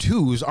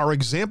U-2s are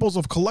examples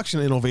of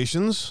collection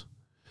innovations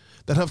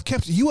that have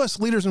kept U.S.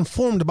 leaders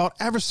informed about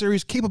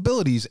adversaries'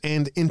 capabilities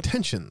and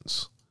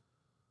intentions.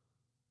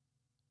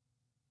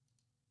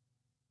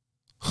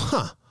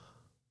 Huh.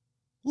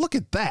 Look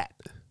at that.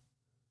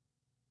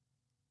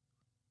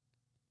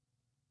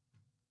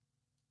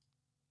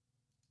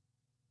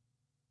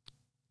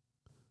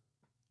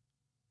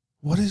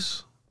 What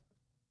is?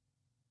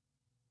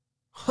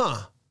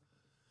 Huh.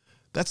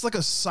 That's like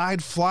a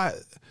side fly.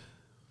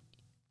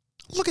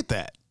 Look at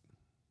that.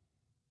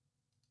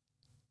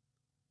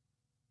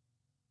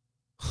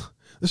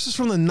 This is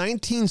from the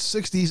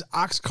 1960s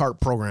OXCART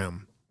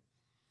program.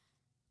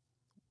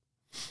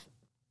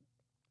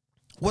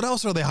 What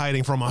else are they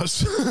hiding from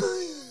us?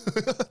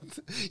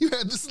 You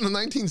had this in the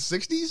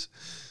 1960s?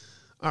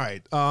 All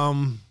right.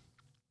 I'm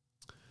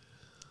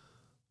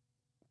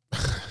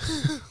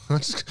going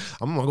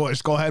to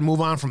just go ahead and move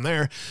on from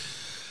there.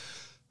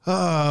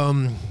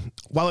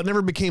 While it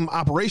never became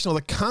operational,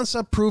 the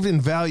concept proved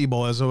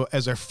invaluable as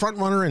a front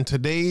runner in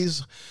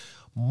today's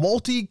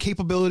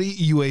multi-capability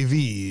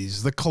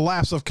UAVs. The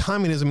collapse of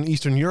communism in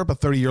Eastern Europe, a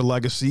 30-year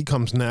legacy,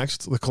 comes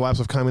next. The collapse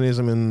of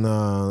communism in,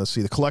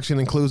 the collection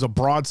includes a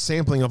broad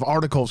sampling of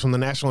articles from the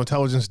National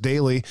Intelligence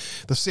Daily,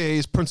 the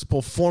CIA's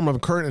principal form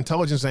of current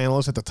intelligence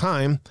analyst at the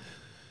time.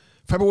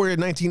 February of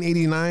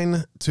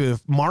 1989 to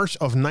March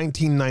of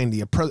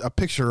 1990, a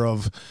picture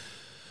of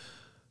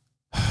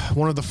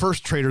one of the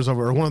first traitors of,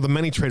 or one of the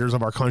many traitors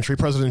of our country,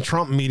 President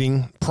Trump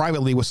meeting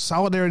privately with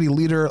Solidarity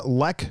leader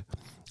Lech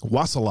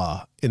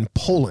Walesa in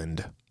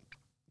Poland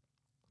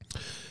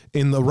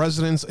in the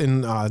residence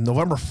in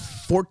November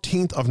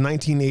 14th of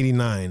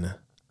 1989.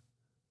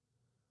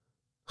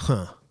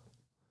 Huh.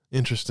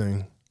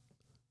 Interesting.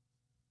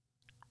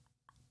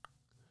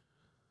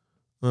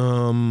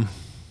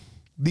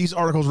 These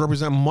articles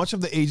represent much of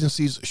the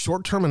agency's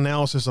short-term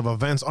analysis of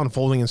events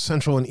unfolding in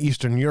Central and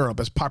Eastern Europe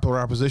as popular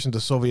opposition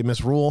to Soviet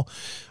misrule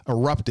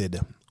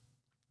erupted.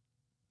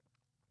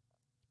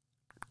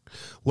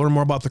 Learn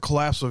more about the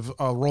collapse of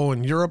role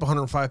in Europe,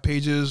 105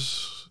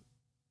 pages,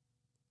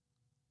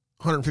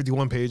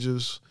 151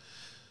 pages.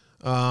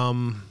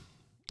 All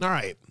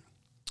right.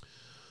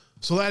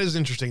 So that is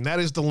interesting. That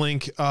is the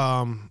link.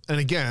 And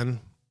again,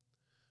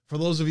 for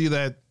those of you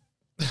that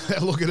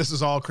look at this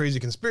as all crazy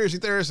conspiracy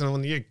theorists and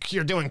when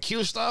you're doing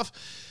Q stuff,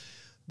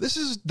 this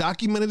is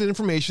documented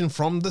information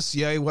from the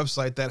CIA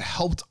website that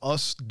helped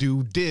us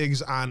do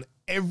digs on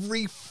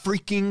every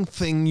freaking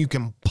thing you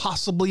can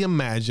possibly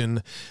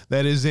imagine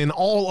that is in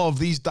all of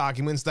these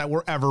documents that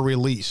were ever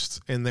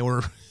released. And they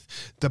were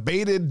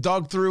debated,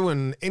 dug through,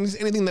 and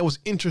anything that was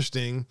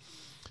interesting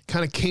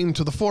kind of came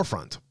to the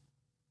forefront.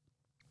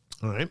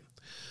 All right.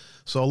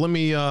 So let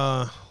me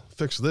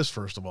fix this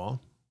first of all.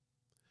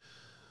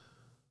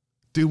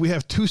 Dude, we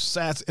have 2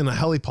 sats in a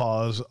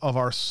helipause of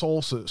our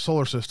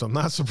solar system.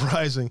 Not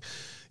surprising.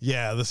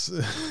 Yeah, this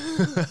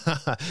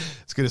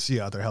it's good to see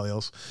you out there,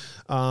 Helios.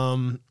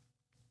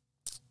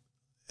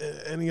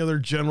 Any other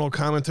general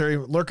commentary?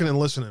 Lurking and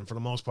listening for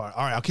the most part.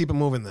 All right, I'll keep it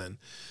moving then.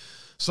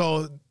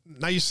 So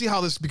now you see how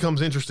this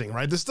becomes interesting,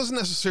 right? This doesn't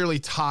necessarily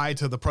tie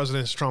to the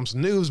President Trump's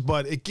news,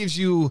 but it gives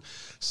you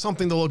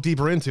something to look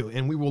deeper into,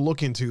 and we will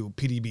look into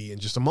PDB in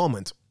just a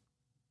moment.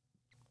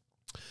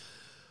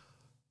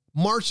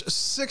 March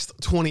 6th,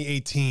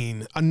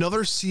 2018,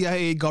 another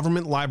CIA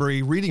government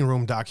library reading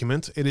room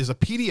document. It is a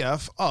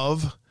PDF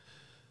of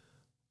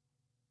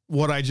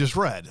what I just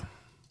read.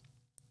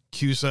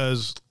 Q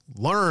says,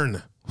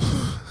 learn.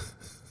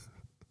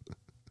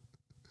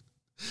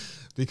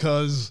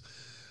 Because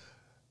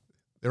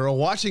they were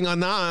watching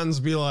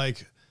Anons be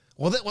like,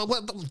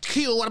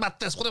 Q, what about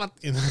this? What about...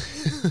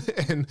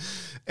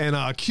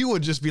 and Q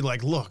would just be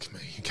like, look,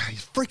 man, you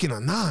guys freaking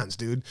Anons,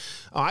 dude.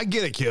 I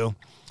get it, Q.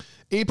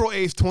 April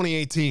 8th,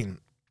 2018.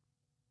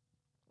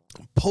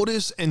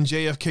 POTUS and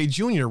JFK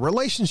Jr.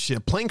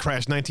 relationship. Plane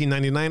crash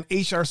 1999.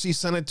 HRC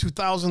Senate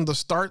 2000. The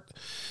start.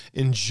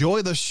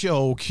 Enjoy the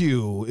show.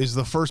 Q is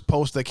the first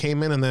post that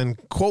came in, and then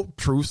quote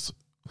truth.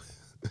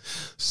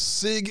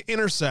 SIG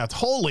intercept.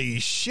 Holy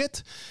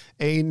shit.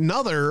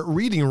 Another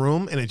reading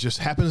room, and it just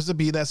happens to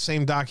be that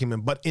same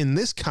document. But in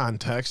this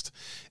context,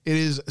 it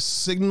is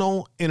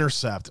signal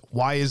intercept.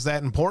 Why is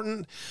that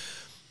important?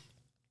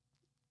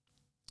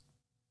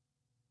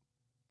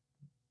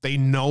 They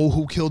know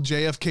who killed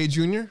JFK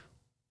Jr.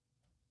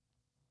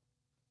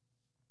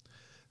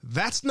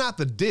 That's not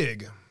the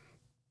dig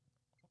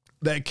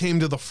that came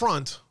to the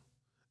front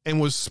and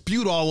was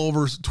spewed all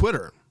over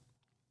Twitter.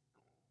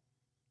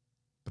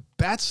 But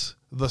that's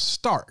the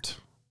start.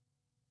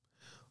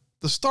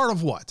 The start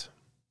of what?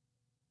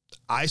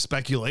 I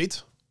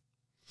speculate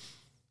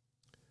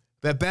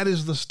that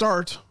is the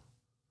start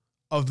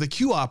of the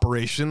coup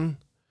operation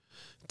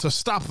to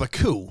stop the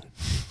coup.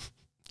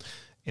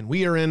 And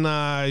we are in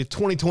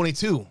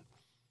 2022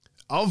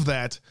 of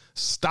that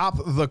stop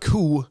the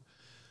coup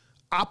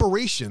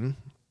operation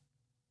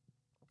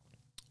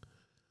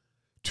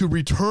to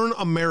return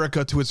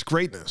America to its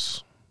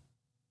greatness.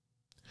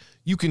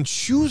 You can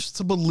choose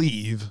to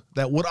believe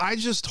that what I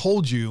just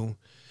told you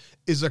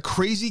is a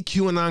crazy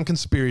QAnon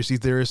conspiracy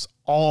theorist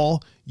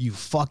all you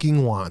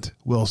fucking want,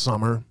 Will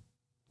Sommer.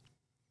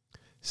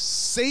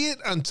 Say it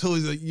until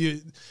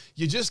you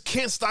just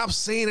can't stop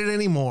saying it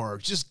anymore.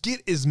 Just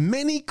get as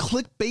many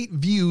clickbait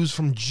views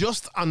from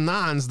just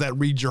Anons that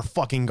read your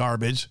fucking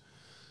garbage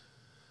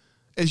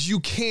as you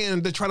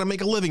can to try to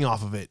make a living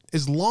off of it.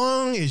 As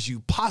long as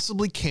you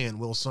possibly can,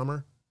 Will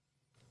Sommer.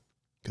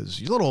 Because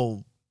your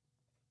little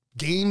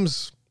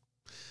games,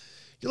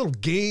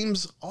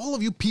 all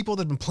of you people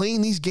that have been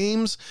playing these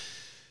games,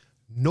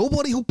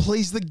 nobody who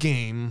plays the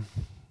game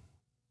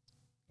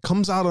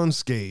comes out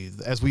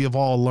unscathed, as we have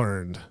all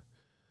learned.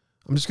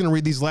 I'm just going to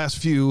read these last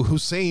few.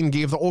 Hussein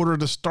gave the order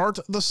to start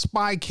the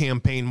spy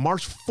campaign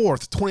March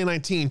 4th,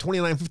 2019.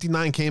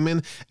 2959 came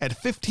in at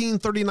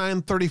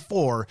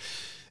 1539.34.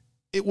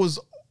 It was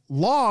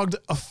logged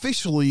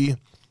officially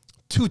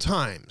 2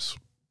 times.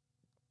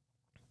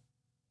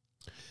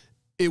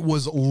 It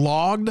was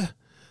logged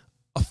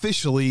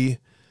officially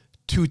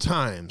 2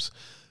 times.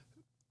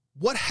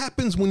 What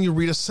happens when you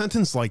read a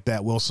sentence like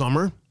that, Will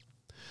Sommer?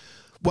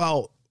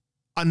 Well,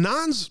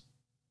 Anons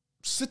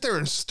sit there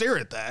and stare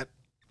at that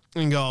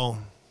and go,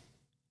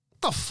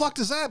 what the fuck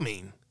does that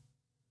mean?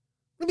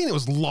 What do you mean it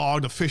was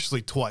logged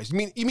officially twice?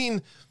 You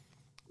mean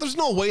there's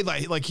no way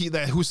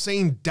that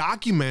Hussein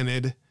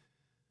documented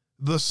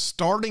the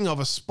starting of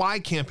a spy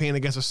campaign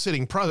against a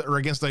sitting president or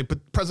against a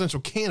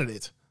presidential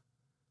candidate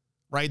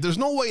right? There's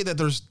no way that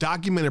there's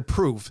documented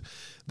proof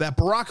that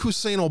Barack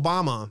Hussein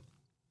Obama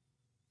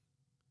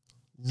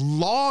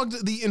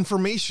logged the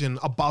information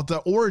about the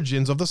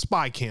origins of the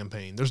spy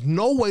campaign. There's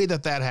no way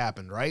that that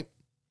happened, right?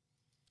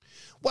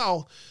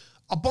 Well,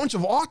 a bunch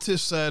of autists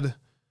said,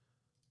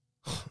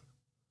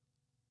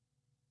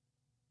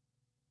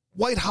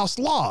 White House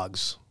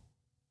logs,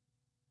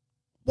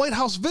 White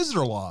House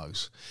visitor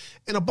logs,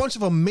 and a bunch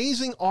of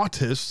amazing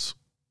autists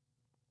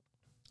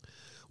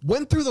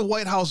went through the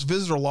White House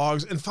visitor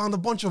logs and found a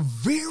bunch of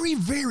very,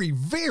 very,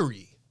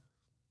 very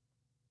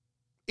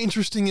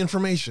interesting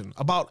information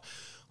about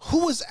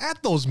who was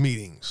at those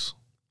meetings,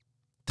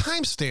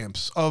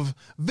 timestamps of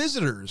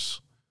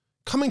visitors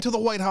coming to the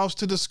White House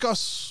to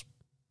discuss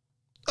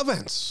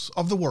events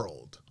of the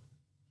world.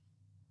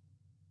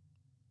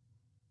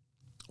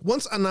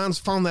 Once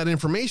Anons found that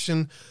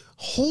information,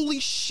 holy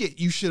shit,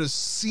 you should have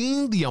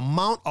seen the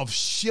amount of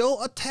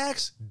shill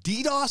attacks,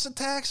 DDoS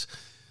attacks,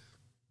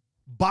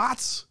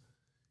 bots.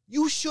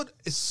 You should,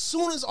 as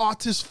soon as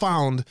autists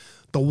found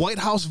the White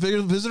House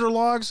visitor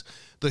logs,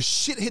 the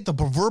shit hit the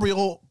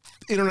proverbial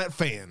internet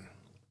fan.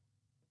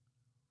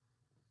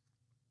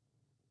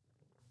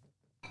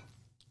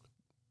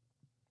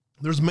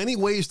 There's many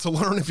ways to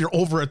learn if you're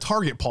over a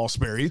target, Paul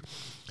Sperry.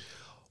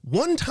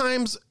 One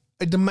time's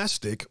a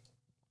domestic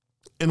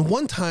and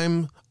one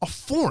time a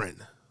foreign.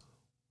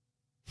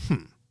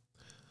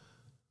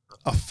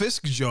 A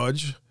Fisk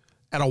judge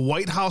at a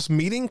White House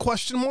meeting,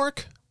 question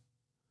mark?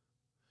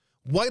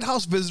 White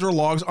House visitor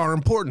logs are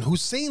important.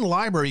 Hussein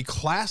Library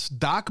class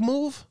doc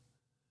move?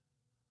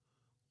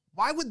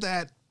 Why would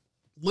that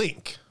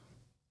link?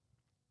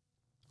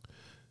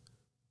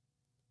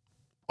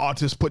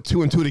 Autists put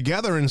two and two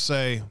together and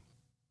say,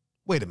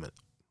 wait a minute.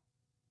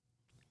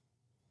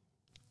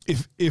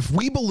 If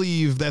we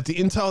believe that the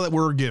intel that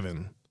we're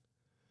given,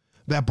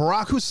 that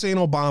Barack Hussein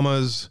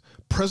Obama's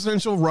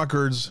presidential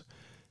records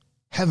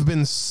have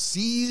been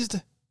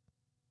seized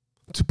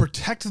to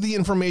protect the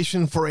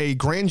information for a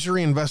grand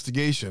jury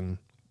investigation,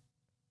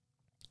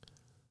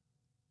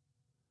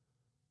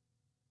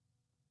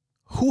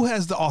 who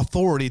has the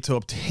authority to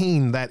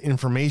obtain that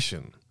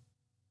information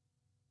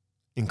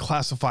in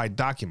classified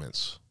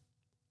documents?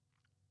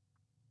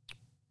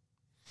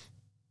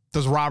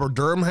 Does Robert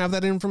Durham have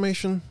that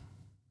information?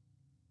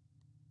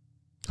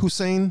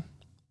 Hussein?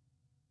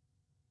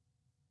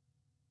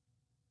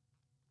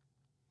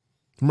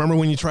 Remember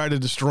when you tried to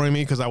destroy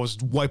me because I was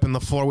wiping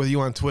the floor with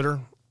you on Twitter?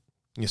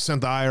 You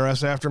sent the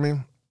IRS after me?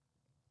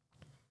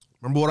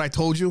 Remember what I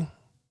told you?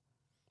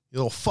 You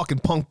little fucking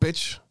punk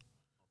bitch.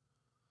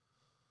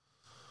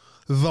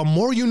 The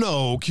more you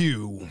know,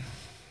 Q.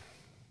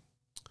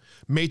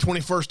 May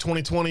 21st,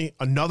 2020,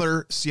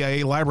 another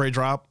CIA library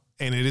drop,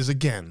 and it is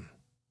again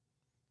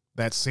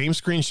that same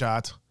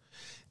screenshot.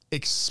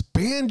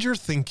 Expand your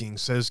thinking,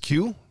 says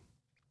Q.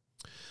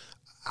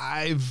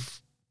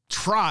 I've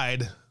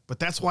tried, but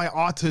that's why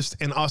autists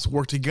and us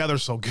work together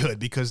so good,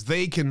 because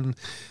they can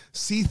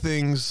see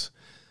things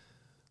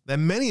that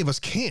many of us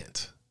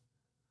can't.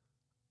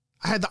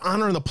 I had the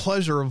honor and the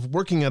pleasure of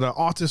working at an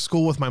autist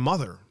school with my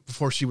mother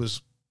before she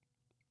was,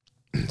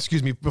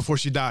 before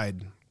she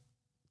died.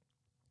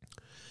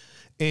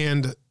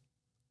 And,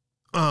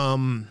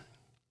 awesome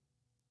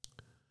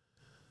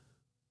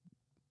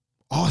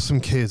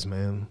kids,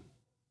 man.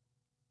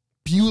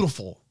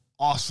 Beautiful,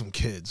 awesome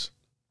kids.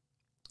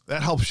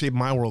 That helped shape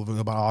my worldview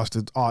about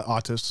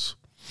autists.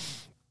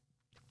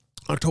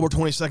 October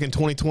 22nd,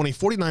 2020,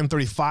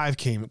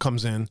 4935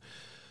 comes in.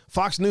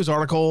 Fox News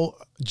article,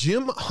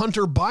 Jim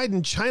Hunter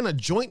Biden China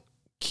joint.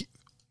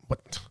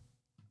 What?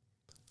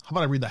 How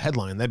about I read the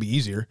headline? That'd be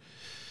easier.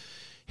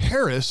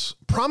 Harris,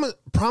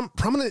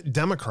 prominent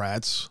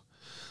Democrats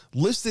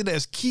listed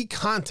as key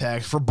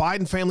contacts for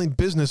Biden family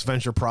business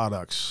venture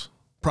projects.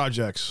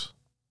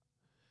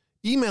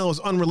 Email is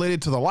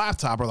unrelated to the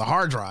laptop or the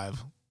hard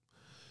drive,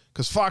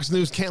 because Fox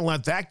News can't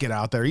let that get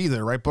out there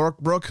either, right,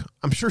 Brooke?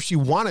 I'm sure she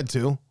wanted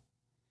to.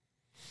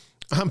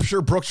 I'm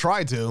sure Brooke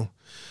tried to,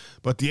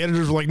 but the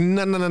editors were like,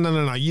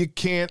 no. You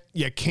can't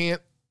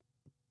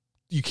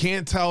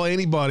tell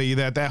anybody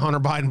that Hunter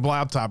Biden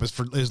laptop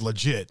is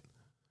legit,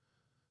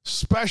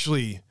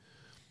 especially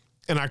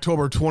in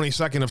October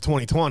 22nd of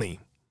 2020.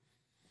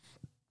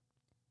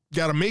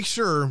 Got to make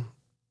sure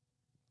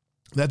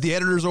that the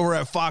editors over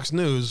at Fox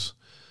News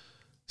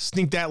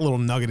sneak that little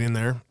nugget in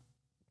there.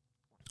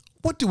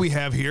 What do we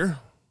have here?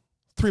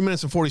 3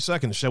 minutes and 40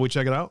 seconds. Shall we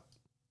check it out?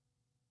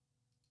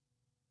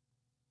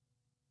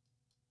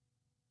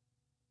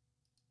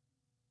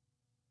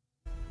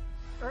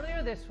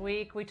 Earlier this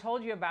week, we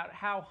told you about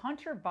how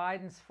Hunter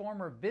Biden's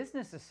former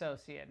business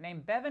associate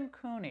named Bevan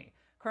Cooney,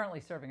 currently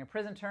serving a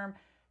prison term,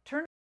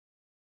 turned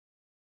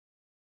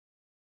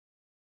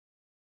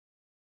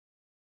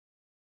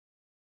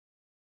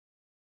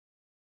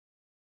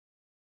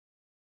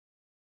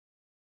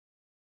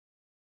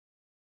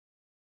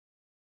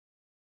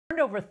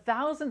over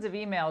thousands of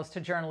emails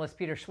to journalist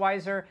Peter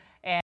Schweizer,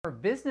 and her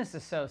business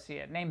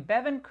associate named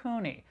Bevan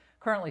Cooney,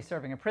 currently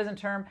serving a prison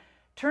term,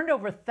 turned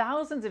over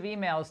thousands of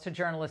emails to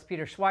journalists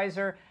Peter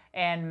Schweizer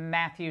and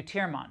Matthew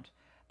Tiermont.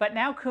 But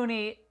now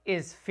Cooney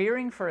is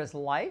fearing for his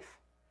life?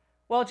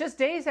 Well, just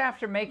days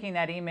after making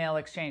that email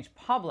exchange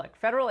public,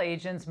 federal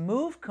agents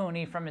moved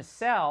Cooney from his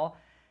cell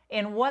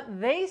in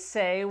what they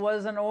say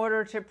was an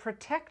order to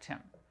protect him.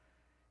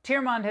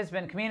 Tiermont has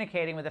been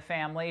communicating with the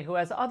family, who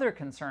has other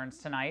concerns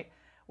tonight.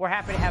 We're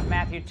happy to have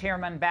Matthew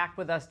Tiermont back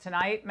with us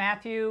tonight.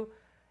 Matthew,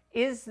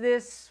 is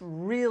this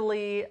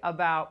really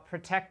about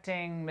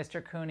protecting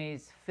Mr.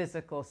 Cooney's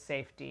physical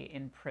safety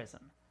in prison?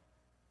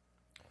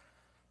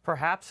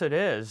 Perhaps it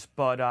is,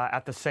 but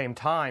at the same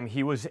time,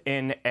 he was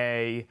in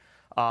a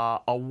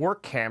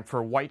work camp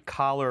for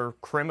white-collar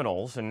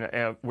criminals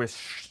and was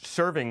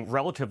serving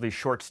relatively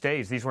short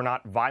stays. These were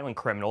not violent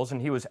criminals, and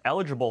he was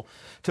eligible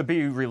to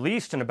be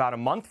released in about a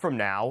month from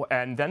now,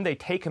 and then they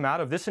take him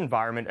out of this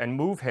environment and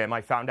move him,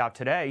 I found out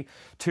today,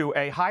 to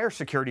a higher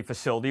security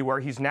facility where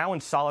he's now in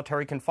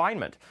solitary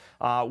confinement,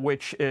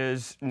 which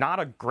is not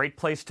a great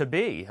place to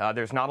be.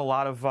 There's not a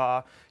lot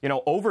of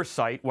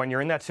oversight when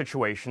you're in that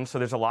situation, so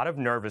there's a lot of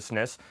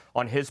nervousness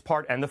on his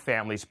part and the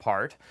family's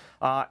part.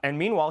 And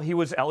meanwhile, he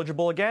was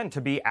eligible again to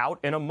be out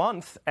in a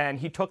month, and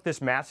he took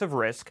this massive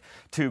risk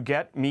to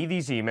get me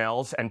these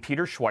emails and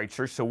Peter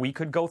Schweitzer so we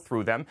could go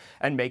through them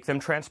and make them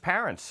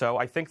transparent. So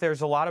I think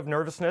there's a lot of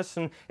nervousness,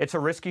 and it's a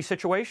risky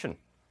situation.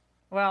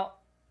 Well,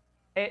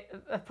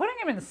 putting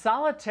him in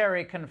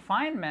solitary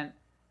confinement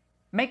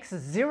makes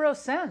zero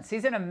sense.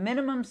 He's in a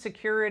minimum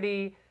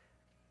security,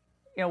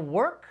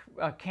 work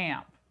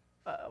camp.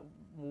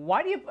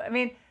 Why do you?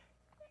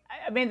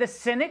 I mean, the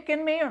cynic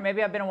in me, or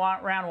maybe I've been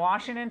around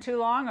Washington too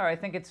long, or I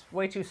think it's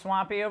way too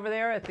swampy over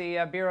there at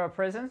the Bureau of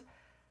Prisons.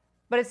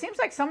 But it seems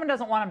like someone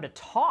doesn't want him to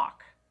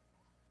talk,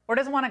 or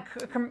doesn't want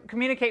to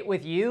communicate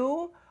with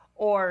you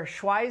or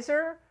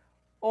Schweizer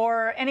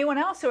or anyone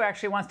else who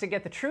actually wants to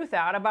get the truth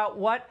out about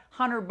what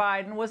Hunter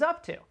Biden was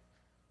up to.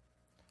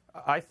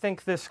 I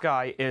think this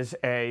guy is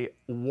a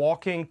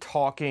walking,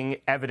 talking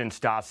evidence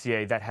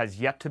dossier that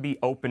has yet to be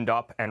opened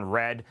up and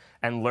read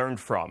and learned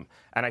from.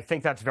 And I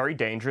think that's very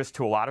dangerous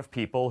to a lot of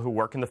people who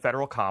work in the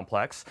federal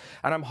complex.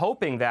 And I'm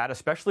hoping that,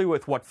 especially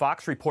with what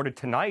Fox reported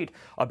tonight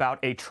about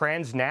a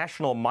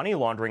transnational money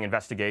laundering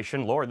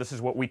investigation, Lord, this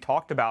is what we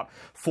talked about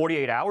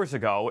 48 hours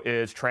ago,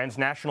 is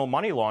transnational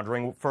money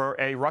laundering for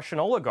a Russian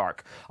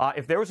oligarch.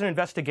 If there was an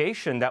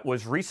investigation that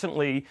was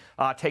recently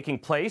taking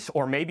place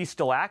or maybe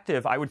still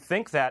active, I would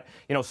think that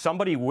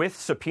somebody with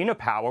subpoena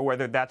power,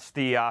 whether that's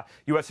the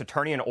U.S.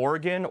 Attorney in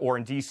Oregon or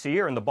in D.C.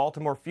 or in the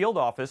Baltimore field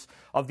office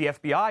of the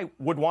FBI,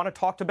 would want to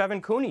talk to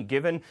Bevan Cooney,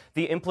 given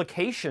the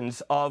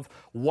implications of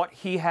what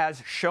he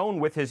has shown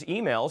with his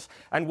emails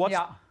and what's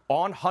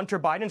on Hunter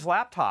Biden's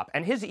laptop.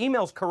 And his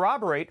emails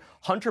corroborate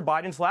Hunter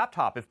Biden's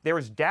laptop. If there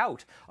is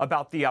doubt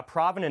about the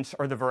provenance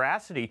or the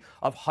veracity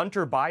of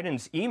Hunter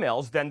Biden's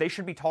emails, then they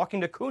should be talking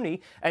to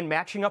Cooney and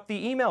matching up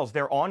the emails.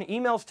 They're on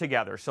emails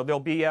together, so there'll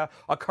be a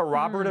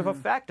corroborative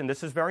effect, and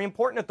this is very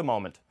important at the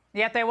moment.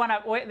 Yet they want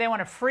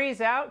to freeze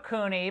out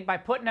Cooney by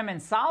putting him in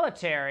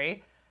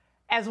solitary.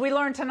 As we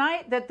learned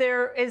tonight, that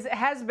there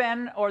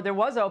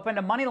was opened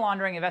a money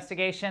laundering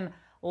investigation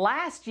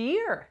last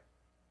year.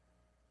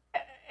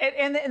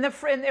 And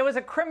it was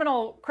a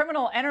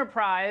criminal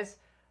enterprise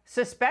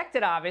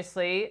suspected,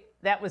 obviously,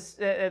 that was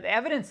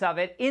evidence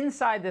of it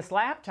inside this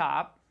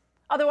laptop.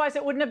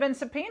 Otherwise, it wouldn't have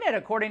been subpoenaed,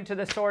 according to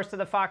the source of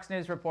the Fox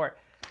News report.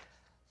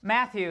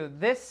 Matthew,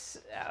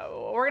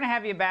 we're going to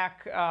have you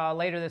back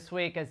later this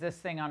week as this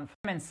thing unfolds.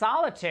 In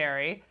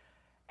solitary,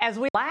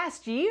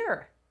 last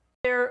year,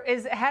 there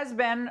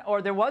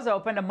was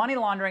opened a money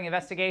laundering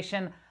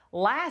investigation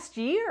last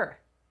year.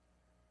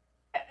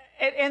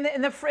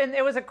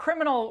 It was a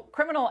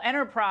criminal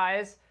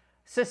enterprise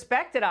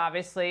suspected,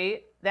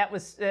 obviously, that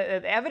was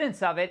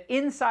evidence of it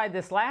inside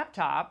this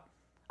laptop.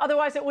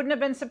 Otherwise, it wouldn't have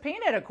been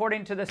subpoenaed,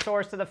 according to the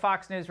source of the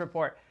Fox News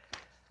report.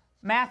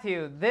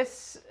 Matthew,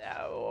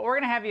 we're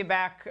going to have you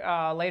back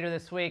later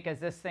this week as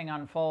this thing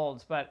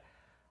unfolds. But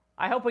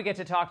I hope we get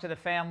to talk to the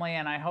family,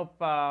 and I hope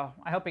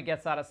he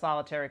gets out of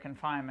solitary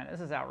confinement.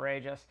 This is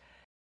outrageous.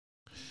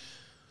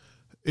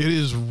 It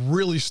is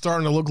really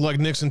starting to look like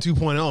Nixon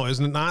 2.0,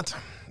 isn't it not?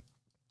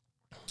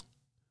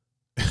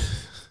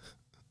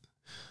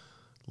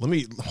 Let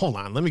me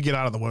get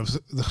out of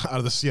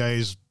the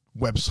CIA's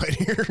website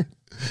here.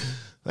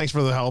 Thanks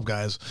for the help,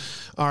 guys.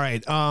 All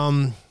right.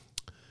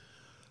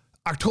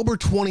 October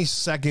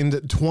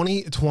 22nd,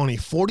 2020,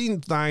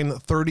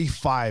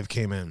 4935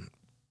 came in.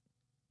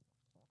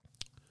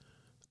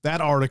 That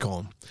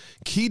article,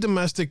 key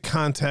domestic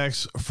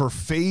contacts for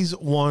phase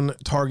 1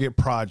 target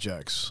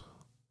projects.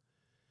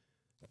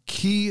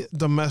 Key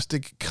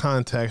domestic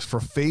contacts for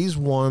phase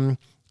 1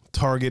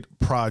 target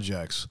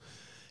projects.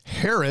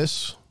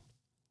 Harris,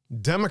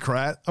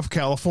 Democrat of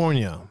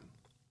California.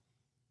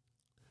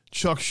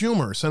 Chuck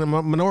Schumer, Senate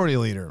Minority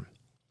Leader.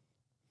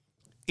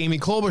 Amy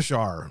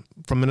Klobuchar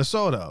from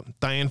Minnesota.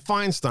 Dianne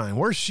Feinstein,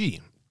 where's she?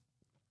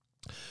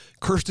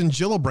 Kirsten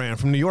Gillibrand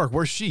from New York,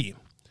 where's she?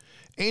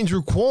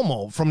 Andrew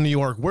Cuomo from New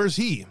York, where's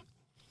he?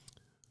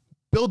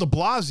 Bill de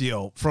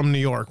Blasio from New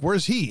York,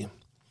 where's he?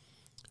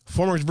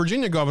 Former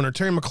Virginia Governor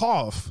Terry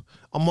McAuliffe,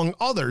 among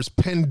others,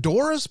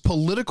 Pandora's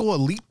political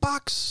elite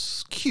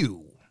box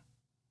Q.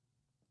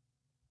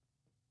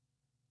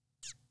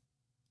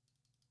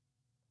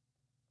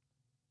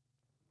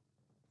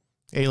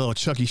 Hey, little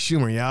Chucky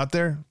Schumer, you out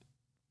there?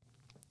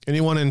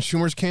 Anyone in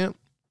Schumer's camp?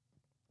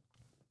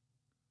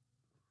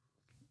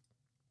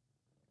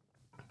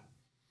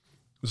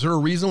 Is there a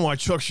reason why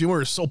Chuck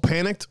Schumer is so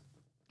panicked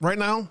right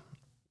now?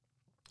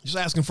 He's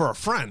asking for a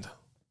friend.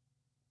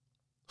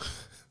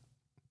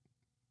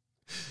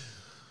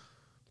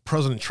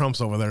 President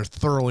Trump's over there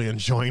thoroughly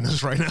enjoying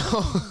this right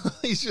now.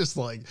 He's just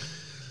like,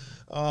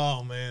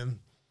 oh, man.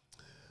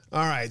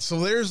 All right,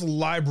 so there's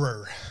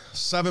Library,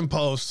 7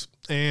 posts,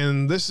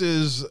 and this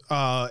is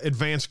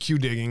advanced Q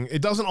digging.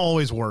 It doesn't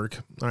always work,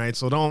 all right?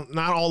 So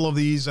not all of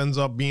these ends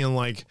up being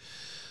like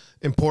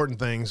important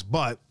things,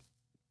 but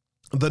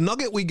the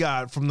nugget we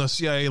got from the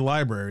CIA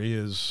library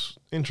is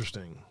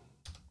interesting.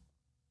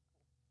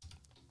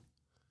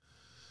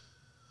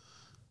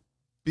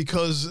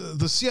 Because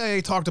the CIA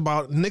talked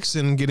about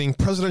Nixon getting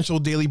presidential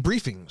daily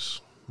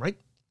briefings, right?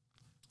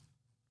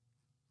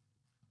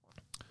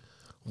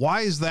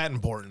 Why is that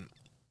important?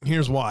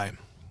 Here's why.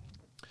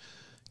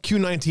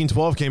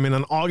 Q1912 came in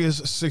on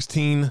August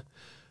 16,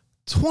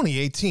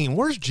 2018.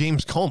 Where's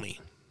James Comey?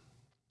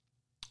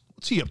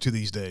 What's he up to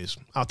these days?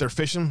 Out there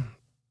fishing?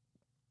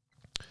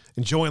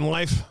 Enjoying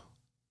life?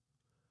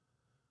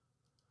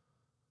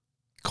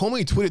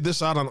 Comey tweeted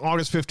this out on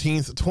August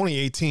 15th,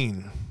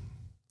 2018.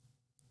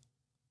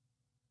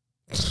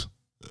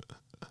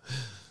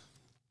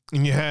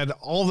 And you had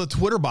all the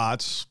Twitter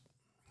bots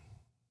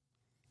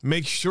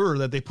make sure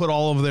that they put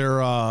all of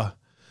their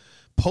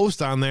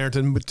posts on there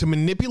to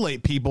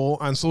manipulate people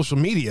on social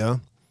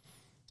media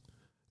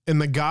in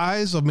the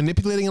guise of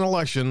manipulating an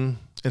election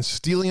and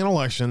stealing an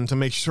election to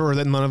make sure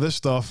that none of this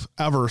stuff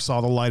ever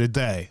saw the light of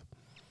day.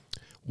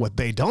 What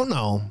they don't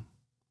know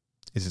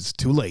is it's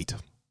too late.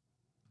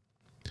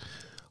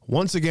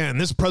 Once again,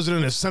 this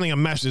president is sending a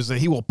message that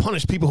he will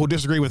punish people who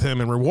disagree with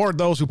him and reward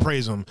those who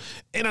praise him.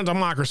 In a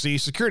democracy,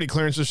 security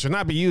clearances should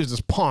not be used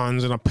as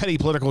pawns in a petty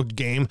political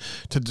game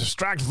to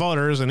distract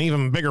voters and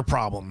even bigger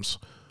problems.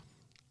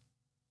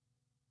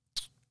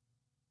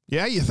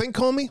 Yeah, you think,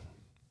 Comey?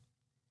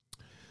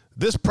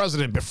 This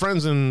president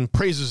befriends and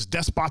praises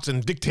despots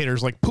and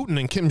dictators like Putin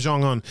and Kim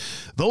Jong-un.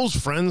 Those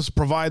friends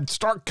provide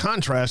stark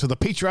contrast to the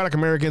patriotic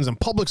Americans and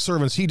public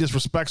servants he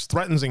disrespects,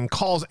 threatens, and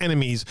calls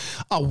enemies.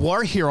 A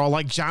war hero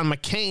like John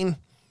McCain.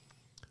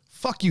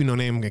 Fuck you,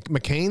 no-name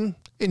McCain.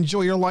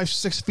 Enjoy your life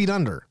 6 feet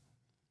under.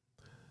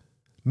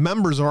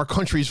 Members of our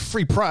country's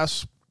free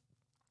press.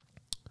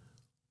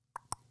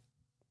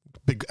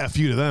 Big F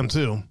you to them,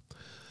 too.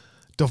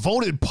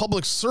 Devoted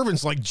public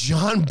servants like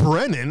John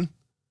Brennan.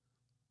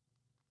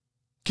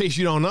 In case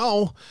you don't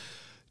know,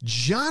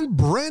 John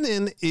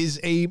Brennan is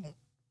a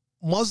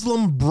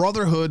Muslim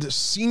Brotherhood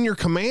senior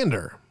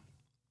commander.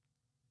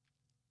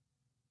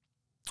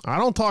 I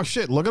don't talk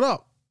shit. Look it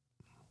up.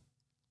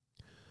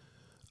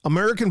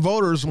 American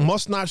voters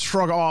must not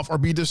shrug off or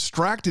be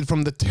distracted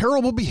from the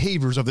terrible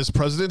behaviors of this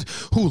president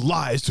who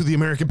lies to the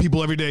American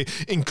people every day,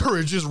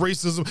 encourages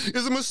racism,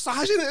 is a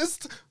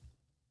misogynist,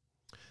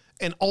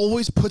 and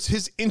always puts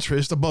his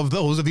interest above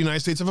those of the United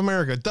States of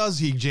America. Does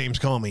he, James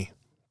Comey?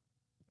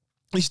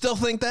 You still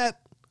think that?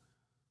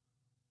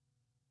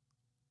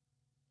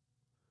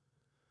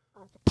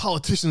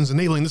 Politicians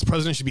enabling this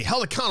president should be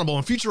held accountable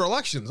in future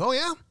elections. Oh,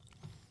 yeah?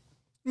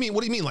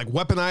 What do you mean? Like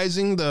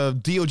weaponizing the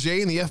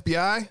DOJ and the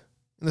FBI and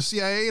the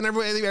CIA and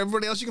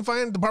everybody else you can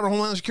find? Department of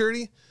Homeland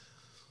Security?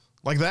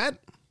 Like that?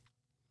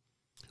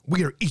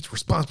 We are each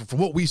responsible for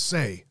what we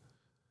say,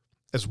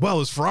 as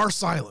well as for our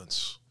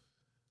silence.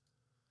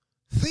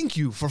 Thank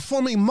you for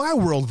forming my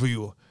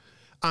worldview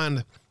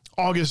on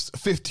August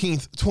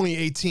 15th,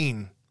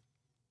 2018.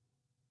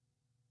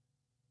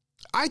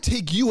 I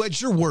take you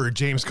at your word,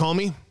 James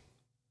Comey.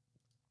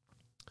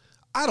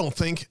 I don't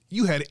think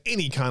you had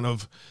any kind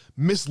of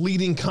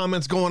misleading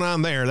comments going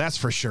on there, that's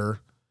for sure.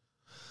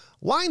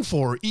 Line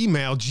 4,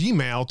 email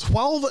Gmail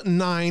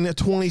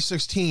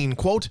 12/9/2016,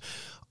 quote,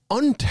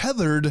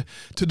 untethered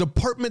to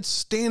department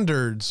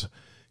standards.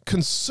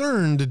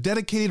 Concerned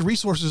dedicated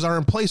resources are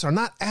in place are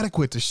not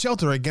adequate to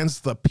shelter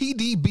against the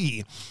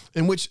PDB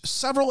in which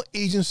several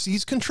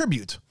agencies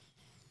contribute.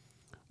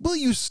 Will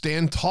you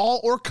stand tall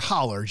or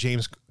cower,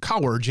 James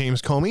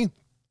Comey?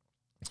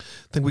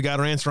 Think we got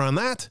our answer on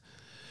that.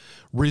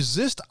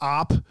 Resist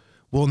op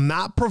will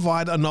not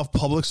provide enough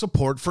public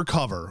support for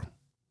cover.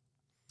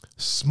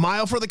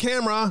 Smile for the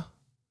camera.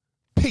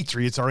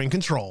 Patriots are in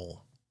control.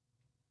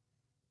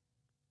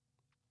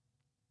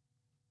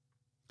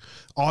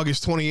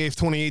 August 28th,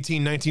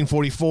 2018,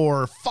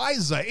 1944,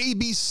 FISA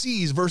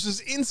ABCs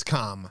versus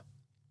INSCOM.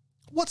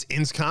 What's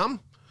INSCOM?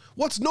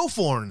 What's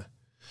NOFORN?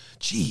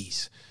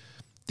 Jeez,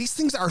 these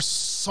things are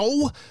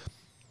so...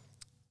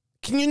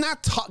 Can you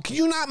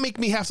not make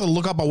me have to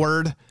look up a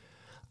word?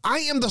 I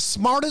am the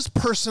smartest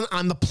person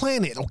on the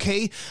planet,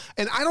 okay?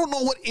 And I don't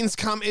know what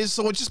INSCOM is,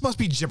 so it just must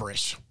be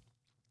gibberish,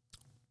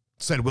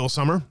 said Will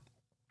Summer.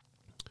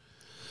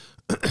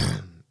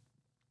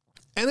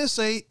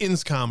 NSA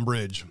INSCOM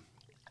bridge.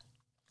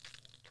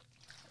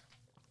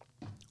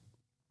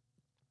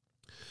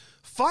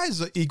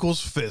 FISA equals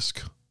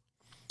FISC.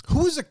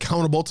 Who is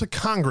accountable to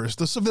Congress,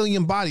 the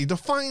civilian body, to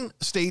find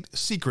state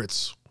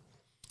secrets?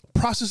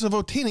 Process of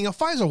obtaining a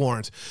FISA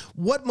warrant.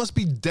 What must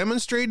be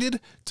demonstrated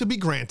to be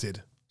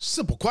granted?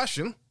 Simple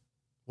question.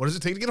 What does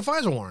it take to get a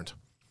FISA warrant?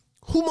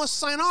 Who must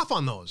sign off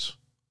on those?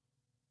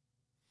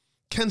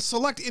 Can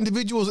select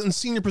individuals in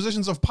senior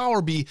positions of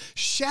power be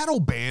shadow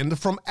banned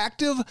from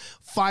active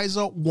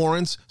FISA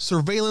warrants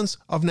surveillance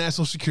of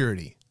national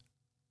security?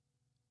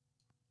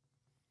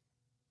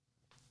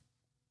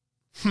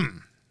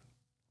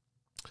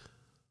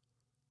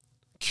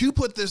 Q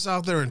put this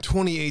out there in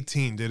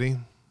 2018, did he?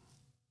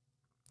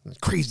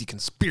 Crazy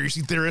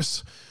conspiracy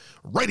theorists.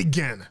 Right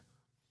again.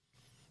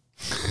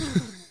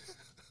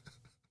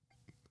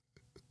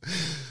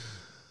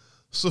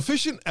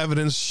 Sufficient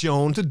evidence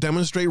shown to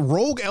demonstrate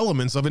rogue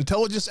elements of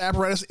intelligence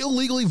apparatus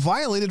illegally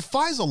violated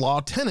FISA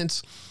law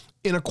tenets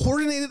in a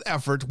coordinated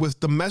effort with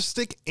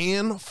domestic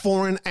and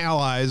foreign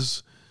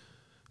allies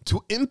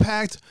to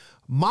impact,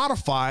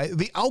 modify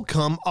the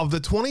outcome of the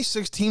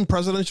 2016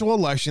 presidential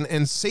election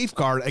and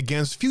safeguard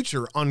against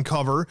future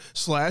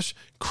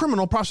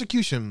uncover/criminal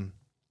prosecution.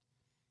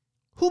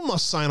 Who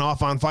must sign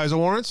off on FISA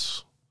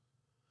warrants?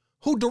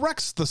 Who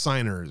directs the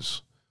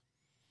signers?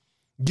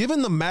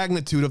 Given the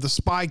magnitude of the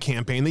spy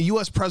campaign, the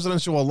U.S.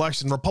 presidential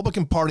election,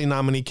 Republican Party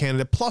nominee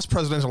candidate plus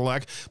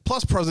presidential-elect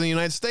plus president of the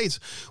United States,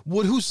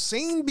 would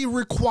Hussein be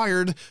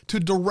required to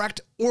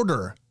direct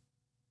order?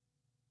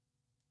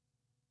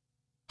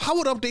 How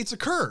would updates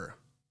occur?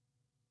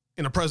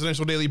 In a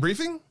presidential daily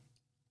briefing?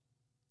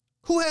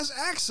 Who has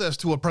access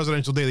to a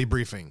presidential daily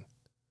briefing?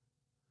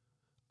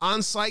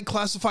 On-site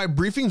classified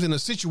briefings in a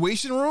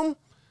situation room?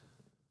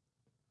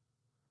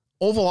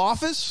 Oval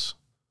Office?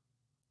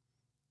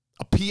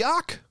 A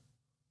PIOC?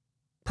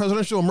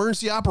 Presidential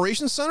Emergency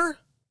Operations Center?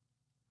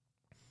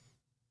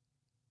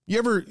 You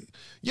ever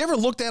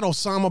looked at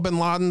Osama bin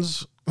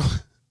Laden's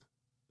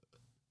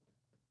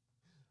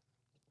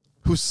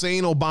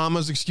Hussein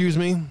Obama's, excuse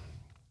me?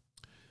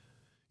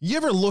 You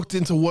ever looked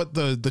into what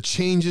the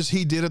changes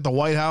he did at the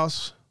White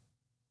House?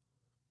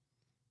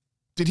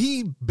 Did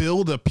he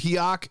build a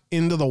PIOC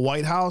into the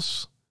White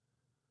House?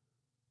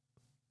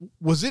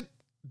 Did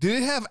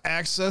it have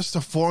access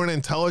to foreign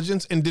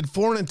intelligence? And did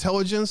foreign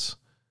intelligence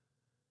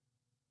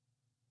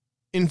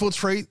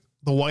infiltrate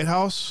the White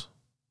House?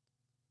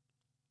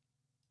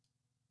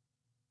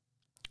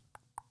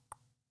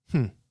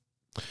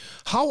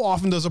 How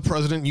often does a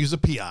president use a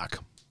PIOC?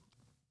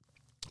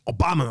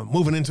 Obama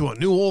moving into a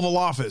new Oval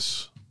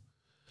Office.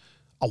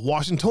 A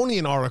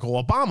Washingtonian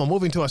article, Obama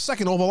moving to a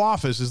second Oval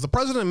Office. Is the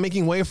president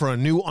making way for a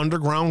new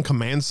underground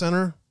command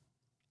center?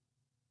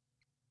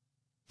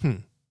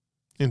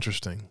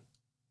 Interesting.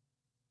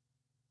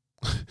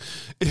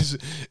 Is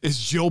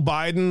Joe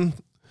Biden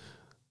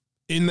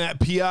in that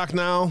PIOC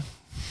now?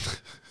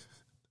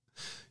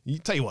 You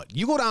tell you what,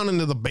 you go down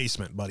into the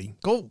basement, buddy.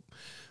 Go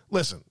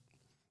listen.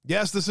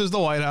 Yes, this is the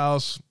White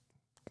House.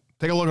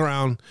 Take a look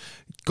around.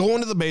 Go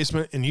into the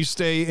basement and you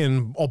stay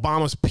in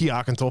Obama's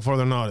PIOC until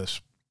further notice.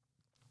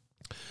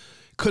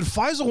 Could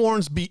FISA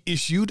warrants be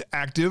issued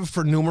active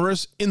for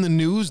numerous in the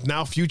news,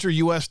 now future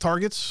U.S.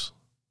 targets?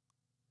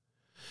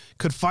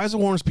 Could FISA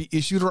warrants be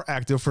issued or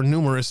active for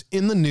numerous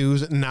in the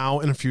news,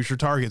 now and future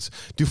targets?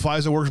 Do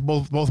FISA work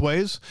both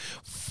ways?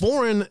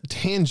 Foreign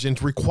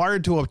tangent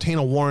required to obtain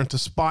a warrant to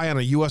spy on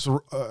U.S.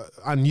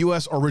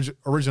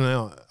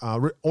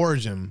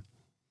 origin.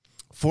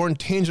 Foreign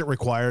tangent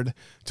required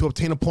to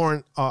obtain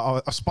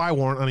a spy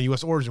warrant on a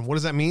U.S. origin. What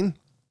does that mean?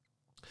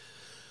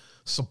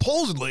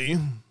 Supposedly,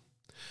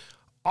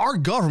 our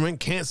government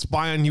can't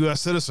spy on U.S.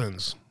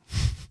 citizens.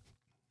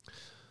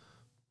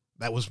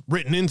 That was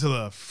written into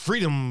the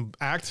Freedom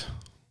Act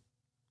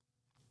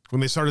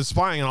when they started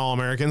spying on all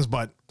Americans,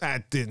 but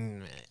that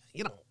didn't,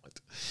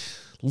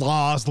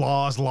 laws.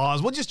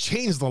 We'll just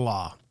change the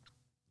law.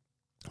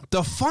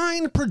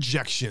 Define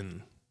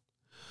projection.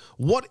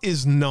 What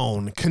is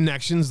known?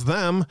 Connections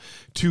them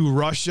to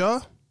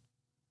Russia,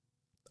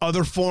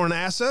 other foreign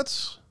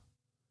assets?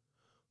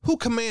 Who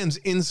commands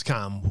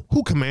INSCOM?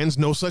 Who commands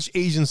no such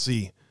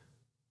agency?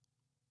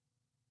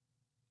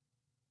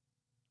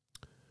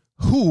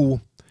 Who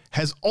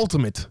has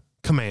ultimate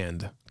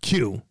command?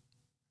 Q.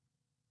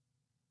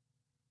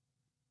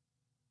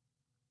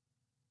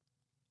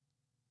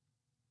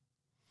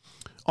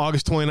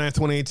 August 29th,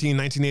 2018,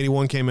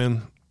 1981 came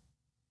in.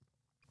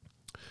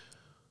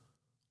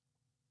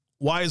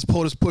 Why is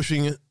POTUS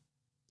pushing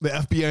the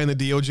FBI and the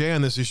DOJ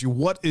on this issue?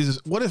 What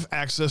if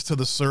access to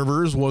the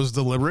servers was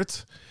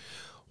deliberate?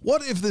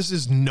 What if this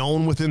is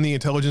known within the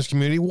intelligence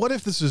community? What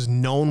if this is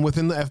known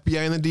within the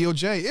FBI and the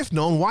DOJ? If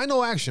known, why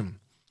no action?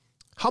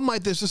 How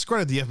might this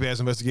discredit the FBI's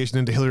investigation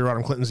into Hillary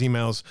Rodham Clinton's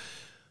emails?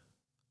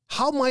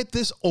 How might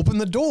this open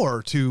the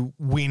door to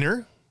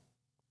Weiner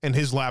and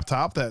his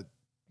laptop that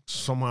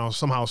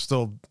somehow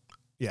still,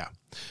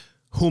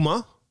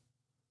 Huma,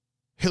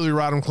 Hillary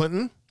Rodham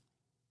Clinton,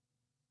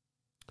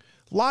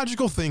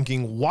 Logical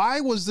thinking.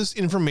 Why was this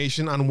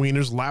information on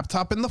Weiner's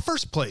laptop in the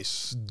first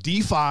place?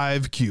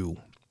 D5Q.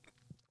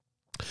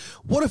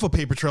 What if a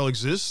paper trail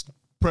exists?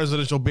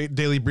 Presidential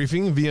daily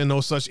briefing via no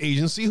such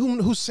agency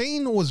whom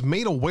Hussein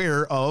made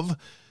aware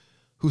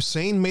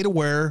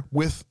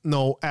with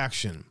no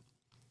action.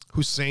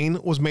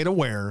 Hussein was made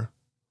aware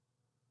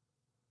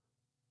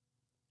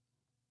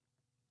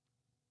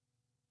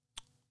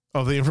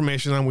of the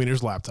information on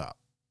Weiner's laptop.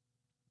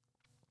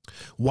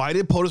 Why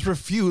did POTUS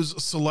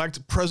refuse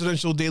select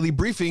presidential daily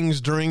briefings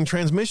during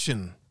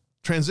transition?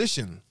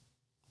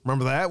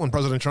 Remember that when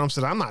President Trump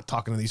said, I'm not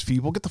talking to these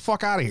people. Get the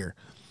fuck out of here.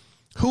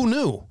 Who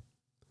knew?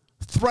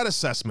 Threat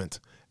assessment.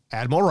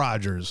 Admiral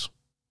Rogers.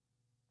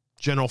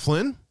 General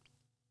Flynn.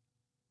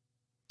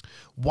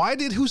 Why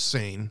did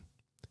Hussein,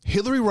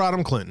 Hillary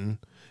Rodham Clinton,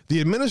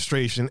 the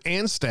administration,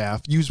 and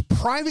staff use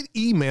private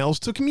emails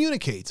to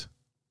communicate?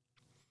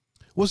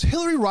 Was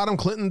Hillary Rodham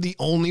Clinton the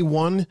only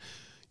one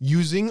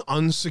using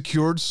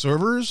unsecured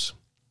servers?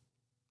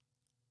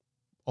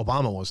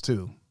 Obama was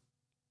too.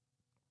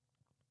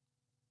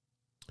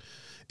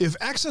 If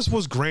access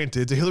was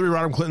granted to Hillary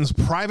Rodham Clinton's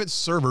private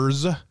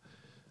servers,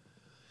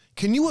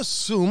 can you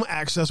assume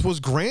access was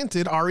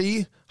granted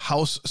RE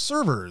House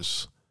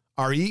servers?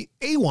 RE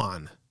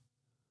Awan.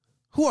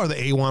 Who are the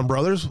Awan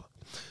brothers?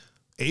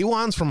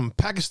 Awans from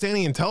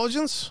Pakistani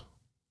intelligence?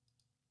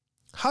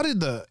 How did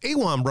the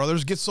Awan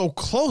brothers get so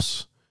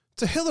close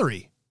to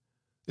Hillary?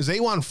 Is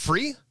Awan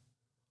free?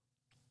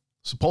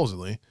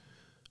 Supposedly.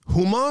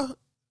 Huma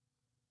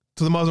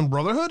to the Muslim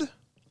Brotherhood?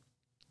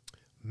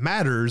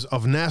 Matters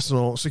of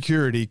national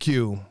security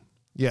Q.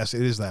 Yes,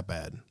 it is that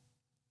bad.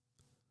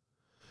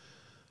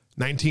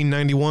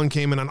 1991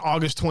 came in on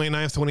August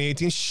 29th,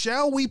 2018.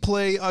 Shall we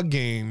play a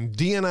game?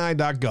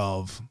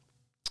 DNI.gov.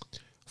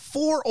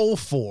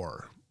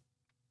 404.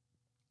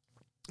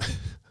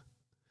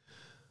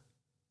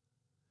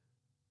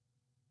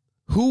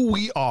 Who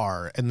we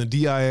are and the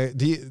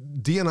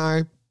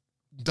DNI.gov.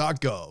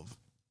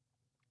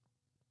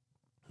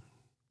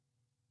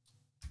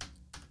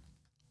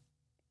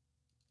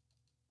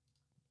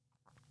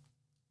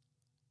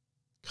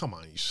 Come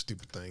on, you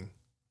stupid thing.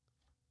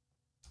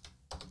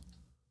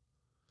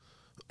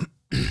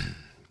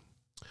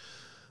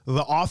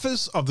 The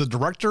Office of the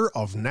Director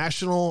of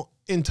National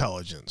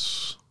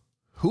Intelligence.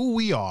 Who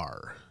we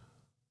are.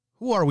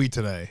 Who are we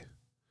today?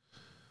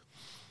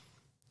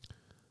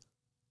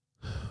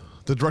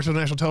 The Director of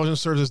National Intelligence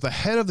serves as the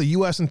head of the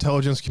U.S.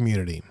 intelligence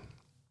community,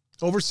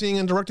 overseeing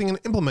and directing and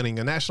implementing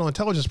a national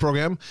intelligence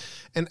program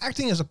and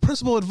acting as a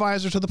principal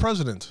advisor to the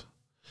president.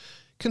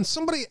 Can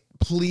somebody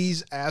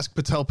please ask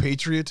Patel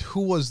Patriot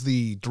who was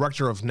the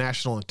Director of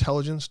National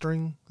Intelligence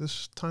during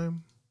this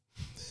time?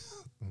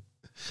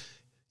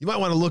 You might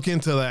want to look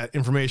into that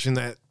information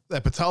that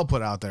Patel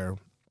put out there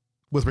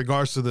with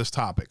regards to this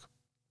topic.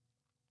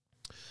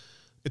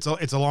 It's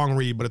a long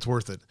read, but it's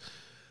worth it.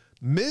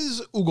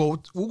 Ms.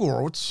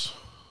 Ugortz,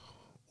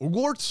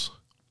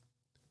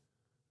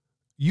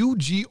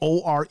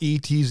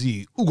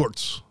 U-G-O-R-E-T-Z,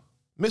 Ugortz,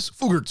 Miss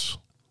Ugortz,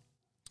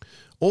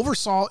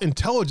 oversaw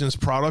intelligence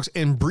products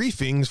and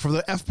briefings for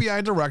the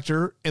FBI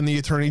director and the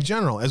attorney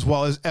general, as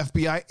well as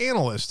FBI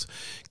analysts'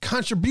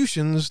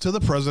 contributions to the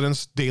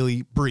president's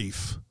daily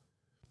brief.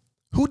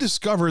 Who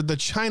discovered the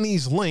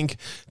Chinese link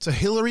to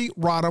Hillary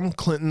Rodham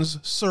Clinton's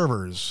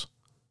servers?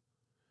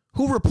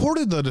 Who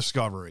reported the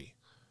discovery?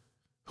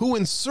 Who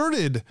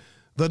inserted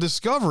the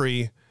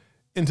discovery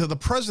into the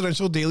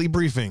presidential daily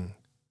briefing?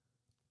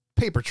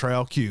 Paper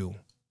trail Q.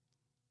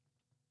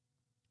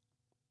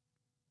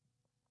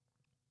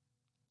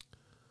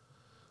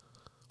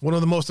 One of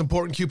the most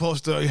important Q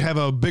posts to have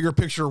a bigger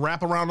picture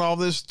wrap around all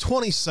this,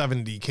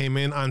 2070 came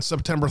in on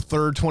September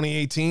 3rd,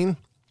 2018.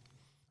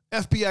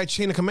 FBI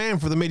chain of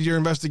command for the mid-year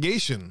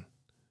investigation.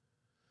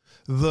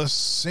 The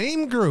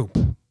same group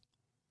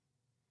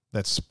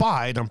that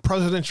spied on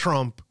President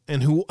Trump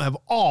and who have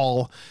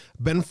all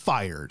been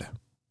fired.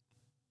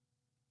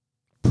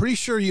 Pretty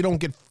sure you don't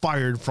get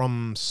fired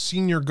from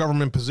senior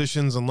government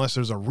positions unless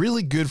there's a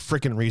really good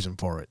freaking reason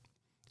for it.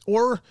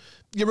 Or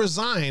you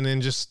resign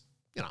and just,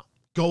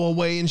 go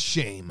away in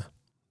shame.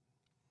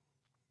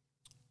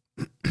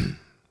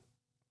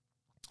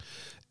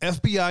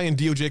 FBI and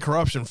DOJ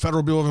corruption,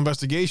 Federal Bureau of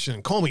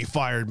Investigation, Comey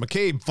fired,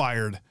 McCabe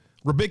fired,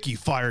 Rubicki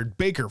fired,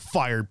 Baker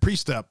fired,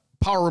 Priestep,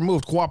 power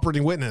removed,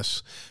 cooperating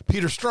witness,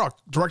 Peter Strzok,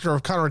 Director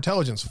of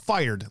Counterintelligence,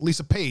 fired,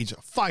 Lisa Page,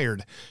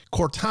 fired,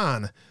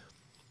 Cortan,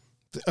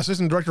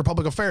 Assistant Director of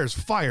Public Affairs,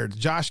 fired,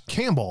 Josh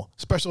Campbell,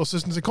 Special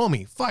Assistant to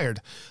Comey, fired,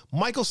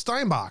 Michael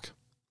Steinbach,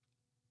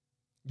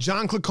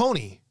 John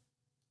Cliccone.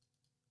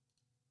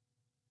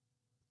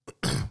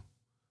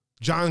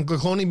 John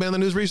Cliccone been in the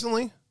news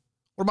recently?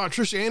 What about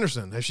Tricia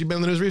Anderson? Has she been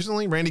in the news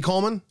recently? Randy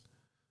Coleman?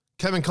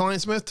 Kevin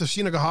Kleinsmith?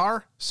 Tashina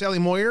Gahar? Sally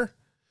Moyer?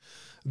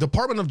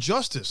 Department of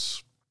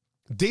Justice.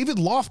 David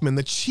Loffman,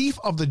 the chief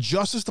of the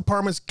Justice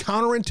Department's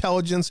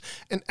Counterintelligence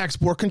and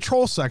Export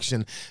Control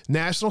Section.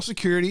 National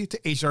Security to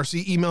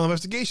HRC email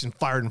investigation.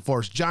 Fired and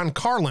forced. John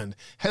Carlin,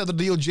 head of the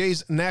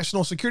DOJ's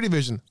National Security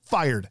Division.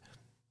 Fired.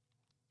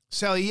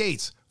 Sally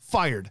Yates.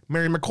 fired.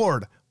 Mary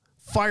McCord,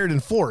 fired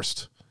and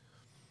forced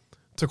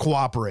to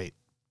cooperate.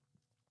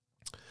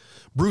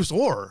 Bruce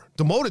Orr,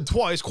 demoted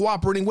twice,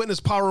 cooperating witness,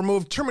 power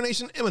removed,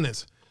 termination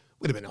imminent.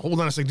 Wait a minute, hold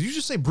on a second. Did you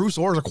just say Bruce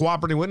Orr is a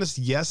cooperating witness?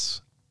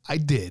 Yes, I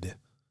did.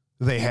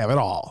 They have it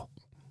all.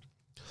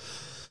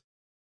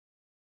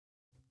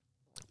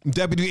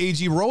 Deputy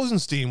AG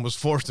Rosenstein was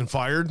forced and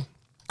fired.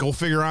 Go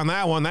figure on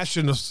that one. That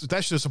should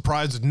have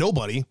surprised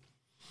nobody.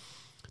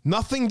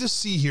 Nothing to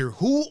see here.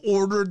 Who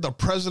ordered the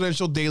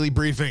presidential daily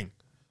briefing?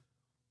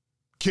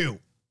 Q.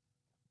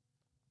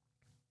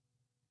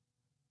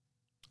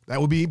 That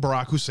would be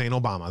Barack Hussein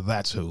Obama.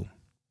 That's who.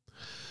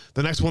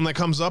 The next one that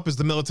comes up is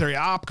the military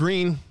op,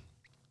 Green.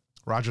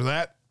 Roger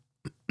that.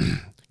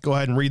 Go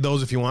ahead and read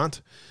those if you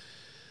want.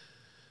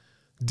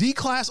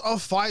 D-class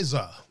of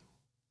FISA.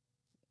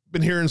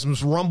 Been hearing some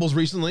rumbles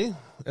recently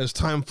as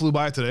time flew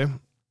by today.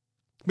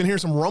 Been hearing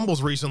some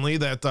rumbles recently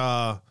that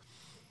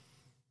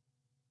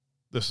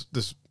this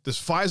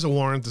FISA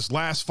warrant, this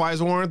last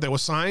FISA warrant that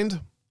was signed.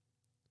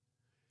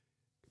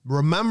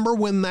 Remember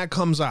when that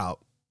comes out,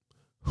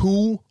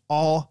 who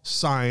all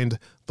signed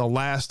the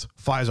last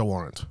FISA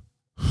warrant?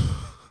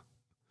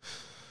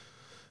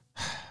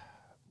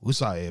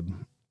 Abe.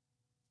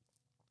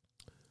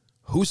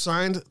 Who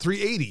signed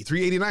 380,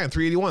 389,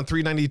 381,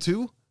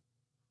 392?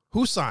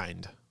 Who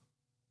signed?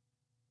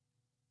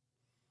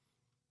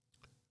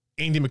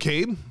 Andy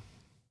McCabe,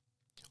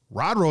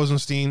 Rod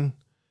Rosenstein,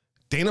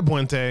 Dana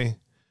Puente,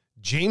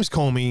 James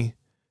Comey,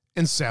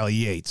 and Sally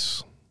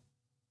Yates.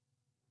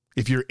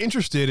 If you're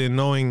interested in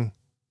knowing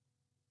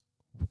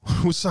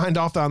who signed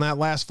off on that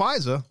last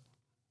FISA,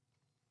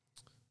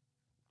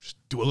 just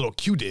do a little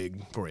Q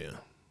dig for you.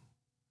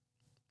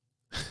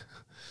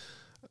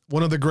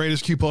 One of the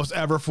greatest Q posts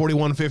ever,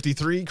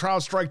 4153,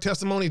 CrowdStrike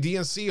testimony,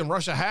 DNC and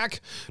Russia hack.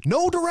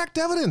 No direct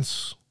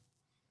evidence.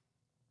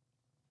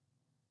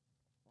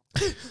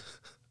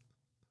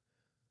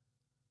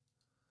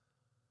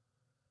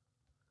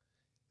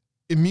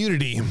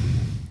 Immunity,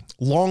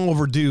 long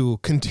overdue.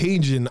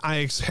 Contagion, I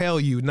exhale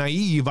you.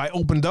 Naive, I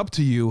opened up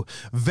to you.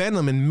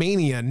 Venom and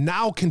mania,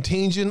 now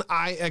contagion,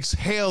 I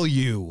exhale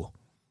you.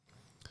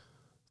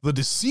 The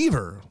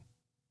deceiver,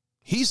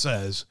 he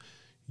says,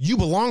 you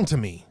belong to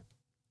me.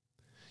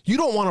 You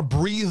don't want to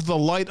breathe the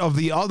light of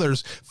the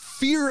others.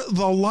 Fear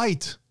the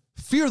light.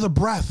 Fear the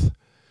breath.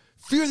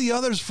 Fear the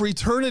others for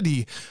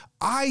eternity.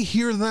 I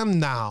hear them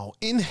now.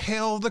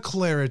 Inhale the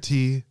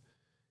clarity.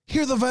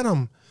 Hear the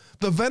venom.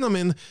 The venom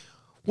in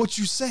what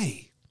you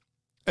say.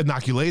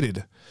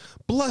 Inoculated.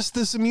 Bless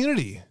this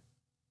immunity,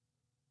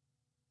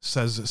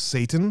 says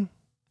Satan.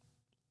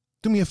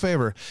 Do me a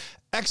favor.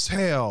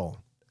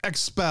 Exhale.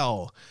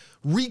 Expel.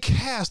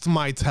 Recast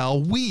my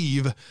tell.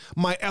 Weave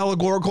my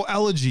allegorical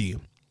elegy.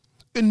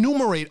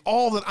 Enumerate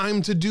all that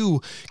I'm to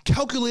do,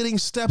 calculating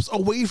steps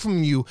away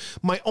from you,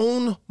 my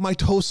own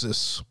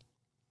mitosis,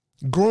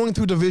 growing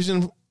through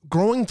division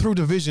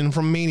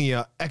from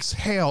mania.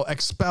 Exhale,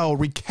 expel,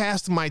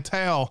 recast my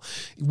tale,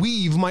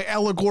 weave my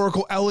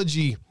allegorical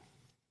elegy,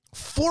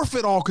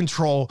 forfeit all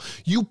control.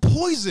 You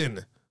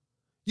poison,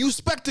 you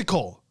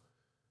spectacle,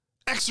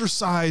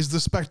 exercise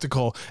the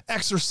spectacle,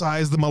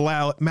 exercise the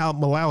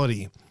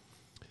malady.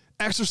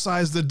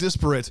 Exercise the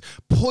disparate,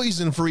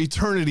 poison for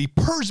eternity,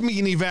 purge me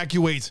and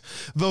evacuate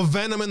the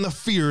venom and the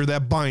fear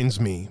that binds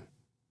me.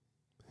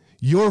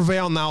 Your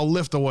veil now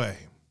lift away.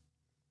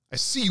 I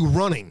see you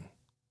running.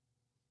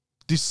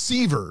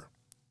 Deceiver,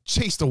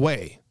 chased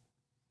away.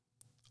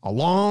 A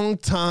long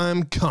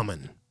time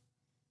coming.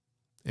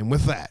 And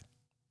with that,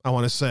 I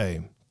want to say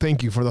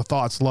thank you for the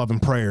thoughts, love,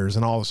 and prayers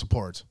and all the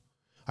support.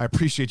 I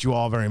appreciate you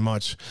all very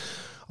much.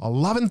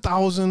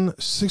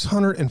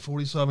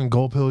 11,647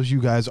 gold pills.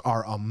 You guys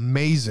are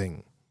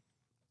amazing.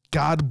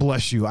 God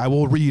bless you. I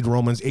will read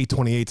Romans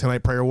 8:28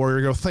 tonight. Prayer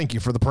warrior, go. Thank you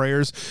for the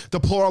prayers.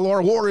 Deplore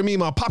Lord, warrior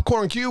Mima,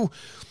 Popcorn Q.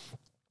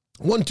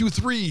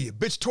 123,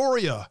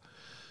 Bitchtoria,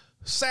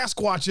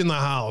 Sasquatch in the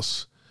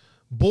house.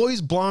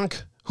 Boys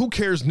Blanc, who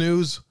cares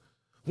news.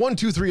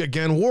 123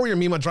 again. Warrior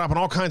Mima dropping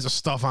all kinds of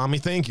stuff on me.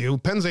 Thank you.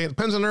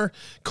 Pensioner,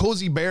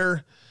 Cozy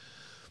Bear.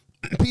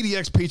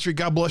 PDX Patriot,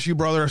 God bless you,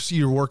 brother. I see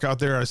your work out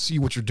there. I see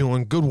what you're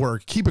doing. Good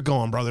work. Keep it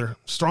going, brother.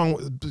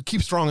 Strong.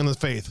 Keep strong in the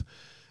faith.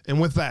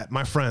 And with that,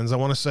 my friends, I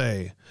want to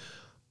say,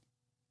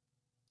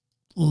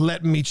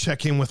 let me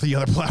check in with the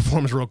other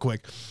platforms real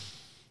quick.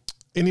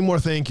 Any more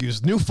thank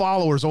yous? New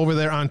followers over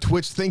there on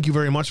Twitch. Thank you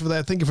very much for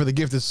that. Thank you for the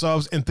gifted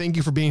subs. And thank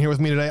you for being here with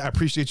me today. I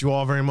appreciate you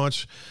all very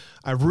much.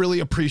 I really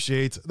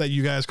appreciate that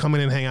you guys come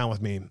in and hang out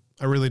with me.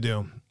 I really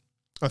do.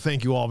 I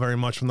thank you all very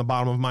much from the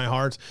bottom of my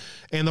heart.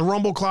 And the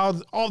Rumble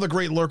Cloud, all the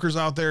great lurkers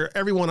out there,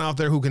 everyone out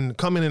there who can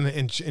come in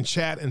and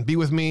chat and be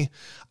with me,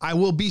 I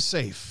will be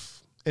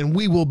safe, and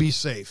we will be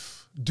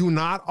safe. Do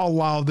not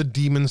allow the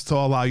demons to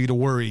allow you to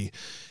worry.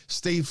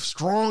 Stay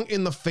strong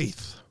in the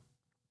faith,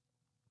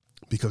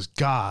 because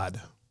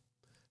God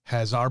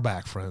has our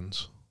back,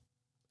 friends.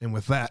 And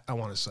with that, I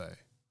want to say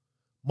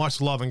much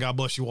love and God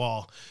bless you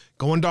all.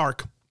 Going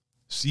dark.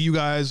 See you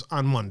guys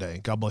on Monday.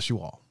 God bless you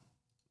all.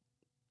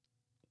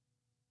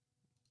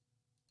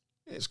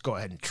 Let's go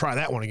ahead and try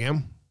that one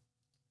again.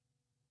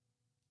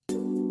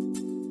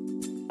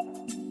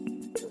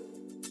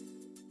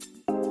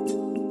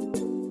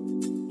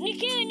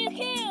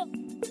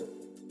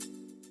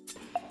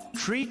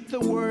 Treat the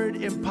word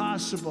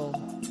impossible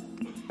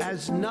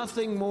as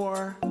nothing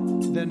more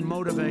than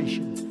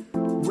motivation.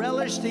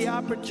 Relish the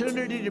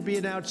opportunity to be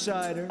an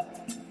outsider.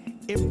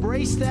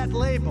 Embrace that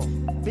label.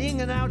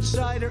 Being an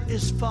outsider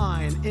is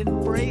fine.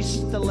 Embrace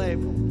the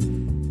label.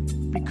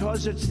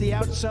 Because it's the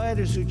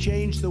outsiders who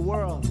change the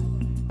world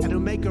and who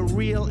make a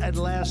real and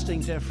lasting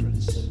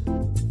difference.